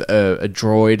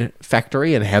droid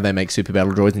factory and how they make super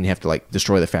battle droids, and you have to like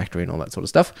destroy the factory and all that sort of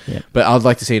stuff. Yeah. But I'd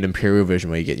like to see an Imperial version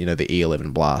where you get the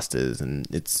E11 blasters, and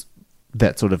it's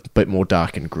that sort of bit more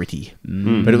dark and gritty.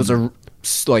 But it was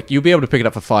like you'll be able to pick it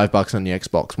up for $5 on your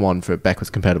Xbox One for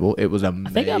backwards compatible. It was amazing. I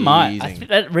think I might. I think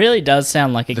that really does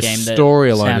sound like a The game that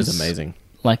storyline is sounds amazing.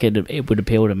 Like it would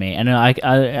appeal to me, and I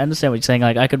understand what you're saying.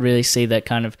 Like I could really see that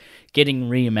kind of getting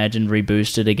reimagined,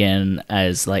 reboosted again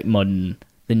as like the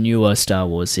newer Star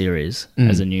Wars series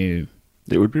as a new.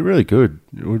 It would be really good.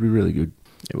 It would be really good.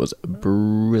 It was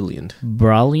brilliant.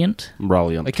 Brilliant.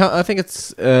 Brilliant. I think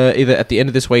it's either at the end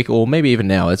of this week or maybe even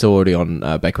now. It's already on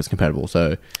backwards compatible.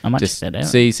 So I might just check that out.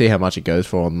 see how much it goes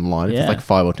for online. If Yeah. it's like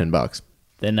 $5 or $10,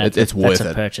 Then it's worth that's a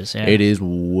it. purchase. Yeah. It is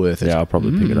worth it. Yeah, I'll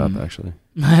probably pick it up, actually.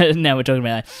 Now we're talking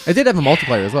about. It did have a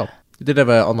multiplayer as well. It did have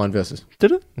an online versus.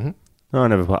 Did it? Mm-hmm. No,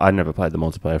 I never played the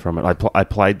multiplayer from it. I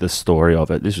played the story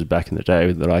of it. This was back in the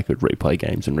day that I could replay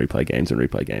games and replay games and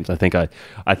replay games. I think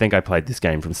I played this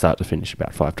game from start to finish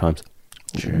about 5 times.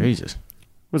 Jesus, It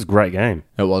was a great game.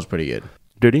 it was pretty good.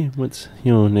 Duty, what's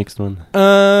your next one?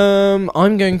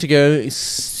 I'm going to go a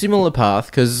similar path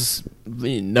because,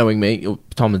 knowing me,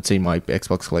 Tom had seen my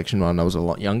Xbox collection when I was a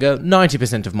lot younger.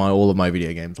 90% of all of my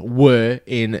video games were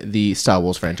in the Star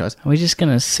Wars franchise. Are we just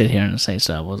going to sit here and say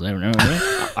Star Wars over and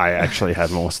over? I actually had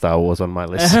more Star Wars on my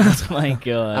list. Oh my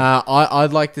god.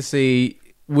 I'd like to see...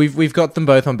 We've got them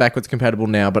both on backwards compatible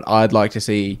now, but I'd like to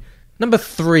see number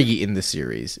 3 in the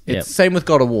series. It's same with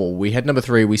God of War. We had number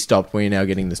 3, we stopped. We're now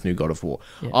getting this new God of War.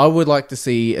 Yep. I would like to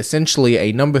see essentially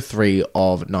a number 3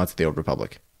 of Knights of the Old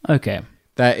Republic. Okay.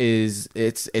 That is,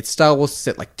 it's Star Wars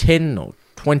set like 10 or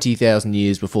 20,000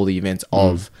 years before the events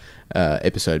of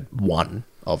episode 1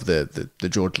 of the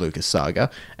George Lucas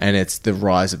saga, and it's the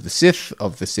rise of the Sith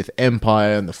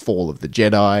Empire, and the fall of the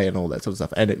Jedi, and all that sort of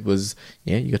stuff. And it was,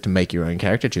 you got to make your own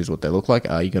character, choose what they look like.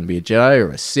 Are you going to be a Jedi or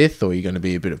a Sith, or are you going to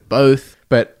be a bit of both?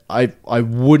 But I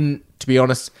wouldn't, to be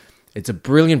honest. It's a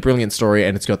brilliant story,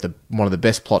 and it's got one of the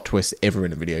best plot twists ever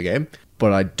in a video game.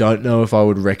 But I don't know if I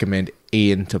would recommend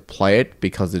Ian to play it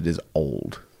because it is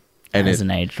old, and it hasn't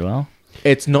aged well.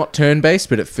 It's not turn-based,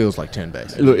 but it feels like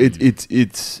turn-based. Look,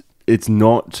 it's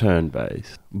not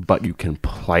turn-based, but you can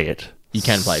play it. You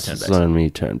can play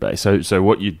turn-based. Turn-based. So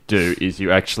what you do is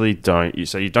you actually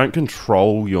you don't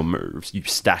control your moves. You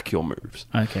stack your moves.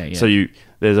 Okay. Yeah. So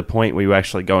there's a point where you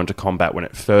actually go into combat when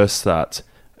it first starts,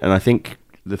 and I think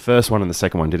the first one and the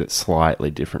second one did it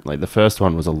slightly differently. The first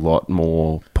one was a lot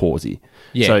more pausey.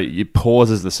 Yeah. So you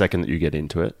pauses the second that you get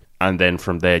into it, and then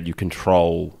from there you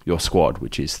control your squad,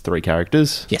 which is 3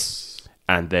 characters. Yes.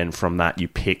 And then from that, you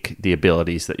pick the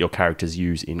abilities that your characters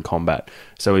use in combat.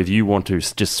 So if you want to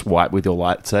just swipe with your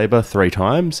lightsaber 3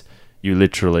 times, you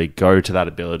literally go to that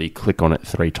ability, click on it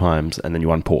 3 times, and then you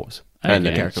unpause. Okay. And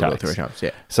the character will go 3 times,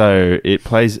 yeah. So it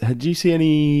plays... Did you see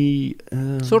any...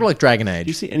 sort of like Dragon Age. Did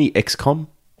you see any XCOM?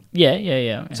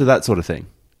 Yeah. So that sort of thing.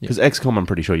 Because XCOM, I'm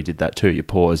pretty sure you did that too. You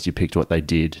paused, you picked what they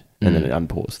did, and then it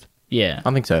unpaused. Yeah.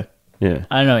 I think so. Yeah.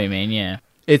 I know what you mean, yeah.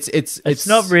 It's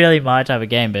not really my type of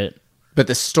game, but... But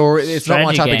the story, it's not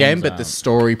my type of game, but are. the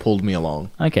story pulled me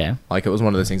along. Okay. Like, it was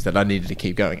one of those things that I needed to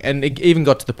keep going. And it even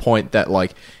got to the point that,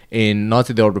 like, in Knights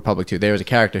of the Old Republic 2, there is a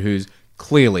character who's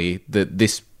clearly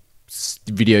this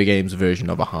video game's version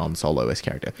of a Han Solo-esque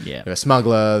character. Yeah. They're a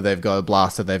smuggler, they've got a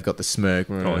blaster, they've got the smirk.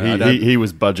 Oh, he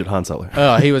was budget Han Solo.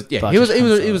 Oh, he was he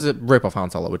was a rip-off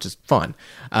Han Solo, which is fine.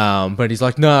 But he's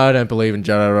like, no, I don't believe in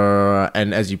Jedi.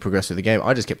 And as you progress through the game,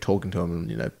 I just kept talking to him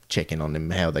and, checking on him,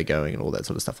 how they're going and all that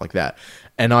sort of stuff like that.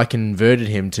 And I converted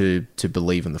him to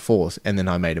believe in the Force, and then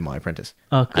I made him my apprentice.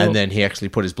 Oh, cool. And then he actually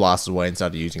put his blasters away and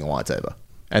started using a lightsaber.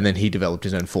 And then he developed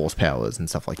his own Force powers and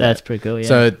stuff like that. That's pretty cool, yeah.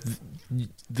 So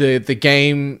the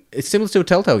game, it's similar to a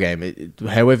Telltale game.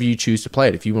 However you choose to play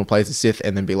it. If you want to play as a Sith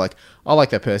and then be like, I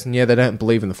like that person. Yeah, they don't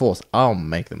believe in the Force. I'll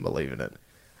make them believe in it.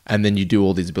 And then you do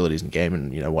all these abilities in the game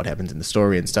and, what happens in the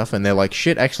story and stuff. And they're like,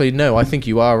 shit, actually, no, I think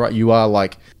you are right. You are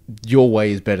like, your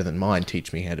way is better than mine.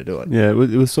 Teach me how to do it. Yeah, it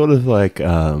was sort of like,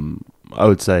 I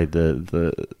would say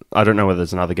I don't know whether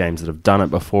there's other games that have done it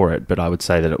before it, but I would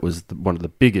say that it was one of the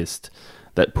biggest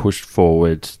that pushed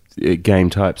forward game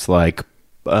types like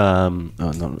BioWare,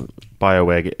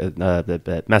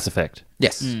 Mass Effect.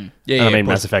 Yes. Yeah, I mean,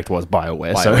 Mass Effect was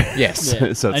BioWare, so yes.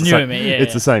 Yeah. so I knew what you meant,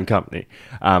 it's the same company,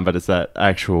 but it's that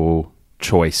actual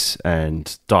choice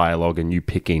and dialogue and you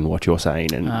picking what you're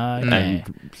saying and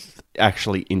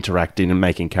actually interacting and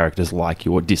making characters like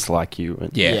you or dislike you.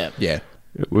 And Yeah.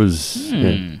 It was...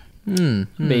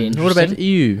 What about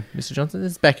you, Mr. Johnson?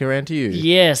 It's back around to you.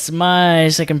 Yes, my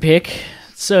second pick.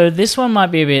 So this one might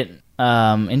be a bit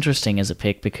interesting as a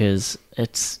pick because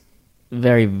it's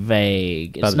very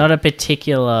vague. It's not a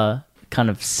particular kind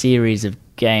of series of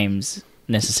games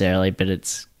necessarily, but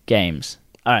it's games.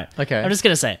 All right. Okay. I'm just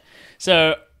going to say.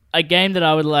 So a game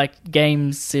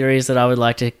series that I would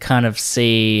like to kind of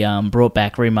see brought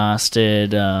back,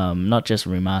 remastered, not just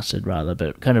remastered rather,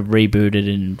 but kind of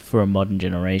rebooted for a modern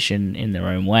generation in their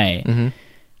own way. Mm-hmm.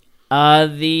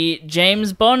 The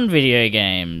James Bond video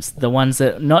games, the ones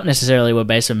that not necessarily were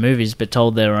based on movies, but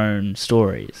told their own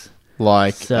stories.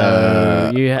 Like,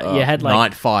 so you had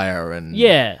like Nightfire and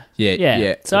yeah.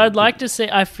 So I'd like to see.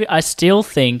 I still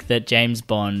think that James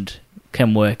Bond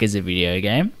can work as a video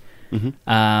game.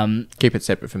 Mm-hmm. Keep it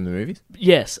separate from the movies.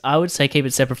 Yes, I would say keep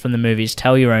it separate from the movies.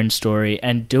 Tell your own story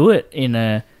and do it in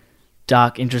a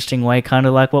dark, interesting way, kind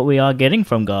of like what we are getting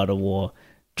from God of War.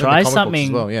 Try something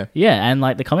as well, yeah, and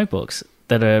like the comic books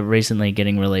that are recently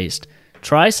getting released.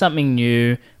 Try something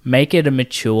new. Make it a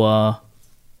mature,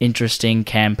 interesting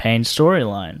campaign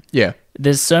storyline. Yeah.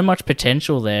 there's so much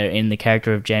potential there in the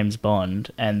character of James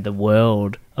Bond and the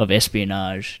world of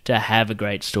espionage to have a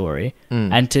great story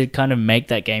and to kind of make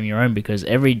that game your own, because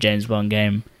every James Bond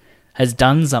game has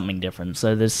done something different.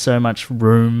 So there's so much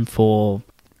room for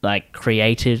like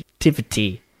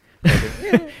creativity.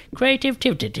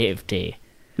 Creativity.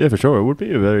 Yeah, for sure. It would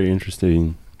be a very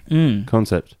interesting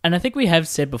concept. And I think we have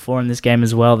said before in this game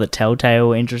as well that Telltale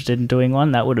were interested in doing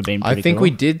one. That would have been pretty I think cool. we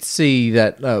did see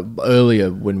that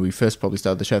earlier when we first probably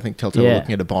started the show. I think Telltale were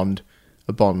looking at a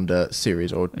Bond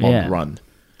series or a Bond run.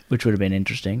 Which would have been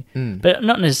interesting. But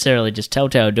not necessarily just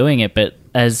Telltale doing it, but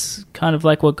as kind of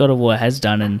like what God of War has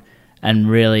done and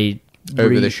really...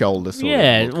 Over the shoulder sort of.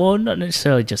 Yeah, well, not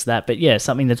necessarily just that, but yeah,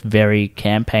 something that's very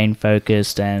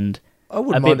campaign-focused and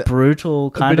a bit brutal,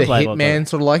 kind a of bit like... Hitman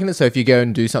sort of liking it. So if you go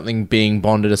and do something being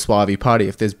Bond at a Swavi party,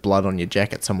 if there's blood on your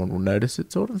jacket, someone will notice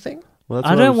it sort of thing. Well,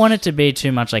 I don't want it to be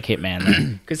too much like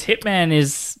Hitman, because Hitman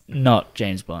is not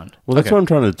James Bond. Well, that's what I'm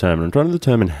trying to determine. I'm trying to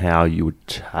determine how you would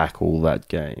tackle that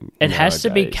game. It has to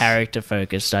be nowadays.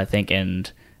 character-focused, I think,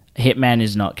 and Hitman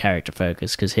is not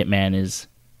character-focused, because Hitman is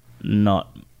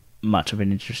not much of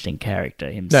an interesting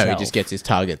character himself. No, he just gets his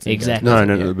targets. And Exactly.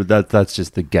 No, but that's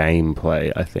just the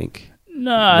gameplay, I think.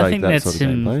 No, I think that that's sort of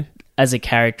him gameplay. as a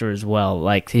character as well.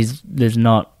 Like he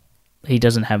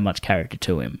doesn't have much character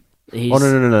to him.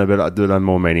 No, but I'm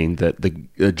more meaning that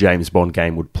the James Bond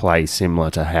game would play similar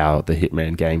to how the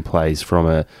Hitman game plays from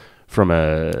a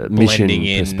mission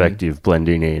perspective,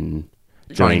 blending in.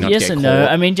 Yes and no.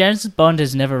 I mean, James Bond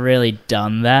has never really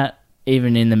done that,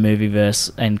 even in the movie verse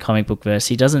and comic book verse.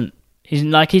 He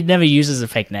never uses a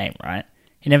fake name, right?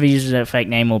 He never uses a fake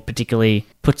name or particularly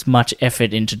puts much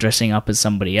effort into dressing up as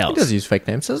somebody else. He does use fake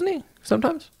names, doesn't he?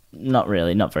 Sometimes? Not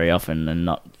really, not very often, and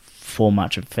not for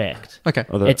much effect. Okay.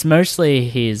 It's mostly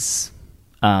his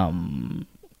kind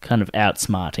of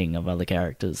outsmarting of other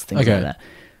characters, things like that.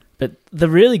 But the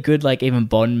really good, like, even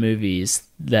Bond movies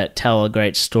that tell a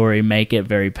great story make it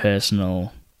very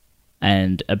personal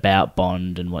and about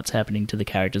Bond and what's happening to the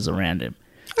characters around him.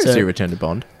 I can see Return to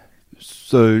Bond.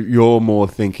 So you're more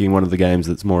thinking one of the games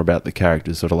that's more about the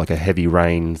characters, sort of like a Heavy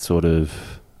Rain, sort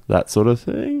of that sort of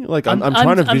thing. Like I'm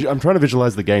trying to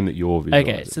visualize the game that you're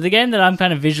visualizing. Okay, so the game that I'm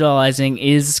kind of visualizing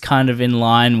is kind of in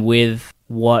line with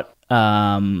what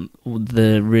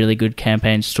the really good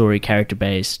campaign story character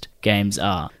based games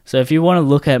are. So if you want to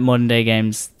look at modern day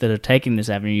games that are taking this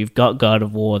avenue, you've got God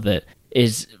of War that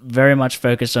is very much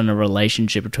focused on a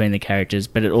relationship between the characters,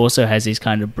 but it also has these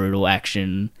kind of brutal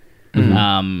action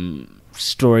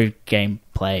story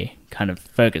gameplay kind of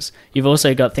focus. You've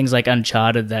also got things like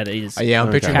Uncharted that is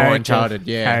I'm picturing more Uncharted,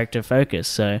 character focus.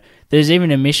 So there's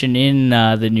even a mission in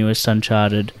the newest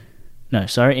Uncharted,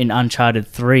 in Uncharted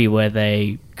 3 where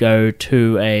they go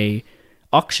to a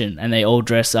auction and they all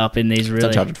dress up in these really...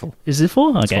 It's Uncharted 4. Is it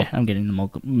 4? Okay, I'm getting them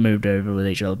all moved over with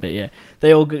each other, but yeah. They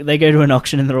go to an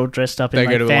auction and they're all dressed up in They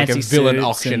go to like fancy a villain suits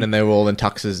auction and they're all in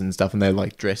tuxes and stuff and they're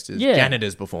like dressed as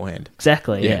janitors beforehand.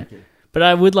 Exactly, yeah. But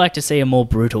I would like to see a more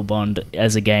brutal Bond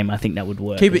as a game. I think that would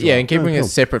work. And keeping it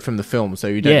separate from the film so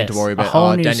you don't need to worry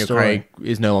about, Daniel Craig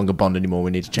is no longer Bond anymore.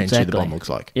 We need to change who the Bond looks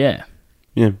like. Yeah.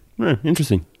 Yeah.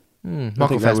 Interesting.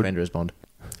 Michael Fassbender as Bond.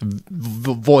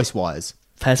 Voice-wise.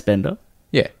 Fassbender?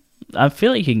 Yeah. I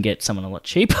feel like you can get someone a lot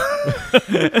cheaper.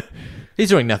 He's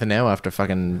doing nothing now after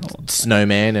fucking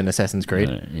Snowman and Assassin's Creed.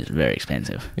 He's very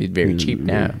expensive. He's very cheap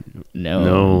now.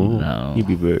 No. He'd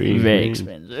be very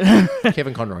expensive.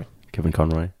 Kevin Conroy.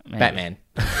 Maybe. Batman.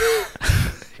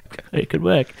 It could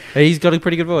work. He's got a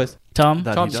pretty good voice. Tom,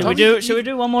 should we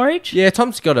do one more each? Yeah,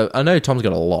 I know Tom's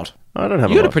got a lot. I don't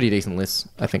have You a got lot. a pretty decent list,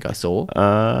 I think I saw.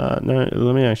 No,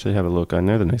 let me actually have a look. I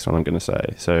know the next one I'm going to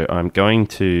say. So I'm going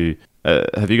to...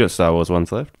 have you got Star Wars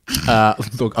ones left?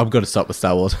 Look, I've got to start with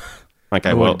Star Wars. Okay,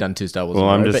 I've well... already done 2 Star Wars. Well, in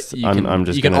a I'm row, just... but I'm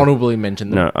just you can gonna- honorably mention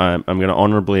them. No, I'm going to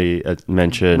honorably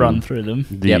mention... Run through them.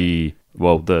 The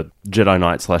Jedi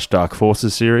Knight / Dark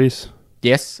Forces series.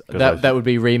 Yes, that would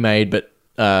be remade, but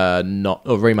not...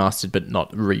 Or remastered, but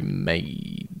not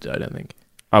remade, I don't think.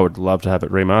 I would love to have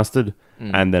it remastered,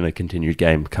 and then a continued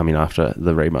game coming after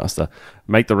the remaster.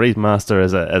 Make the remaster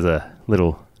as a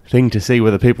little thing to see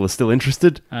whether people are still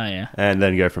interested. Oh, yeah. And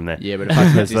then go from there. Yeah, but it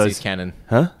fucks with Disney's canon.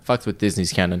 Huh? Fucks with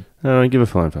Disney's canon. No, give a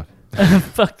flying fuck.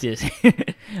 Fuck Disney.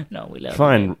 No, we love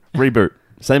Fine, reboot.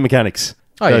 Same mechanics.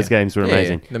 Those games were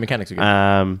amazing. Yeah. The mechanics are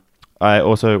good. I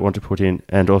also want to put in,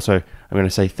 and also I'm going to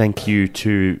say thank you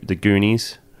to the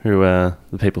Goonies, who are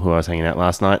the people who I was hanging out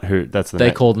last night.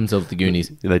 They call themselves the Goonies.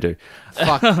 They do.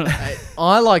 Fuck.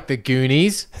 I like the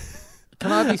Goonies.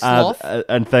 Can I be sloth?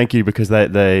 And thank you because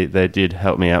they did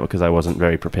help me out because I wasn't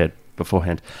very prepared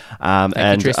beforehand. you,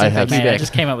 And Tristan. I have, Thank you, Man, I Beck.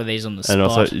 just came up with these on the spot. and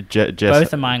also Jess,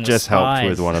 Both of mine were Jess helped spies.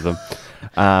 with one of them.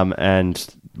 And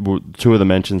two of the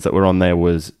mentions that were on there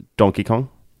was Donkey Kong.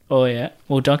 Oh yeah.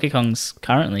 Well, Donkey Kong's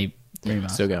currently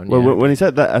remastered. Still going. Well, Yeah. when he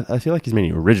said that, I feel like he's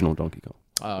meaning original Donkey Kong.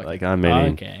 Oh, okay. Like I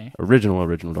mean, Okay. original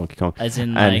Donkey Kong. As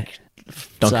in And- like Donkey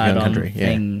Kong side-on Country, yeah.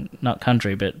 thing, not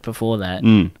country, but before that.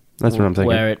 That's what I'm thinking.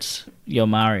 Where it's your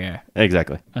Mario.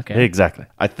 Exactly. Okay. Exactly.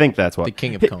 I think that's what The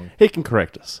King of he, Kong. He can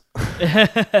correct us.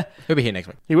 He'll be here next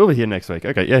week. He will be here next week.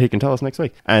 Okay, yeah, he can tell us next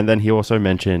week. And then he also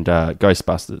mentioned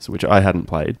Ghostbusters, which I hadn't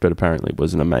played, but apparently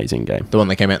was an amazing game. The one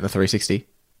that came out in the 360.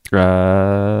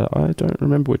 I don't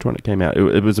remember which one it came out.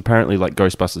 It was apparently like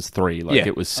Ghostbusters 3. Like Yeah,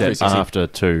 it was set 360. after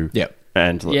 2. Yep.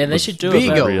 And Yeah, they was should do There it, you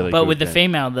but, go. really but good with the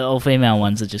game. the all-female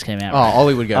ones that just came out. Oh,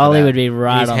 Ollie would go. for Ollie that. would be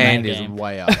right His on hand that is game.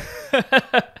 way up.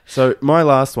 So my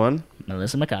last one,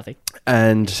 Melissa McCarthy.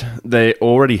 and there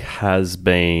already has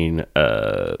been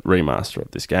a remaster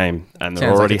of this game, and there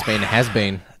Sounds already like it's been has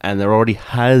been. and there already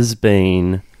has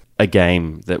been a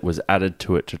game that was added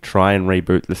to it to try and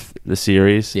reboot the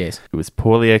series. Yes. It was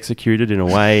poorly executed in a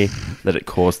way that it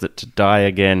caused it to die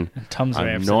again. Tom's very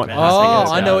I'm upset not about happy Oh, about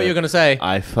I know what it. you're going to say.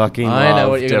 I fucking I know love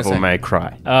what you're gonna Devil say. May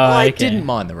Cry. Oh, I okay. didn't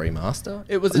mind the remaster.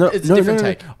 It was it's a different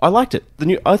take. I liked it.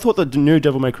 I thought that the new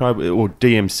Devil May Cry or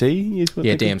DMC. Is what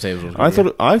Yeah, they call it? DMC was really I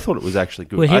good, thought it was actually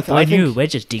good. We're here I for think you. We're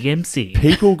just DMC.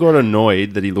 people got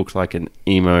annoyed that he looked like an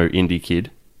emo indie kid.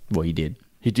 Well, you did.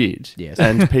 He did. Yes.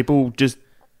 And people just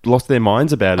lost their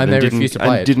minds about it And they refused to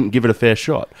play it. didn't give it a fair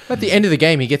shot. At the end of the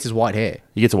game, he gets his white hair.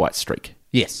 He gets a white streak.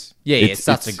 Yes. Yeah, it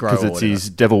starts to grow. because Or it's whatever. his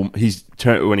devil.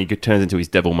 When he turns into his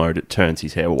devil mode, it turns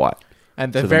his hair white.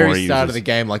 And the So the more very he start of uses- the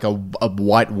game, like a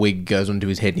white wig goes onto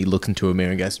his head, and he looks into a mirror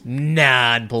and goes,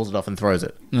 "Nah," and pulls it off and throws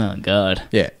it. Oh God.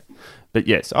 Yeah. But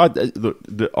yes, I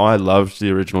loved the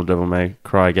original Devil May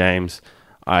Cry games.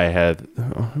 I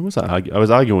was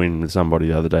arguing with somebody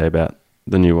the other day about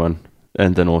the new one,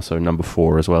 and then also number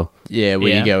 4 as well. Yeah, where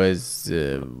Yeah. you go as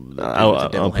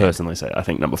I'll personally say I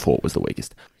think number 4 was the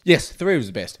weakest. Yes, 3 was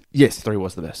the best. Yes, 3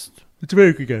 was the best. It's a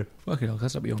very good game. Fucking hell,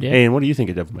 that's not beyond. Yeah. Ian, what do you think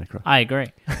of Devil May Cry? I agree.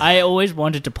 I always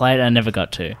wanted to play it. I never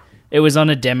got to. It was on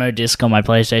a demo disc on my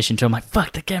PlayStation 2. I'm like,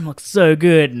 fuck, that game looks so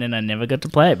good, and then I never got to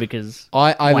play it because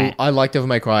Wah. I like Devil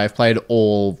May Cry. I've played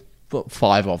all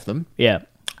 5 of them. yeah.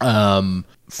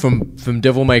 From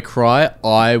Devil May Cry,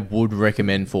 I would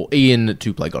recommend for Ian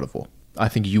to play God of War. I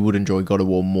think you would enjoy God of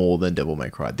War more than Devil May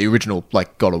Cry. The original,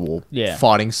 like, God of War Yeah.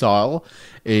 fighting style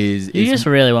is... You just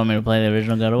really want me to play the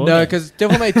original God of War? No, game? because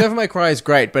Devil May Cry is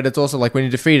great, but it's also like when you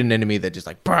defeat an enemy, they're just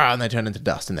like, brah, and they turn into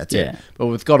dust, and that's Yeah. it. But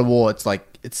with God of War, it's like,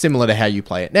 it's similar to how you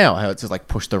play it now, how it's just like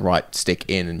push the right stick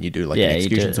in and you do like Yeah, an you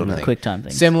execution do sort of a thing. quick time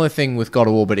thing. Similar thing with God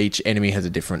of War, but each enemy has a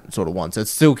different sort of one. So it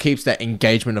still keeps that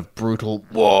engagement of brutal,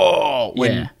 whoa,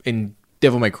 when Yeah. in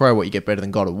Devil May Cry, what you get better than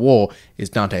God of War is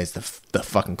Dante is the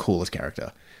fucking coolest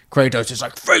character. Kratos is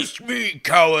like, face me,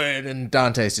 coward, and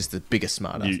Dante is just the biggest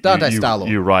smartass. Dante's Star-Lord.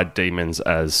 You ride demons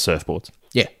as surfboards.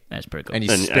 Yeah. That's pretty cool. And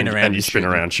you And, spin around. and you spin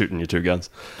around shooting your 2 guns.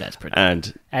 That's pretty cool.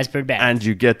 And That's pretty bad. and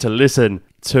you get to listen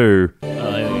to.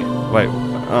 Wait.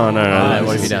 Oh no!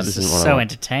 what have you done? This This isn't is what so I want.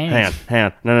 entertaining. Hang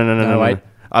on. No, wait.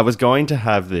 I was going to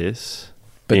have this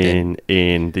But in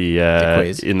the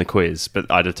quiz. in the quiz, but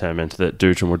I determined that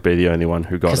Dutram would be the only one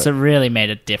who got Because it. it really made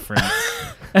a difference.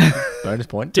 Bonus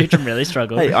point. Dutram really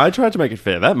struggled. Hey, I tried to make it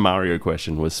fair. That Mario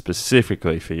question was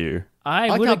specifically for you. I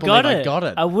I would have can't got believe it. I got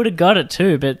it. I would have got it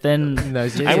too, but then No,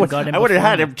 Dutram got him. I would have before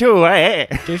had me. him too. Eh?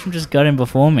 Dutram just got him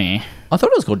before me. I thought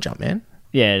it was called Jumpman.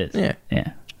 Yeah, it is. Yeah.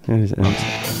 Yeah.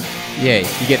 Yeah,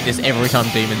 you get this every time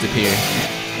demons appear.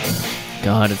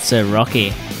 God, it's so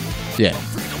rocky. Yeah.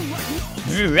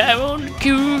 I want to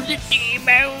kill the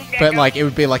demon. But like it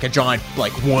would be like a giant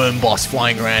like worm boss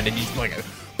flying around and he's like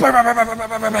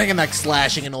and like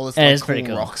slashing and all this Yeah, like, it's cool pretty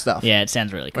cool. rock stuff. Yeah, it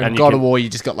sounds really cool. In And you God can- of War, you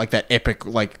just got like that epic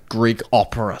like Greek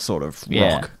opera sort of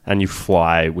Yeah. rock. And you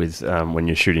fly with when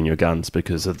you're shooting your guns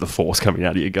because of the force coming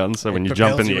out of your guns. So when you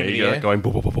jump in propels the you air, into you're the like going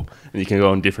boom, boom, boom, boom, and you can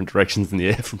go in different directions in the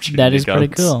air from shooting That your is pretty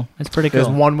guns. cool. It's pretty cool.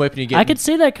 There's one weapon you get. I could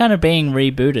see that kind of being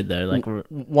rebooted though. Like, one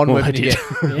Well, weapon I you did.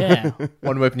 get. yeah.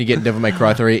 One weapon you get in Devil May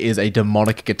Cry 3 is a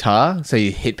demonic guitar. So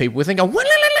you hit people with it and go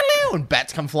 "Wah-la-la-la-la," and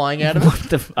bats come flying out of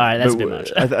it. All right, that's a But, bit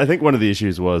much. I think one of the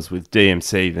issues was with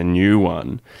DMC, the new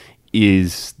one,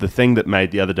 is the thing that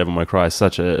made the other Devil May Cry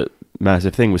such a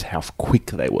massive thing was how quick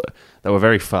they were. They were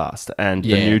very fast, and the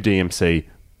Yeah. new DMC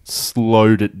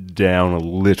slowed it down a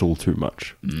little too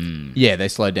much. Yeah, they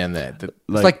slowed down there. It's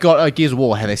Like- like Gears of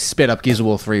War, how they sped up Gears of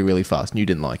War 3 really fast and you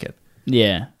didn't like it.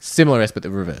 Yeah. Similar as but the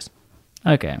reverse.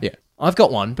 Okay. Yeah. I've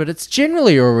got one, but it's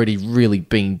generally already really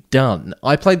been done.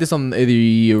 I played this on I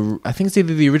think it's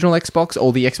either the original Xbox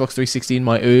or the Xbox 360 in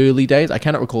my early days. I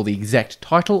cannot recall the exact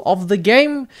title of the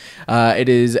game. It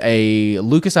is a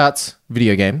LucasArts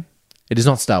video game. It is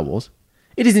not Star Wars.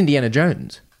 It is Indiana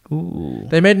Jones. Ooh.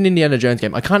 They made an Indiana Jones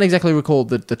game. I can't exactly recall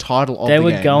the title of the game. They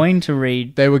were going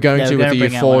to with the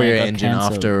Euphoria engine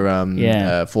cancelled.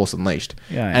 after Force Unleashed.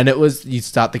 Yeah. And it was, you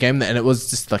start the game and it was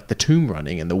just like the tomb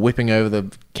running and the whipping over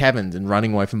the cabins and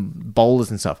running away from boulders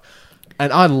and stuff.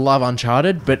 And I love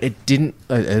Uncharted, but it didn't,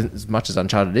 as much as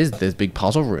Uncharted is, there's big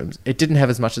puzzle rooms. It didn't have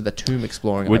as much of the tomb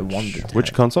exploring I wanted it to Which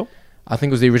have. console? I think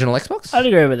it was the original Xbox. I'd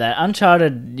agree with that.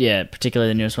 Uncharted, yeah, particularly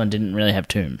the newest one, didn't really have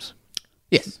tombs.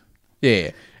 Yes.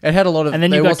 Yeah. It had a lot of... And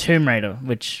then you've got Tomb Raider,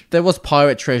 which... There was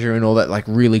pirate treasure and all that like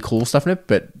really cool stuff in it,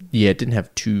 but yeah, it didn't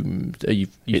have tombs. You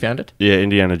found it? Yeah,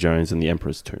 Indiana Jones and the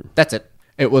Emperor's Tomb. That's it.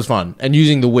 It was fun. And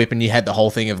using the whip, and you had the whole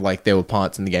thing of like there were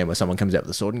parts in the game where someone comes out with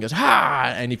a sword and goes,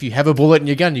 ha! And if you have a bullet in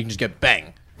your gun, you can just go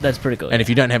bang. That's pretty cool. And if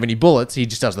you don't have any bullets, he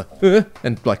just does the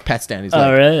and like pats down his leg.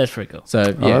 Oh, really? That's pretty cool. So,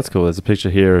 yeah. Oh, that's cool. There's a picture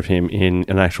here of him in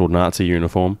an actual Nazi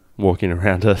uniform walking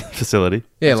around a facility.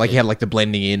 Yeah, like he had like the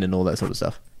blending in and all that sort of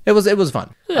stuff. It was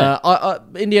fun. Yeah.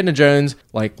 Indiana Jones,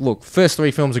 like, look, first 3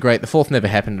 films are great. The 4th never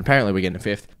happened. Apparently, we're getting a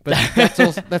 5th. But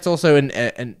that's also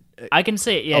an I can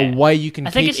see it, yeah. a way you can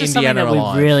I think keep it's just Indiana something that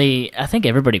alive. we really... I think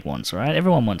everybody wants, right?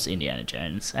 Everyone wants Indiana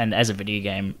Jones. And as a video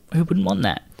game, who wouldn't want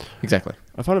that? Exactly.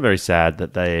 I find it very sad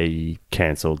that they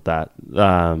cancelled that.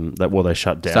 They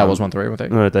shut down Star Wars 1-3, were they?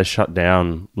 No, they shut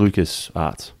down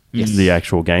LucasArts. Yes. The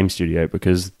actual game studio,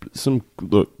 because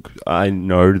I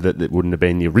know that it wouldn't have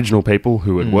been the original people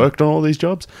who had worked on all these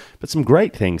jobs, but some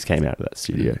great things came out of that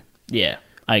studio. Yeah,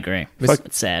 I agree. Fuck-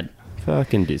 It's sad.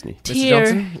 Fucking Disney. Mr.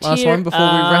 Johnson, last one before we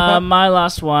wrap up? My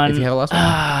last one. If you have a last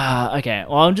one. Okay,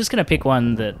 well, I'm just going to pick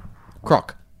one that...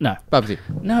 Croc. No. Bubsy.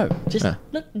 No, just...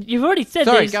 Look, you've already said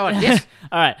Sorry, these. go on. Yes.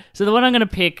 All right, so the one I'm going to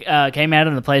pick came out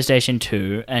on the PlayStation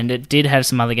 2, and it did have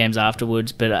some other games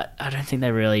afterwards, but I don't think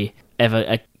they really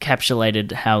ever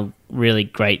encapsulated how really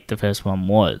great the first one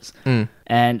was.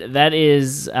 And that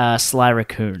is Sly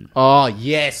Raccoon. Oh,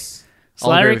 yes.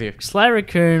 I'll agree with you. Sly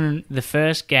Raccoon, the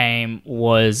first game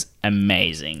was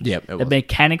amazing. Yep, it The was.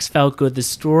 mechanics felt good. The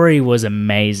story was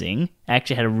amazing.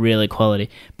 Actually had a really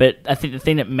quality. But I think the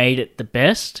thing that made it the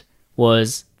best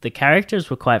was the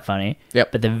characters were quite funny.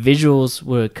 Yep. But the visuals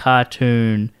were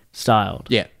cartoon styled.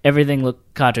 Yeah. Everything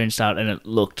looked cartoon styled and it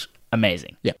looked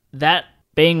amazing. Yep. That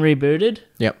being rebooted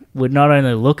Yep. would not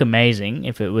only look amazing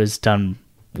if it was done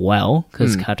well,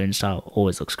 because cartoon style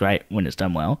always looks great when it's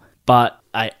done well, but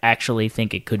I actually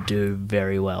think it could do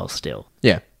very well still.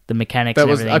 Yeah. The mechanics That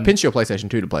and was, everything. I pinched your PlayStation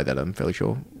 2 to play that, I'm fairly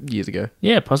sure, years ago.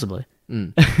 Yeah, possibly.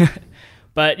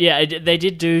 But yeah, they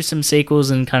did do some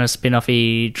sequels and kind of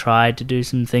spin-offy, tried to do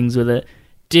some things with it.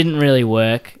 Didn't really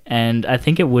work, and I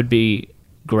think it would be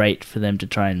great for them to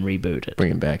try and reboot it.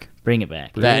 Bring it back. Bring it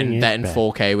back. That in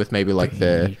 4K with maybe like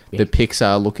the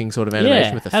Pixar looking sort of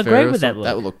animation with the how fur. great or would that something. look?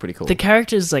 That would look pretty cool. The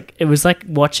characters, like, it was like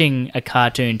watching a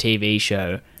cartoon TV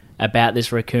show about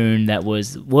this raccoon that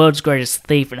was world's greatest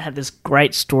thief and had this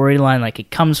great storyline. Like, it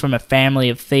comes from a family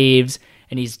of thieves,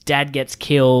 and his dad gets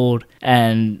killed,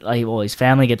 and his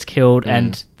family gets killed,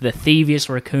 and the thievius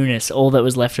raccoonus, all that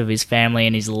was left of his family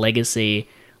and his legacy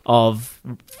of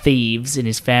thieves in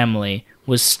his family,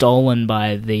 was stolen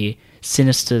by the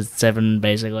Sinister Seven,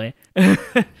 basically.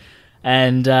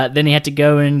 And then he had to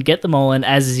go and get them all, and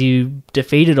as you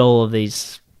defeated all of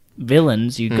these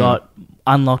villains, you got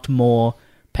unlocked more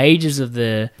pages of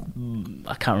the...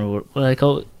 I can't remember what they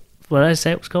call it. What did I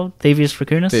say it was called? Thievius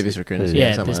Raccoonus? Thievius Raccoonus,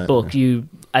 Yeah, something this like book, that.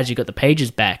 as you got the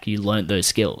pages back, you learnt those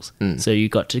skills. So you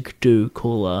got to do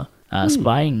cooler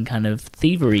spying kind of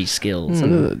thievery skills.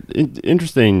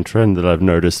 Interesting trend that I've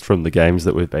noticed from the games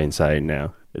that we've been saying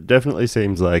now. It definitely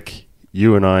seems like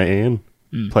you and I, Ian,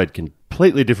 played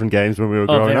completely different games when we were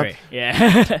growing up.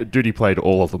 Yeah. Duty played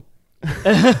all of them. You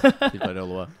played all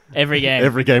the way. Every game.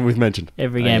 Every game we've mentioned.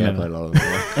 Every game I ever. played a lot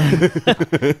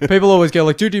of them. People always go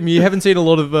like, dude, you haven't seen a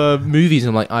lot of movies. And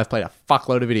I'm like, I've played a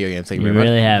fuckload of video games. Thank you You very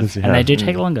really much. have. Yes, you And they have. do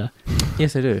take longer.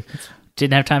 Yes, I do.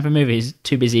 Didn't have time for movies.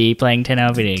 Too busy playing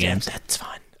 10-hour video games. That's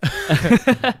fine.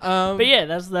 But yeah,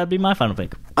 that'd be my final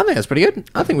pick. I think that's pretty good.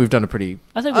 I think we've done a pretty...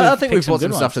 I think I we've think picked we've some brought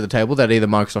some good stuff ones. to the table that either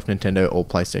Microsoft, Nintendo, or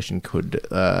PlayStation could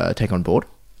take on board.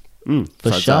 For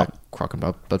Besides sure. that, Croc and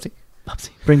Bubsy.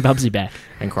 Bring Bubsy back.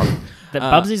 And Croc. The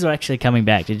Bubsies are actually coming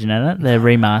back. Did you know that? They're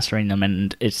remastering them,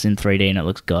 and it's in 3D, and it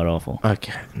looks god awful.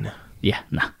 Okay. No. Yeah,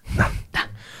 nah.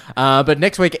 But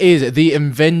next week is the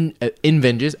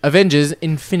Avengers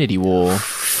Infinity War.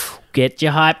 Get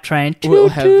your hype train. We'll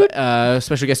have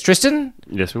special guest Tristan.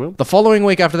 Yes, we will. The following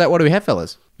week after that, what do we have,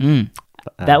 fellas?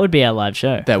 That would be our live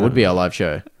show. That would be our live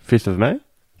show. 5th of May?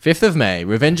 5th of May,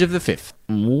 Revenge of the 5th.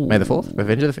 May the 4th,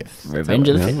 Revenge of the 5th. Revenge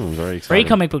of the 5th. Very Free exciting.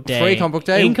 comic book day. Free comic book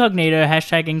day. Incognito,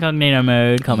 #incognito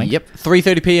mode comic. Yep,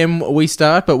 3:30 p.m. we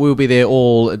start, but we'll be there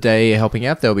all day helping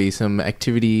out. There'll be some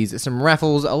activities, some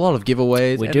raffles, a lot of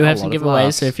giveaways. We and do a have some lot of giveaways,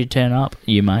 laughs. so if you turn up,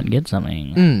 you might get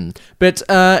something. But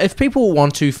if people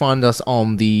want to find us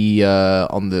on the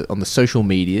social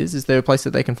medias, is there a place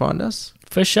that they can find us?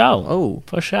 For sure. Oh,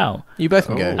 For sure. you both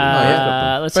can go.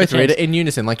 Yeah. Let's Both see, read James. it in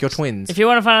unison, like your twins. If you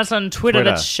want to find us on Twitter,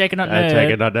 that's Shaken Not Nerd.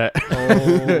 Shaken Not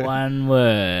Nerd. All one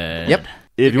word. Yep.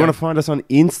 If you want to find us on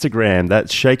Instagram,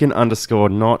 that's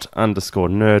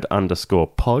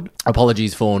shaken_not_nerd_pod.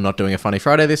 Apologies for not doing a Funny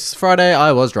Friday this Friday.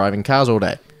 I was driving cars all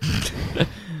day.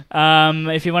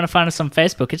 If you want to find us on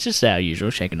Facebook, it's just our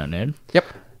usual Shaken Not Nerd. Yep.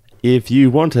 If you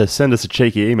want to send us a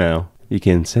cheeky email, you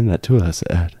can send that to us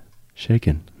at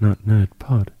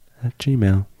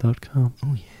shakennotnerdpod@gmail.com.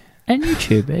 Oh, yeah. And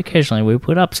YouTube. Occasionally we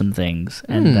put up some things.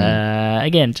 And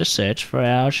again, just search for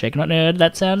our Shaken Not Nerd.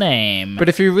 That's our name. But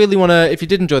if you really want to, if you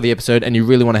did enjoy the episode and you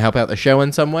really want to help out the show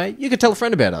in some way, you could tell a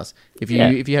friend about us. If you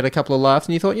had a couple of laughs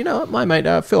and you thought, you know what, my mate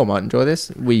Phil might enjoy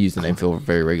this. We use the name Phil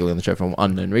very regularly on the show for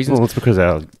unknown reasons. Well, it's because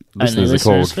our listeners are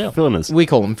called Philliners. We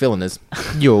call them Philliners.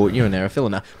 You're an era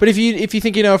Philliner. But if you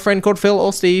think you know a friend called Phil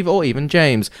or Steve or even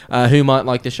James who might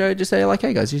like the show, just say like,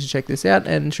 hey guys, you should check this out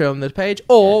and show them the page.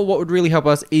 Or what would really help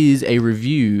us is a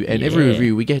review, and every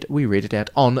review we get, we read it out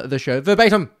on the show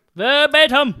verbatim.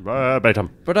 Verbatim.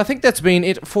 But I think that's been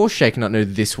it for Shaken Not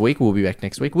Nerd this week. We'll be back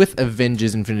next week with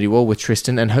Avengers Infinity War with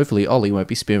Tristan, and hopefully Ollie won't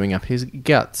be spewing up his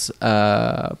guts.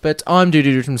 But I'm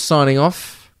Dudu from signing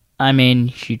off. I mean,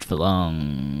 shoot for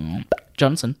long.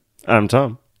 Johnson. I'm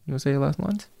Tom. You want to say your last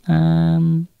lines?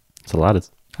 Saladas.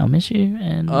 I'll miss you,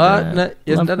 and no,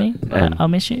 he hasn't love done me. it. I'll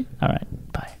miss you. All right,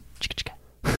 bye. Chicka chicka.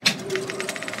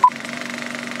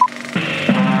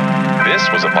 This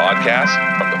was a podcast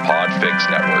from the Podfix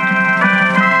Network.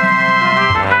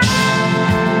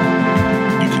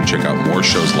 You can check out more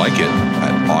shows like it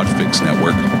at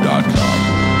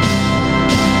podfixnetwork.com.